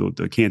year with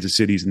the Kansas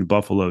Cities and the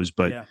Buffaloes.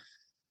 But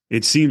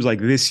It seems like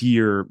this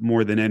year,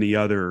 more than any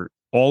other,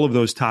 all of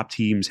those top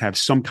teams have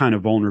some kind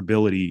of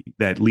vulnerability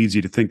that leads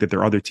you to think that there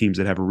are other teams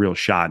that have a real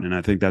shot. And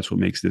I think that's what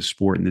makes this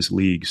sport and this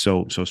league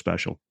so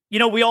special.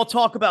 We all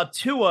talk about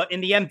Tua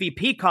in the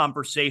MVP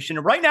conversation.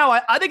 And right now,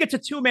 I think it's a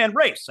 2-man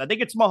race. I think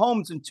it's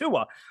Mahomes and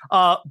Tua.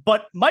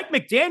 But Mike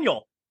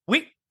McDaniel,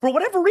 for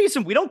whatever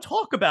reason, we don't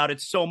talk about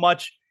it so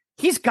much.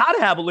 He's got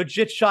to have a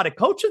legit shot at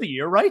Coach of the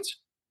Year, right?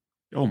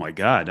 Oh, my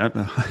God.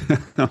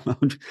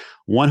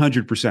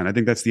 100%. I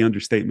think that's the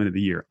understatement of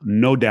the year.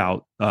 No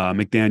doubt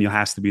McDaniel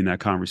has to be in that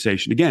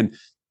conversation. Again,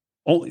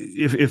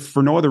 if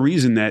for no other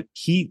reason that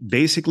he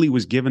basically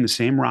was given the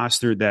same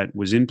roster that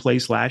was in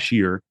place last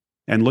year,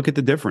 and look at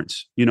the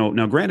difference.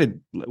 Now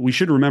granted, we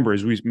should remember,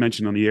 as we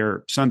mentioned on the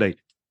air Sunday,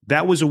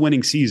 that was a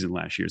winning season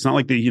last year. It's not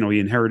like he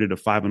inherited a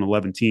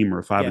 5-11 team or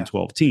a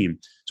 5-12 team.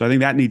 So I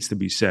think that needs to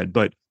be said.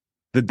 But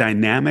the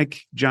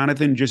dynamic,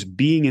 Jonathan, just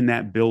being in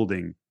that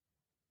building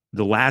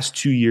the last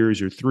 2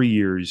 years or 3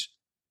 years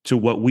to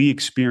what we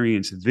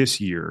experienced this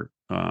year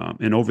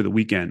and over the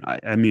weekend.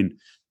 I mean,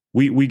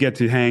 we get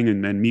to hang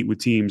and meet with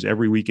teams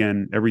every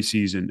weekend, every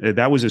season.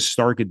 That was as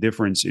stark a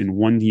difference in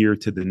 1 year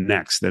to the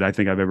next that I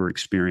think I've ever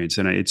experienced.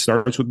 And it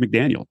starts with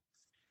McDaniel.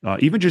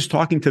 Even just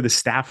talking to the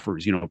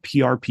staffers,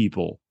 PR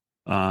people,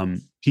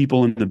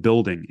 people in the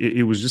building,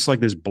 it was just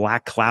like this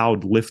black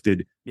cloud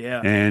lifted.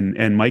 Yeah.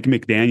 And Mike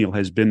McDaniel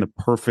has been the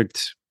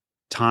perfect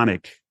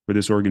tonic for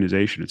this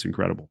organization. It's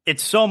incredible.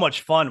 It's so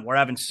much fun. We're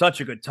having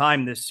such a good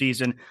time this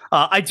season.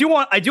 I do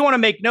want to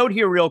make note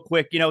here real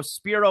quick.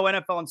 Spiro,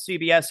 NFL, and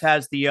CBS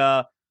has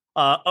the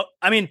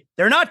I mean,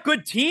 they're not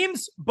good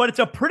teams, but it's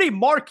a pretty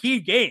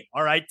marquee game.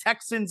 All right.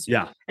 Texans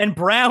and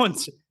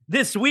Browns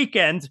this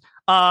weekend.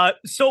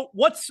 So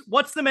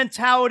what's the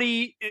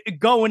mentality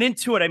going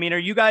into it? I mean, are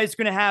you guys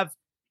going to have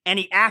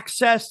any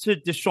access to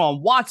Deshaun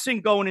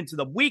Watson going into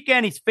the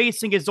weekend? He's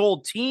facing his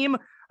old team.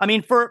 I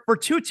mean, for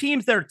two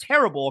teams that are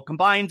terrible,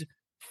 combined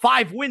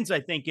 5 wins, I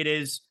think it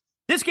is.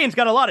 This game's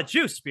got a lot of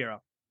juice,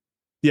 Spiro.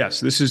 Yes,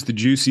 this is the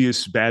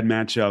juiciest bad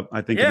matchup,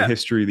 I think, in the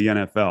history of the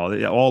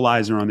NFL. All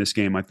eyes are on this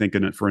game, I think,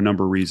 for a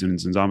number of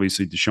reasons. And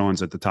obviously,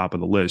 Deshaun's at the top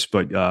of the list.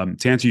 But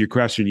to answer your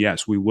question,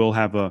 yes, we will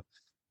have a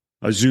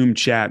Zoom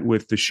chat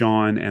with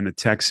Deshaun and the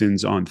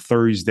Texans on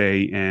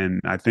Thursday.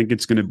 And I think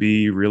it's going to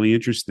be really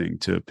interesting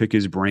to pick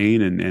his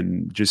brain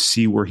and just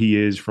see where he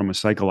is from a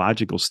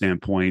psychological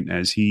standpoint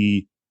as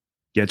he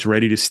gets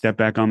ready to step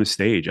back on the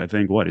stage. I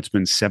think, it's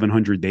been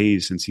 700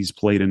 days since he's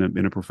played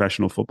in a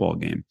professional football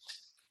game.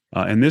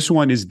 And this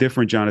one is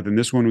different, Jonathan.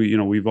 This one,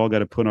 we've all got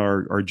to put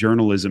our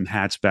journalism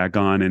hats back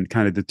on and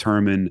kind of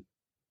determine,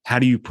 how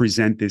do you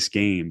present this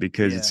game?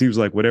 Because it seems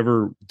like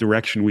whatever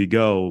direction we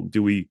go,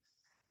 do we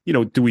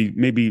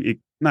maybe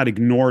not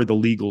ignore the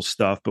legal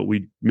stuff, but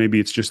maybe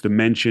it's just a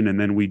mention and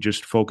then we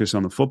just focus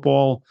on the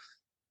football,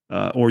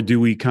 or do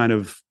we kind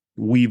of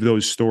weave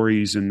those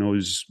stories and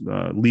those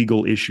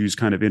legal issues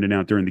kind of in and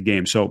out during the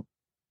game? So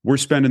we're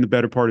spending the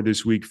better part of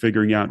this week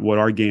figuring out what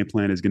our game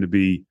plan is going to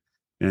be.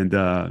 And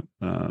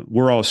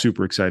we're all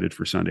super excited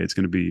for Sunday. It's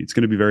going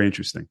to be very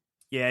interesting.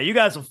 Yeah, you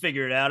guys will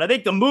figure it out. I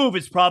think the move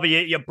is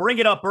probably you bring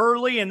it up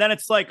early, and then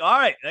it's like, all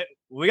right,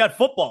 we got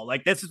football.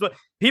 Like, this is what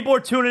people are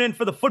tuning in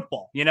for, the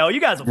football. You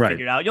guys will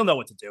figure it out. You'll know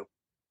what to do.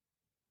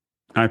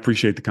 I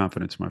appreciate the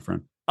confidence, my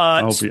friend. I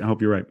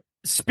hope you're right.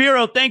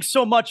 Spiro, thanks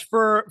so much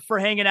for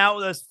hanging out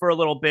with us for a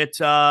little bit.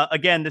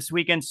 Again, this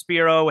weekend,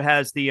 Spiro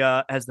has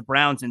the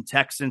Browns and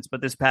Texans,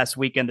 but this past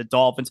weekend, the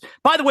Dolphins.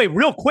 By the way,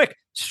 real quick,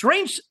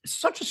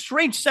 such a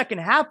strange second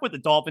half with the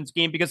Dolphins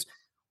game, because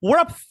we're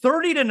up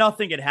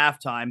 30-0 at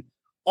halftime.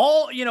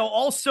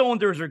 All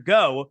cylinders are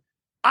go.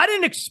 I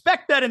didn't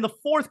expect that in the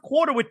fourth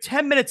quarter with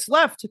 10 minutes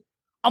left.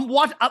 I'm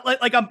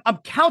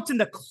counting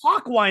the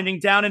clock winding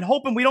down and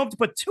hoping we don't have to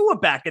put Tua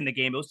back in the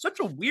game. It was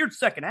such a weird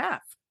second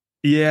half.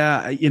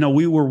 Yeah,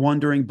 we were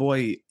wondering,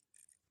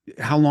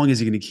 how long is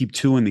he going to keep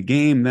Tua in the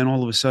game? Then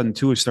all of a sudden,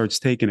 Tua starts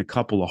taking a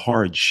couple of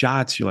hard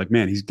shots. You're like,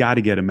 man, he's got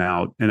to get him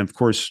out. And of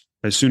course,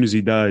 as soon as he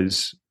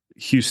does,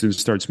 Houston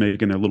starts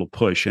making a little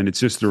push. And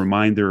it's just a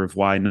reminder of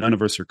why none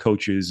of us are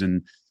coaches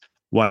and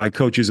why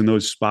coaches in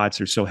those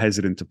spots are so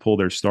hesitant to pull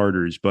their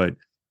starters. But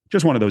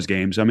just one of those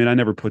games. I mean, I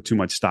never put too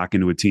much stock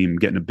into a team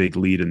getting a big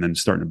lead and then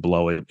starting to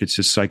blow it. It's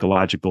just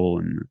psychological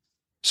and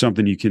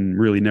something you can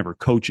really never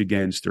coach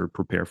against or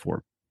prepare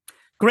for.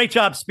 Great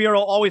job, Spiro.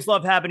 Always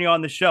love having you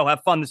on the show.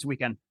 Have fun this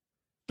weekend.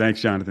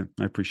 Thanks, Jonathan.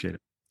 I appreciate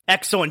it.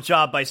 Excellent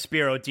job by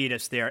Spiro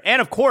Ditas there.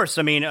 And of course,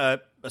 I mean,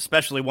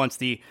 especially once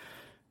the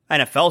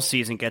NFL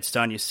season gets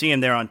done, you see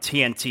him there on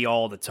TNT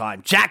all the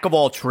time. Jack of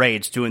all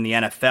trades, doing the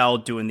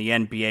NFL, doing the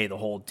NBA, the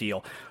whole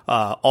deal.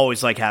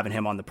 Always like having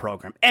him on the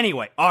program.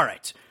 Anyway, all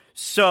right.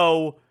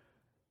 So,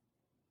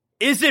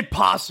 is it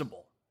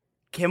possible?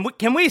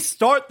 Can we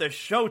start the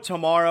show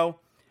tomorrow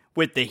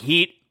with the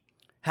Heat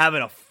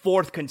having a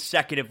 4th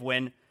consecutive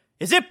win?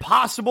 Is it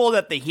possible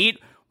that the Heat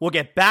will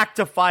get back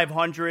to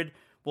 500,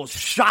 will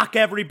shock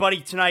everybody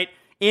tonight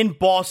in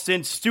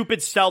Boston, stupid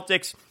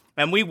Celtics,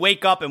 and we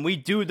wake up and we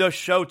do the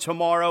show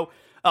tomorrow?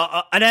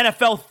 An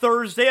NFL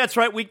Thursday, that's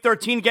right, Week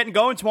 13 getting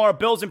going tomorrow,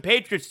 Bills and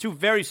Patriots, 2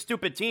 very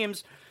stupid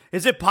teams.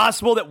 Is it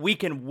possible that we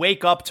can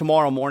wake up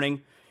tomorrow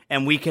morning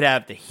and we could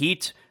have the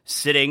Heat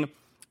sitting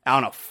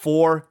on a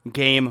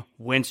 4-game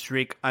win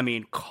streak? I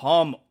mean,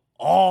 come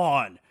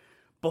on.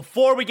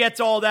 Before we get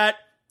to all that,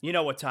 you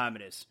know what time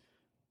it is.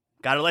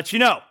 Got to let you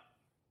know.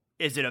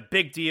 Is it a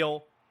big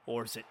deal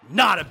or is it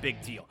not a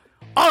big deal?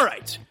 All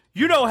right,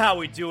 you know how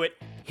we do it.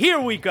 Here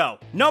we go.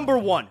 Number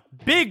 1,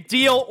 big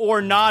deal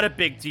or not a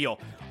big deal.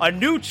 A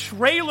new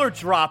trailer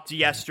dropped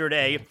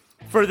yesterday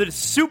for the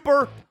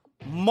Super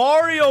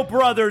Mario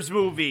Brothers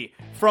movie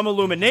from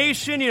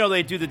Illumination.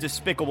 They do the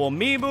Despicable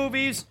Me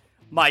movies.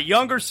 My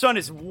younger son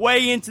is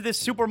way into this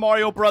Super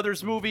Mario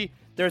Brothers movie.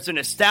 There's a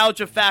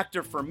nostalgia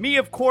factor for me,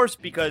 of course,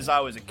 because I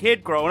was a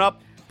kid growing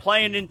up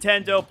playing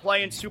Nintendo,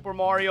 playing Super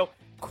Mario.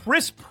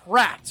 Chris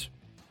Pratt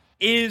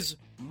is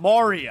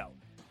Mario.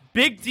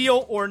 Big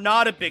deal or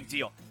not a big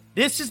deal?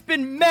 This has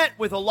been met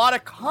with a lot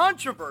of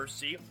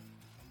controversy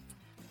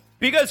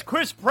because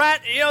Chris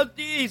Pratt,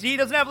 he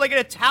doesn't have like an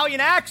Italian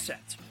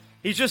accent.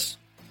 He's just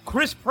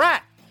Chris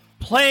Pratt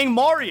playing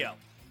Mario.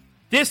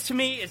 This to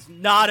me is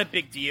not a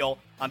big deal.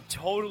 I'm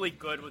totally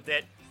good with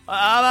it.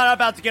 I'm not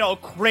about to get all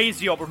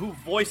crazy over who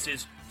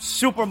voices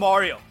Super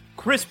Mario.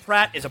 Chris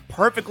Pratt is a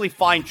perfectly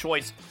fine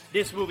choice.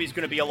 This movie is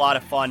going to be a lot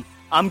of fun.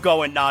 I'm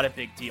going not a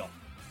big deal.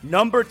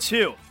 Number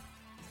 2,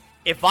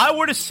 if I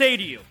were to say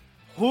to you,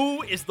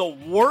 who is the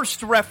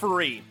worst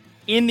referee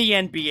in the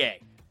NBA?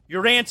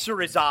 Your answer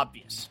is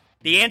obvious.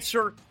 The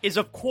answer is,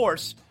 of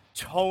course,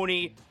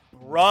 Tony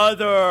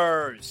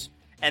Brothers.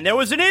 And there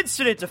was an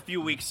incident a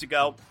few weeks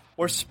ago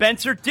where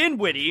Spencer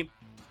Dinwiddie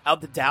of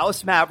the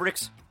Dallas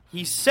Mavericks,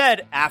 he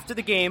said after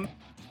the game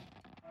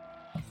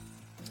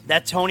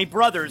that Tony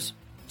Brothers,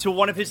 to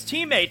one of his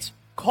teammates,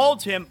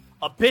 called him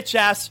a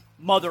bitch-ass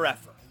mother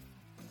effer.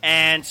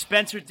 And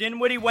Spencer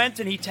Dinwiddie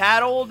went and he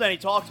tattled and he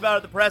talked about it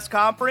at the press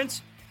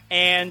conference.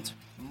 And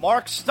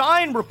Mark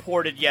Stein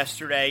reported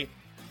yesterday,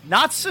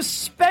 not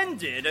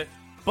suspended,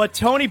 but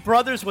Tony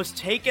Brothers was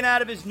taken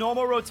out of his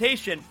normal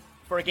rotation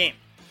for a game.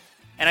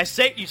 And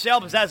you say, oh,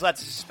 that's a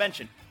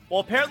suspension.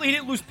 Well, apparently he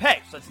didn't lose pay,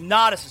 so it's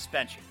not a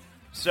suspension.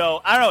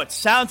 So, I don't know, it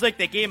sounds like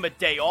they gave him a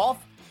day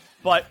off,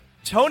 but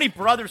Tony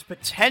Brothers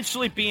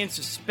potentially being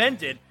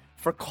suspended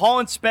for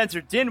calling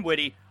Spencer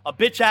Dinwiddie a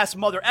bitch-ass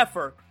mother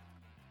effer,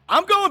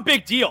 I'm going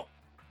big deal.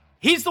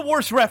 He's the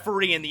worst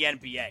referee in the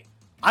NBA.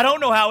 I don't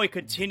know how he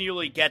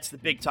continually gets the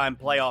big-time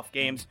playoff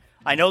games.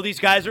 I know these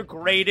guys are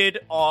graded,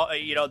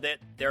 that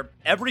they're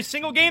every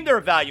single game they're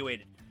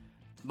evaluated.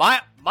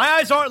 My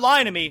eyes aren't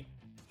lying to me.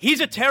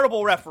 He's a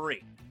terrible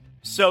referee.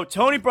 So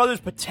Tony Brothers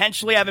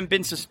potentially having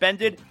been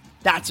suspended,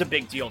 that's a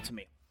big deal to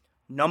me.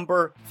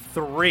 Number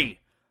 3,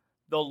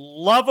 the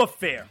love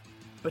affair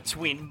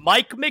between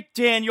Mike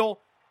McDaniel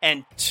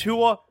and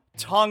Tua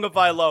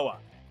Tagovailoa.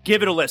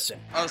 Give it a listen.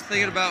 I was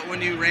thinking about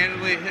when you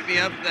randomly hit me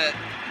up that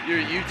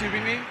you're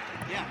YouTubing me.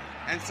 Yeah.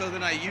 And so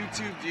then I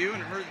YouTubed you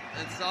and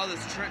saw this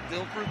Trent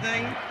Dilfer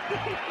thing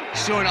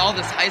showing all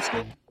this high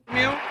school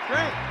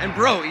Right. And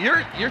bro,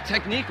 your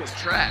technique was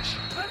trash.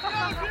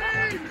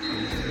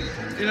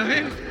 You know what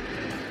I mean?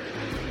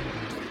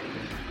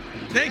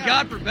 Thank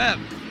God for Bev.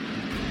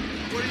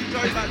 What are you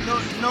talking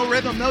about? No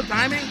rhythm, no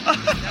timing? Is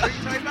that what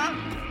you're talking about?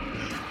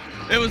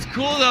 It was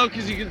cool though,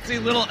 because you can see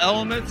little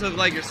elements of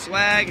like your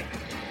swag.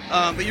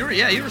 But you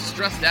were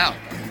stressed out.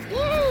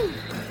 Woo!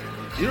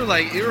 You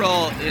were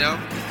all, you know.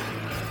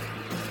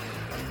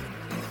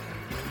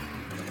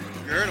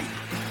 You heard him.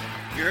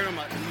 You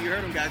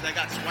heard him, guys. I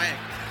got swag.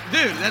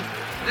 Dude,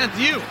 that's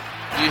you.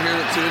 Do you hear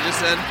what Tua just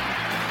said?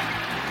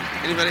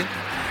 Anybody?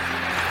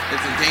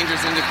 It's a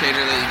dangerous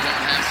indicator that you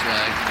don't have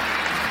swag.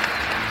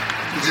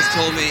 He just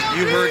told me,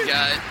 you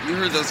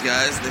heard those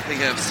guys, they think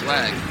I have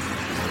swag.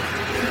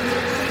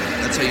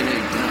 That's how you know.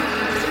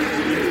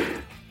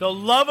 The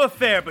love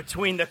affair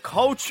between the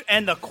coach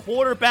and the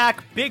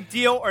quarterback, big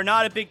deal or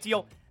not a big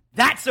deal?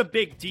 That's a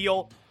big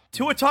deal.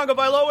 Tua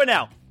Tagovailoa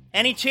now.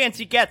 Any chance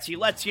he gets, he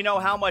lets you know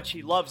how much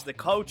he loves the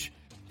coach.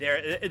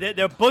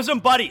 They're bosom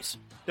buddies.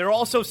 There are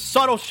also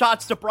subtle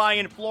shots to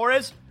Brian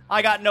Flores.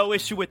 I got no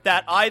issue with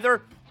that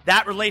either.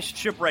 That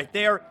relationship right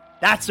there,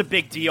 that's a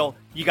big deal.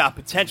 You got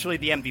potentially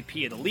the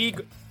MVP of the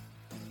league.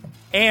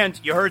 And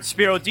you heard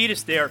Spiro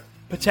Ditas there,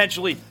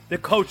 potentially the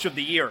coach of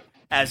the year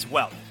as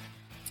well.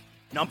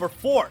 Number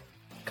 4,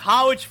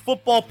 college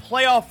football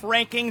playoff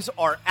rankings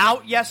are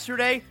out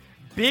yesterday.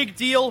 Big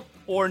deal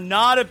or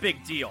not a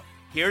big deal?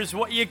 Here's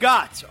what you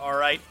got, all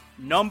right?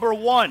 Number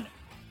 1,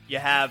 you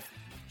have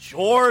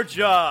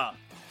Georgia.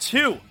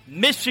 2,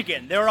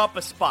 Michigan, they're up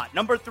a spot.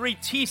 Number 3,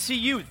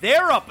 TCU,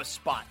 they're up a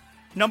spot.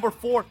 Number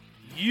 4,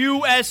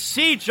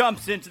 USC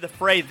jumps into the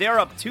fray. They're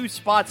up 2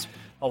 spots.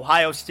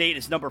 Ohio State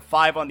is number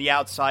 5 on the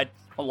outside,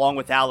 along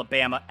with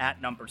Alabama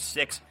at number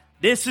 6.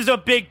 This is a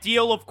big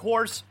deal, of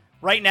course.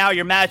 Right now,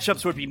 your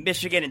matchups would be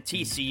Michigan and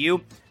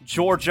TCU,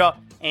 Georgia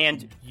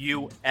and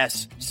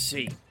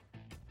USC.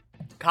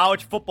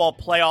 College football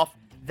playoff,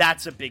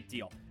 that's a big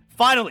deal.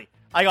 Finally,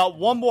 I got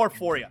one more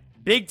for you.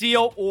 Big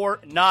deal or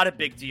not a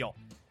big deal?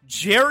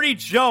 Jerry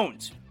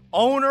Jones,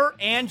 owner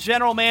and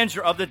general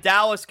manager of the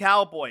Dallas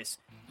Cowboys,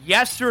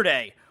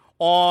 yesterday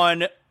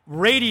on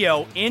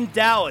radio in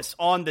Dallas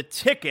on The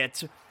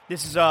Ticket.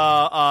 This is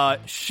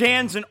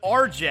Shans and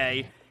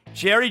RJ.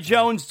 Jerry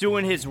Jones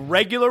doing his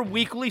regular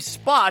weekly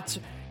spot.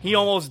 He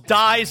almost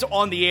dies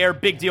on the air.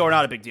 Big deal or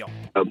not a big deal?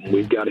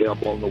 We've got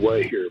help on the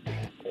way here.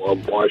 Well,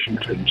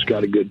 Washington's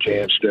got a good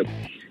chance to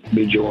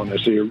be joining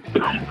us here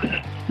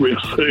real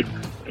soon.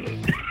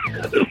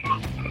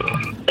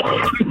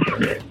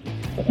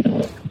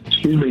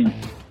 Excuse me.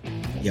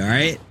 You all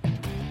right?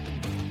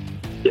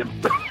 Yep.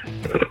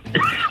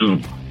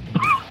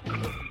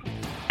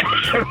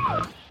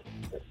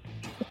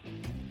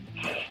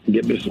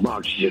 Get me some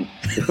oxygen.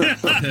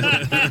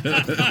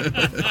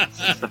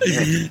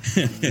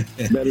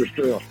 Better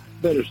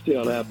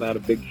still, how about a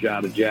big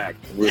shot of Jack?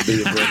 We'll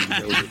be ready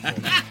to go this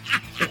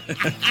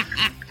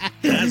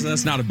morning.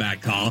 That's not a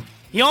bad call.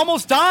 He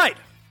almost died,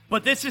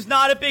 but this is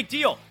not a big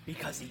deal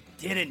because he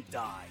didn't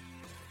die.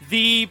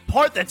 The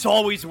part that's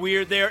always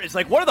weird there is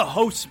like, what are the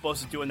hosts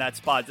supposed to do in that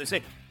spot? They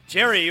say,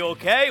 Jerry, you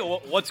okay?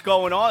 What's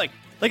going on?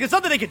 Like it's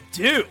nothing they could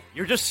do.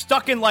 You're just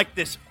stuck in like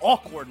this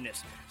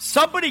awkwardness.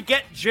 Somebody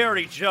get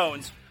Jerry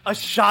Jones a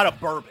shot of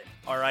bourbon,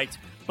 all right?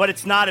 But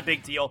it's not a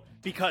big deal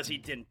because he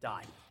didn't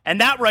die.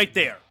 And that right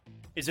there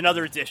is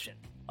another edition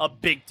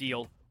of Big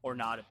Deal or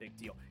Not a Big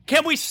Deal.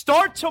 Can we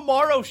start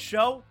tomorrow's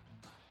show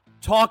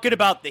talking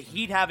about the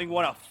Heat having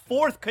won a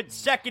 4th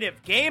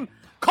consecutive game?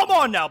 Come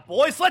on now,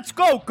 boys. Let's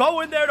go.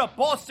 Go in there to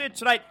Boston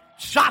tonight.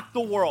 Shock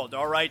the world,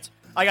 all right?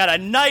 I got a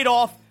night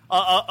off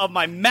of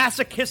my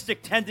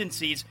masochistic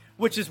tendencies,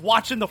 which is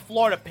watching the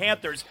Florida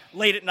Panthers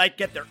late at night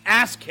get their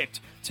ass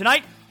kicked.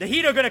 Tonight, the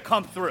Heat are going to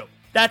come through.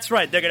 That's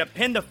right. They're going to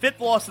pin the 5th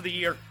loss of the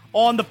year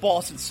on the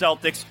Boston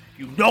Celtics.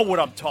 You know what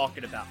I'm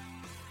talking about.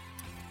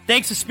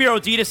 Thanks to Spiro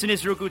Ditas and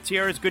Israel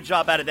Gutierrez. Good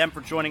job out of them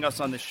for joining us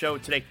on the show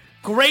today.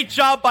 Great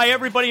job by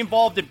everybody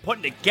involved in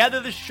putting together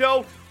the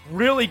show.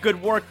 Really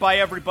good work by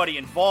everybody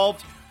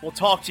involved. We'll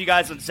talk to you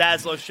guys on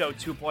Zaslow Show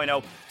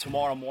 2.0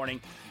 tomorrow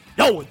morning.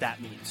 Know what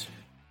that means.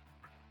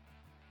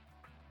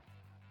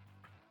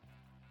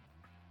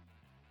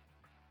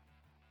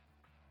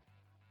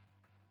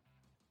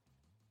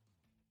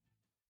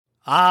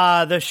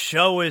 The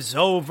show is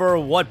over.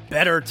 What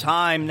better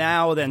time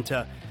now than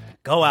to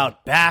go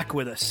out back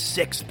with a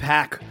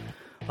 6-pack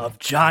of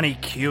Johnny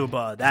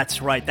Cuba.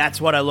 That's right. That's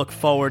what I look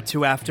forward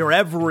to after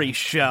every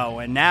show.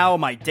 And now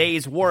my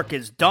day's work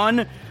is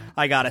done.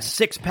 I got a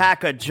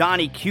 6-pack of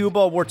Johnny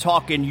Cuba. We're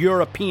talking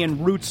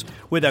European roots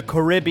with a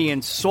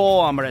Caribbean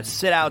soul. I'm going to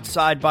sit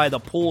outside by the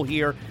pool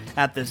here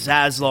at the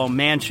Zaslow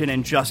Mansion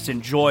and just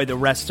enjoy the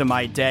rest of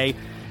my day.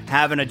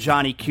 Having a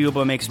Johnny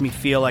Cuba makes me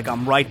feel like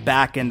I'm right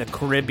back in the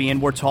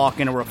Caribbean. We're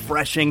talking a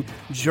refreshing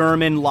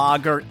German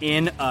lager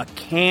in a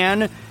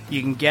can.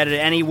 You can get it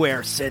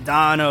anywhere.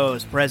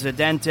 Sedano's,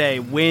 Presidente,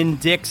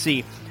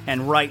 Winn-Dixie.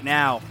 And right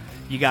now,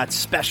 you got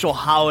special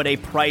holiday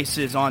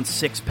prices on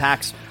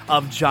 6-packs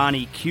of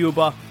Johnny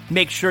Cuba.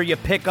 Make sure you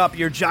pick up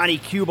your Johnny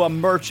Cuba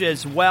merch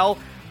as well.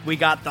 We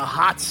got the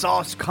hot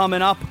sauce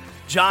coming up.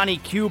 Johnny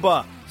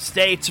Cuba,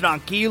 stay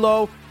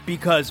tranquilo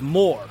because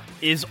more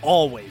is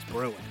always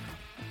brewing.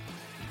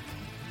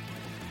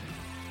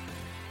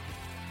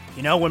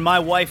 You know, when my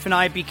wife and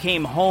I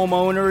became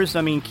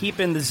homeowners,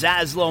 keeping the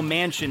Zaslow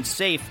Mansion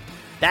safe,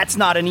 that's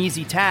not an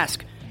easy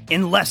task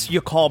unless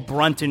you call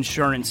Brunt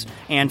Insurance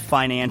and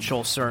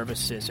Financial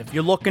Services. If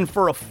you're looking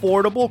for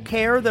affordable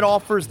care that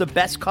offers the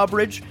best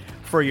coverage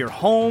for your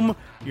home,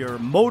 your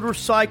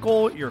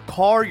motorcycle, your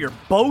car, your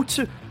boat,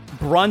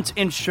 Brunt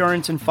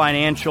Insurance and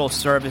Financial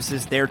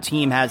Services, their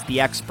team has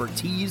the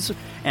expertise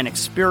and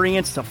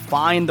experience to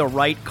find the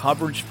right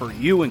coverage for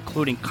you,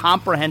 including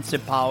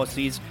comprehensive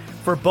policies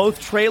for both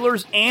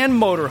trailers and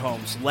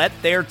motorhomes. Let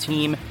their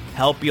team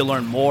help you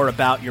learn more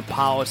about your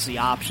policy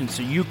options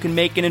so you can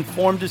make an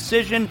informed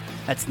decision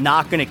that's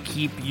not going to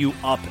keep you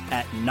up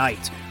at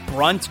night.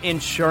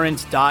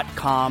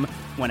 Bruntinsurance.com.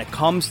 When it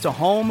comes to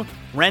home,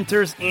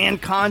 renters,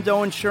 and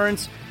condo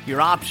insurance, your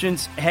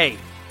options,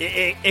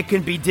 it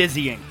can be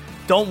dizzying.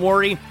 Don't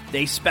worry,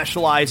 they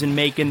specialize in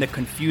making the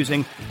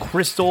confusing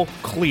crystal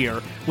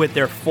clear with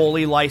their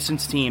fully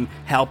licensed team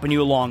helping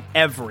you along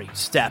every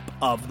step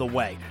of the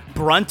way.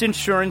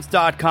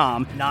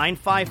 Bruntinsurance.com,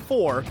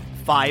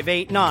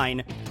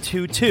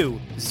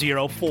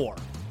 954-589-2204.